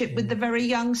relationship with the very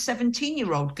young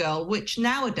 17-year-old girl, which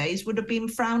nowadays would have been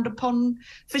frowned upon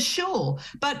for sure.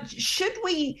 But should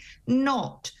we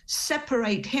not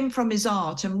separate him from his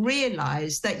art and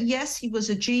realize that, yes, he was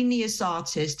a genius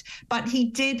artist, but he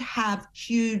did have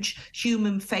huge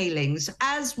human failings,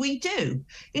 as we do.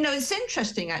 You know, it's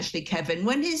interesting, actually, Kevin,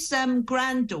 when his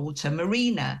granddaughter,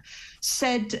 Marina,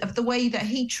 said of the way that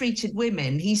he treated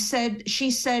women,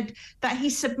 she said that he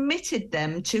submitted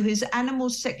them to his animal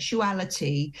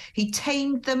sexuality. He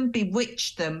tamed them,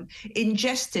 bewitched them,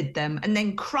 ingested them, and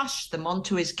then crushed them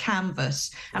onto his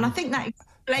canvas. And I think that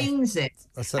explains it.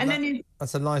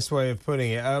 That's a nice way of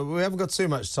putting it. We haven't got too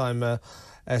much time,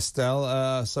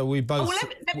 Estelle. So we both.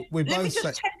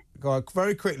 Go on,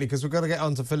 very quickly, because we've got to get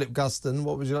on to Philip Guston.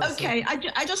 What would you like to say?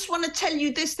 Okay, I just want to tell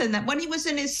you this then, that when he was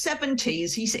in his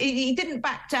 70s, he didn't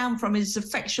back down from his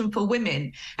affection for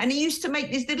women. And he used to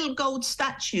make these little gold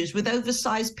statues with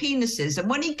oversized penises. And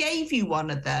when he gave you one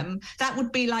of them, that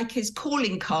would be like his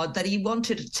calling card that he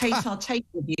wanted to take our tape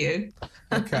with you.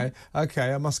 Okay,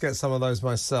 I must get some of those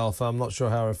myself. I'm not sure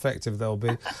how effective they'll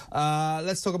be.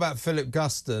 Let's talk about Philip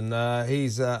Guston.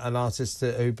 He's an artist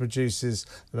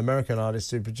an American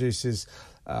artist who produces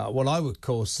what I would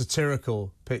call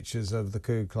satirical pictures of the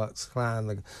Ku Klux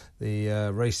Klan, the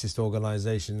racist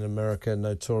organisation in America,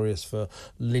 notorious for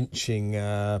lynching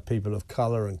people of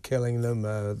colour and killing them.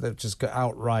 They've just got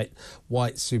outright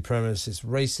white supremacist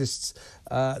racists.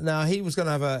 Now, he was going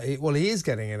to have he is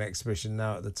getting an exhibition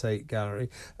now at the Tate Gallery,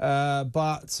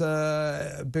 but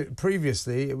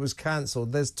previously it was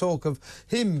cancelled. There's talk of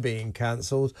him being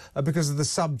cancelled because of the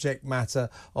subject matter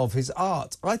of his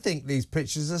art. I think these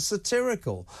pictures are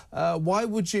satirical. Why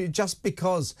would you, just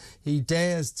because he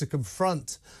dares to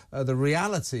confront the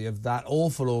reality of that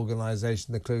awful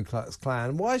organisation, the Ku Klux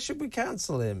Klan, why should we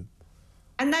cancel him?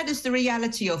 And that is the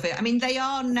reality of it. I mean, they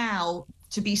are now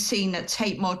to be seen at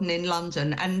Tate Modern in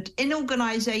London, and in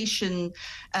organisation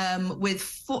with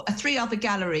three other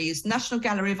galleries: National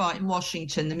Gallery of Art in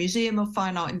Washington, the Museum of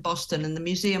Fine Art in Boston, and the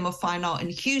Museum of Fine Art in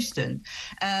Houston.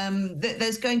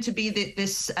 There's going to be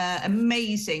this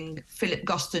amazing Philip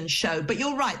Guston show. But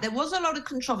you're right, there was a lot of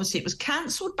controversy. It was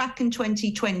cancelled back in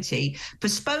 2020,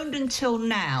 postponed until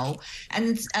now,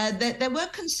 and there were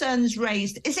concerns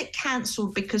raised. Is it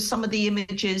cancelled because some of the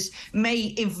images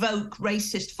may evoke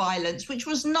racist violence, which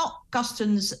was not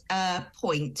Guston's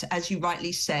point, as you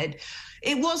rightly said.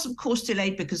 It was, of course,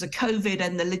 delayed because of COVID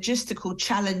and the logistical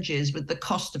challenges with the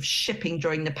cost of shipping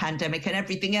during the pandemic and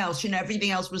everything else. You know,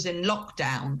 everything else was in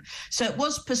lockdown. So it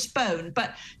was postponed.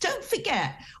 But don't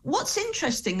forget, what's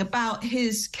interesting about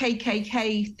his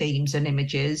KKK themes and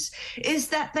images is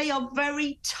that they are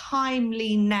very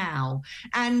timely now.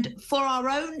 And for our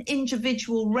own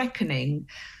individual reckoning,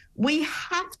 we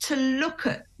have to look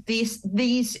at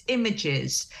these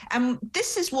images. And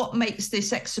this is what makes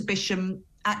this exhibition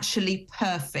actually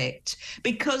perfect,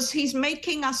 because he's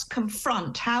making us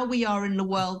confront how we are in the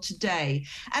world today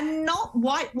and not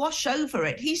whitewash over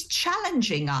it. He's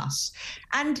challenging us.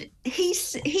 And he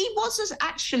was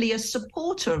actually a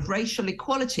supporter of racial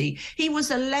equality. He was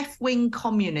a left-wing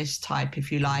communist type,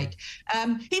 if you like.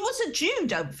 He was a Jew,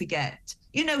 don't forget.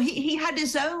 You know, he had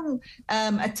his own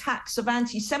attacks of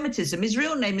anti-Semitism. His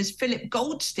real name is Philip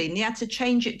Goldstein. He had to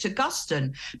change it to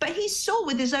Guston. But he saw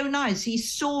with his own eyes, he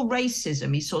saw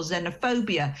racism, he saw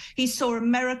xenophobia, he saw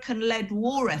American-led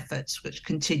war efforts, which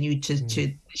continued to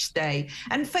this day.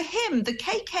 And for him, the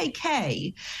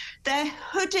KKK, their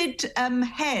hooded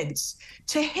heads,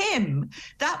 to him,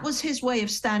 that was his way of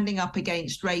standing up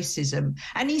against racism.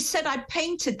 And he said, I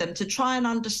painted them to try and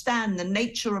understand the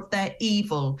nature of their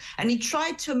evil. And he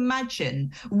tried to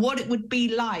imagine what it would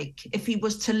be like if he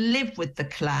was to live with the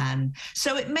Klan.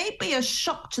 So it may be a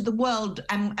shock to the world,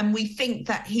 and we think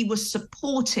that he was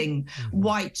supporting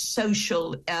white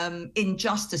social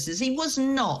injustices. He was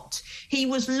not. He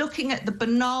was looking at the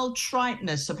banal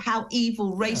triteness of how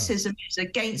evil racism is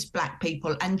against black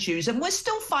people and Jews. And we're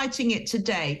still fighting it today.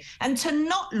 And to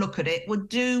not look at it would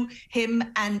do him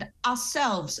and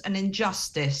ourselves an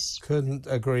injustice. Couldn't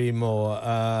agree more.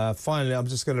 Finally, I'm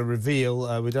just going to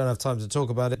reveal, we don't have time to talk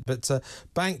about it, but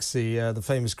Banksy, the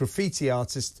famous graffiti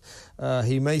artist,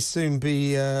 he may soon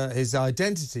be, his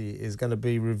identity is going to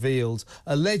be revealed,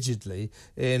 allegedly,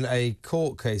 in a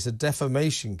court case, a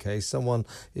defamation case. Someone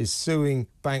is suing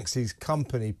Banksy's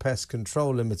company, Pest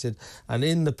Control Limited, and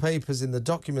in the papers, in the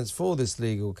documents for this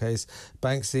legal case,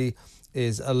 Banksy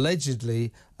is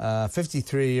allegedly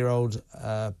 53-year-old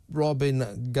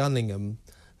Robin Gunningham,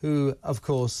 who, of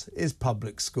course, is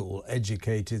public school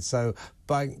educated. So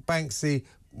Banksy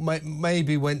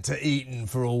maybe went to Eton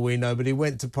for all we know, but he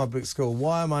went to public school.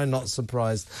 Why am I not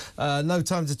surprised? No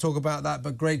time to talk about that,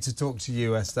 but great to talk to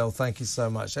you, Estelle. Thank you so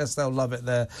much. Estelle, love it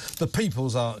there. The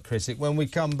People's Art Critic. When we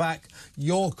come back,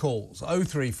 your calls,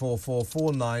 0344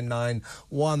 499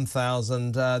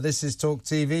 1000. This is Talk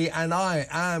TV, and I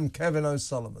am Kevin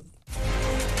O'Sullivan.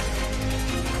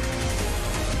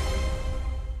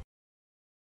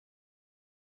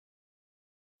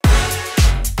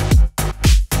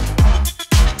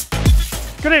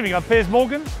 Good evening, I'm Piers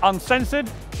Morgan, uncensored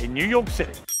in New York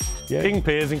City. Yeah. King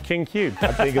Piers and King Cube. I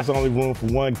think there's only room for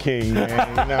one king, man.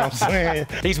 You know what I'm saying?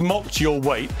 He's mocked your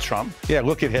weight, Trump. Yeah,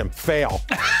 look at him. Fail.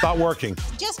 Not working.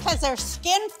 Just because they're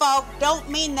skin folk don't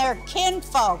mean they're kin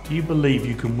folk. Do you believe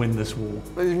you can win this war?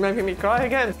 He's making me cry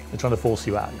again. They're trying to force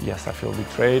you out. Yes, I feel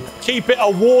betrayed. Keep it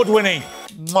award-winning.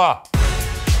 Mwah.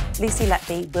 Lucy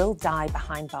Letby will die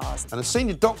behind bars. And a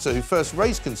senior doctor who first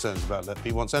raised concerns about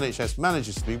Letby wants NHS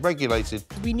managers to be regulated.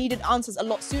 We needed answers a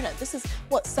lot sooner. This is,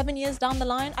 what, 7 years down the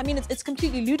line? I mean, it's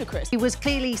completely ludicrous. He was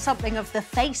clearly something of the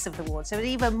face of the ward, so it was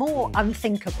even more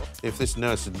unthinkable. If this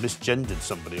nurse had misgendered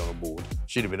somebody on a ward,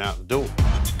 she'd have been out the door.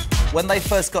 When they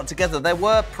first got together, there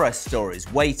were press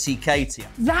stories, weighty Katie.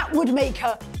 That would make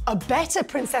her a better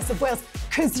Princess of Wales,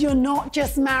 because you're not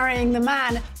just marrying the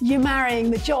man, you're marrying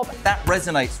the job. That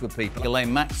resonates with people.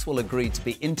 Ghislaine Maxwell agreed to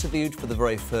be interviewed for the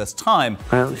very first time.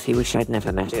 I honestly wish I'd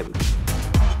never met him.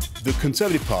 The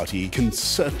Conservative Party can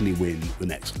certainly win the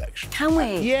next election. Can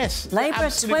we? Yes, Labour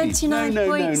absolutely. 29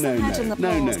 points ahead in the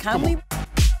polls. Can we?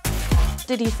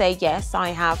 Did he say, yes, I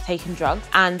have taken drugs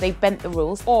and they bent the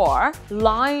rules, or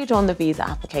lied on the visa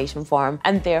application form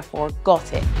and therefore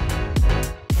got it?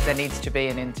 There needs to be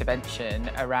an intervention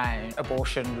around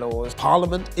abortion laws.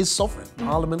 Parliament is sovereign.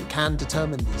 Parliament can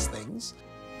determine these things.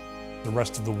 The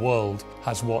rest of the world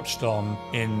has watched on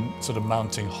in sort of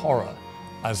mounting horror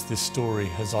as this story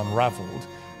has unravelled.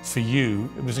 For you,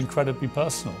 it was incredibly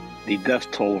personal. The death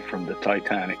toll from the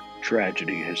Titanic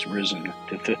tragedy has risen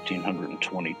to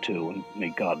 1,522, and may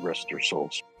God rest their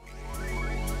souls.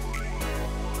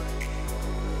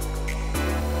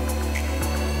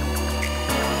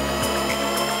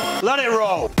 Let it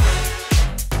roll.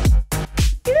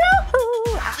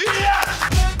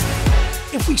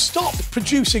 If we stop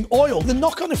producing oil, the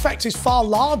knock-on effect is far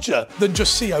larger than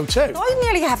just CO2. I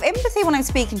nearly have empathy when I'm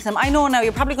speaking to them. I know now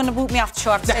you're probably going to boot me off the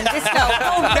short saying this now.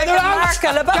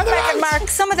 Meghan Markle.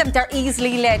 Some of them, they're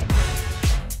easily led.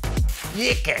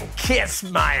 You can kiss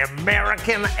my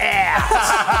American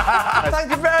ass.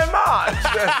 Thank you very much.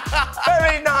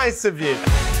 Very nice of you.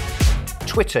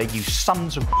 Twitter, you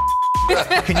sons of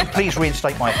Can you please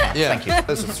reinstate my account? Yeah, Thank you.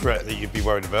 There's a threat that you'd be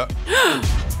worried about.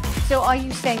 So are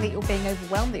you saying that you're being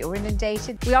overwhelmed, that you're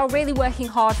inundated? We are really working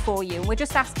hard for you, and we're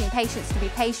just asking patients to be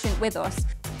patient with us.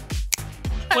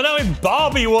 We're now in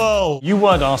Barbie world. You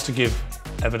weren't asked to give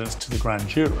evidence to the grand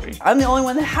jury. I'm the only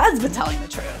one that has been telling the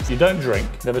truth. You don't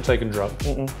drink, never taken drugs.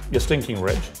 You're stinking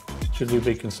rich. Should we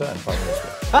be concerned, Prime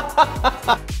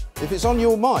Minister? If it's on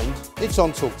your mind, it's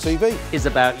on Talk TV. Is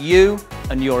about you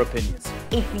and your opinions.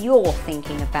 If you're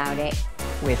thinking about it,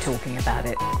 We're talking about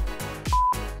it.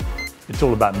 It's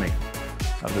all about me.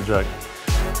 That was a joke.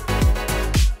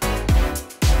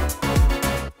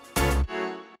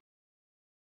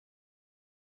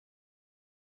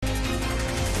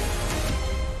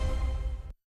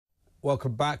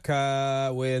 Welcome back.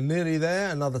 We're nearly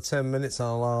there. Another 10 minutes and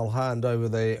I'll hand over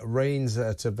the reins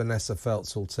to Vanessa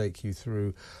Feltz, who'll take you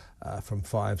through from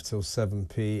 5 till 7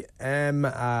 p.m.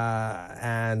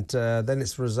 And then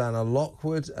it's Rosanna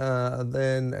Lockwood.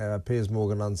 Then Piers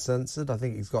Morgan Uncensored. I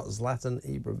think he's got Zlatan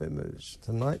Ibrahimovic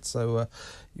tonight, so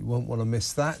you won't want to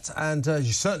miss that. And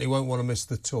you certainly won't want to miss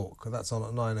The Talk. That's on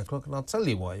at 9 o'clock, and I'll tell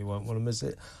you why you won't want to miss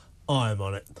it. I'm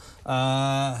on it.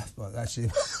 Well, actually,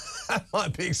 that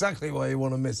might be exactly why you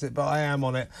want to miss it, but I am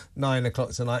on it 9 o'clock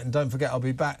tonight. And don't forget, I'll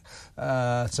be back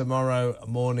tomorrow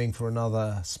morning for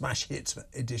another smash hit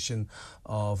edition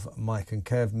of Mike and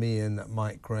Kev. Me and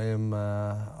Mike Graham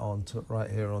right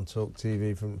here on Talk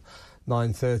TV from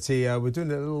 9:30. We're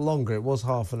doing it a little longer. It was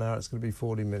half an hour. It's going to be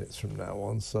 40 minutes from now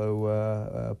on.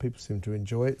 So people seem to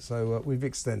enjoy it. So we've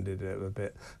extended it a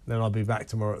bit. Then I'll be back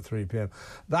tomorrow at 3 p.m.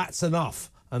 That's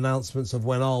enough announcements of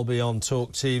when I'll be on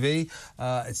Talk TV.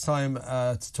 It's time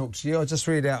to talk to you. I'll just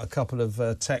read out a couple of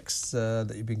texts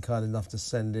that you've been kind enough to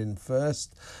send in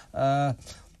first.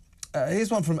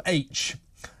 Here's one from H.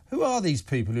 Who are these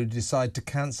people who decide to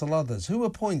cancel others? Who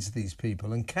appoints these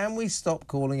people? And can we stop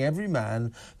calling every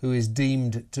man who is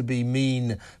deemed to be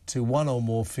mean to one or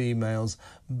more females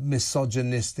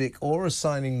misogynistic or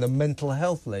assigning the mental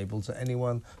health label to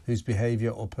anyone whose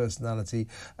behaviour or personality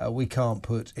we can't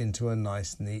put into a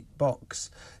nice, neat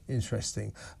box.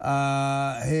 Interesting.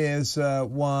 Here's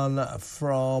one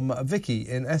from Vicky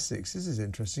in Essex. This is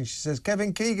interesting. She says,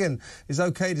 Kevin Keegan is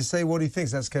OK to say what he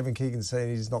thinks. That's Kevin Keegan saying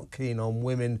he's not keen on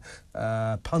women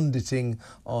punditing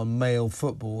on male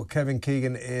football. Kevin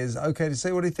Keegan is OK to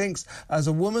say what he thinks. As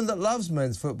a woman that loves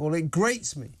men's football, it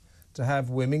grates me to have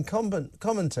women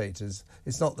commentators.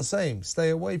 It's not the same. Stay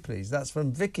away, please. That's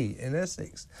from Vicky in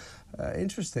Essex.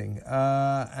 Interesting.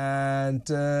 And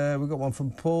we've got one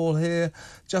from Paul here.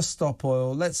 Just stop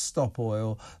oil. Let's stop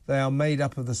oil. They are made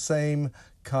up of the same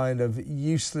kind of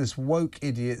useless woke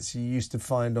idiots you used to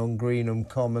find on Greenham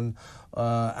Common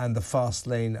and the Fast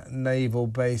Lane Naval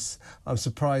Base. I'm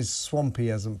surprised Swampy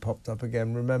hasn't popped up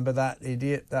again. Remember that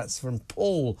idiot? That's from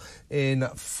Paul in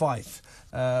Fife.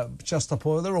 Just Stop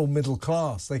Oil, they're all middle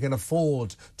class. They can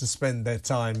afford to spend their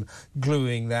time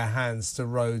gluing their hands to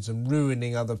roads and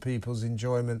ruining other people's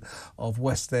enjoyment of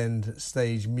West End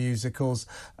stage musicals.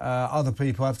 Other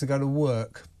people have to go to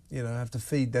work, you know, have to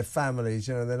feed their families.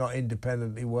 You know, they're not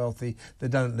independently wealthy. They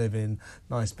don't live in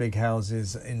nice big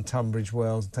houses in Tunbridge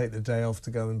Wells and take the day off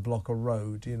to go and block a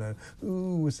road, you know.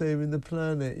 Ooh, we're saving the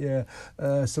planet,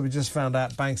 yeah. So we just found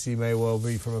out Banksy may well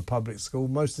be from a public school.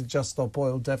 Most of Just Stop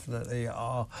Oil definitely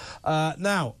are.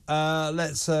 Now,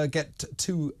 let's get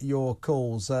to your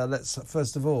calls. Let's,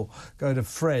 first of all, go to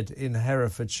Fred in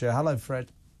Herefordshire. Hello,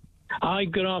 Fred. Hi,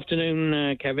 good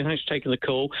afternoon, Kevin. Thanks for taking the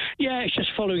call. Yeah, it's just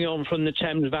following on from the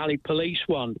Thames Valley Police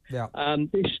one. Yeah.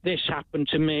 This happened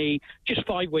to me just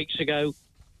 5 weeks ago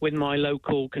with my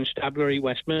local constabulary,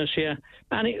 West Mercia,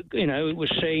 and it was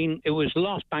seen. It was the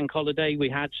last bank holiday we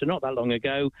had, so not that long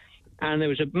ago, and there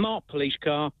was a marked police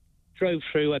car drove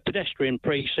through a pedestrian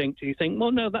precinct. And you think,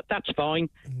 well, no, that's fine,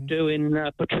 doing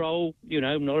patrol,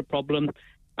 not a problem,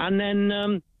 and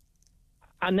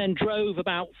then drove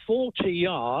about 40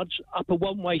 yards up a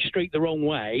one-way street the wrong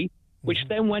way, which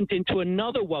then went into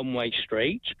another one-way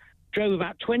street, drove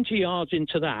about 20 yards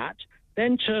into that,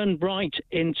 then turned right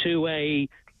into a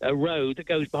road that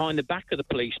goes behind the back of the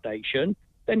police station.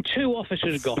 Then two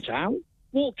officers got out,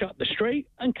 walked up the street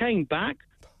and came back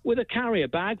with a carrier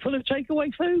bag full of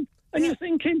takeaway food. And you're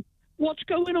thinking, what's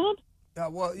going on?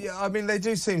 Well, yeah, I mean, they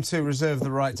do seem to reserve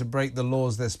the right to break the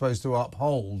laws they're supposed to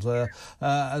uphold.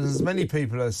 As many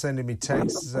people are sending me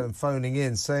texts and phoning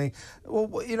in saying,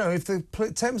 well, if the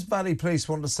Thames Valley Police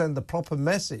want to send the proper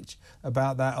message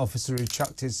about that officer who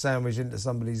chucked his sandwich into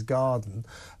somebody's garden,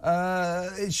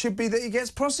 it should be that he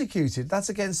gets prosecuted. That's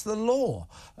against the law.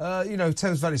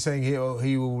 Thames Valley saying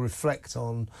he will reflect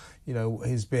on,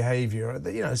 his behaviour.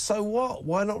 So what?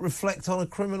 Why not reflect on a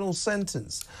criminal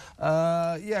sentence?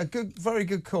 Very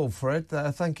good call, Fred.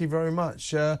 Thank you very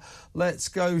much. Let's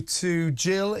go to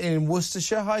Jill in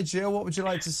Worcestershire. Hi, Jill. What would you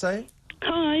like to say?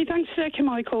 Hi, thanks for taking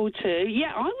my call too.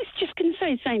 Yeah, I was just going to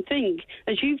say the same thing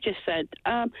as you've just said.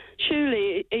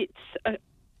 Surely it's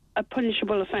a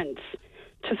punishable offence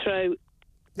to throw.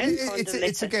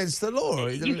 It's against the law.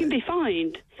 You can be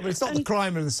fined. I mean, it's not the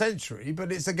crime of the century,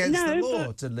 but it's against the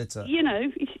law to litter.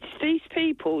 It's these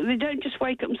people, they don't just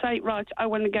wake up and say, right, I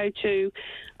want to go to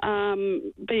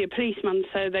be a policeman,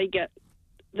 so they get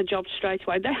the job straight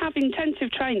away. They have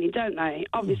intensive training, don't they?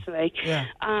 Obviously. Yeah.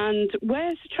 And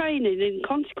where's the training in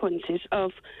consequences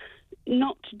of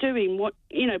not doing what,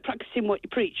 practicing what you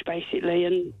preach, basically,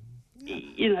 and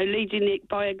leading it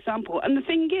by example. And the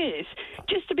thing is,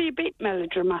 just to be a bit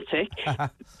melodramatic...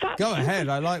 Go ahead,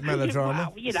 I like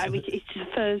melodrama. Well, it's a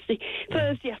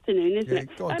Thursday afternoon, isn't it?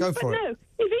 Go for it. No,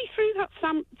 if he threw that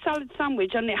salad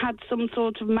sandwich and it had some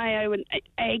sort of mayo and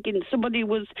egg and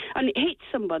and it hit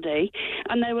somebody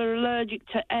and they were allergic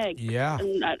to egg. Yeah.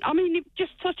 And,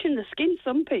 just touching the skin,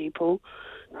 some people...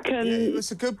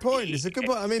 It's a good point.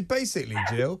 I mean, basically,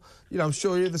 Jill, I'm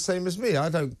sure you're the same as me. I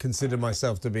don't consider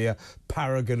myself to be a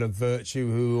paragon of virtue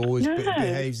who always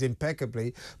behaves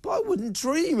impeccably, but I wouldn't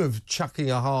dream of chucking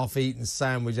a half-eaten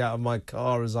sandwich out of my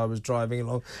car as I was driving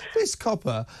along. This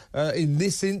copper, in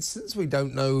this instance, we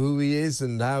don't know who he is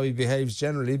and how he behaves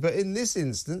generally, but in this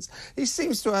instance, he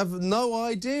seems to have no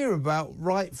idea about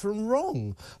right from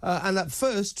wrong, and at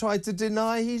first tried to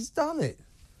deny he's done it.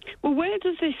 Well, where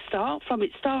does this start from?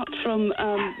 It starts from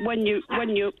when you.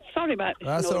 Sorry about this.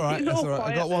 That's all right. That's all right.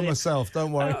 I got one myself.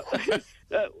 Don't worry.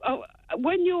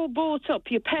 When you're brought up,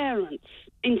 your parents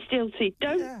instilled to you.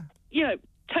 Don't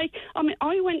take.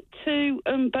 I went to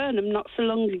Burnham not so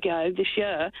long ago this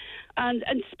year, and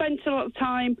spent a lot of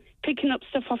time picking up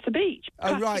stuff off the beach.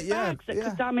 Plastic bags that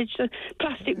could damage the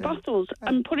plastic bottles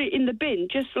and put it in the bin,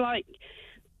 just like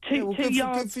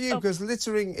Good for you, because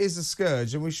littering is a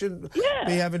scourge and we shouldn't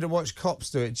be having to watch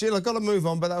cops do it. Jill, I've got to move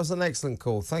on, but that was an excellent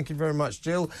call. Thank you very much,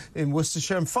 Jill, in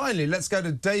Worcestershire. And finally, let's go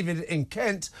to David in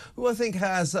Kent, who I think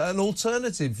has an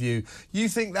alternative view. You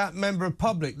think that member of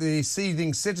public, the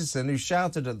seething citizen who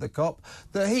shouted at the cop,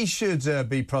 that he should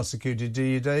be prosecuted, do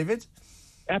you, David?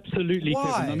 Absolutely,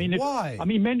 Why? Kevin. Why?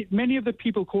 Many of the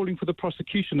people calling for the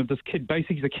prosecution of this kid,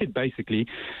 basically,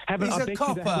 haven't... He's a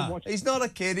copper. He's not a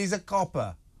kid, he's a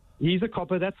copper. He's a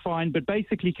copper, that's fine. But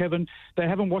basically, Kevin, they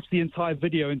haven't watched the entire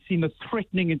video and seen the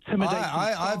threatening, intimidation...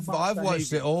 I've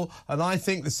watched it all, and I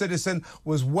think the citizen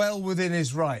was well within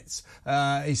his rights.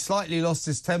 He slightly lost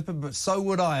his temper, but so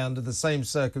would I under the same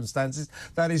circumstances.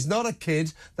 That is not a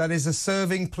kid, that is a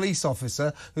serving police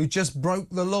officer who just broke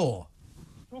the law.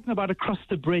 Talking about a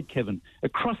crust of bread, Kevin. A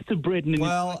crust of bread.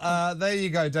 Well, there you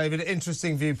go, David.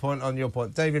 Interesting viewpoint on your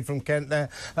point. David from Kent there.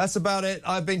 That's about it.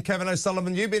 I've been Kevin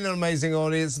O'Sullivan. You've been an amazing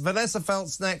audience. Vanessa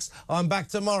Feltz next. I'm back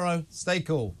tomorrow. Stay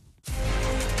cool.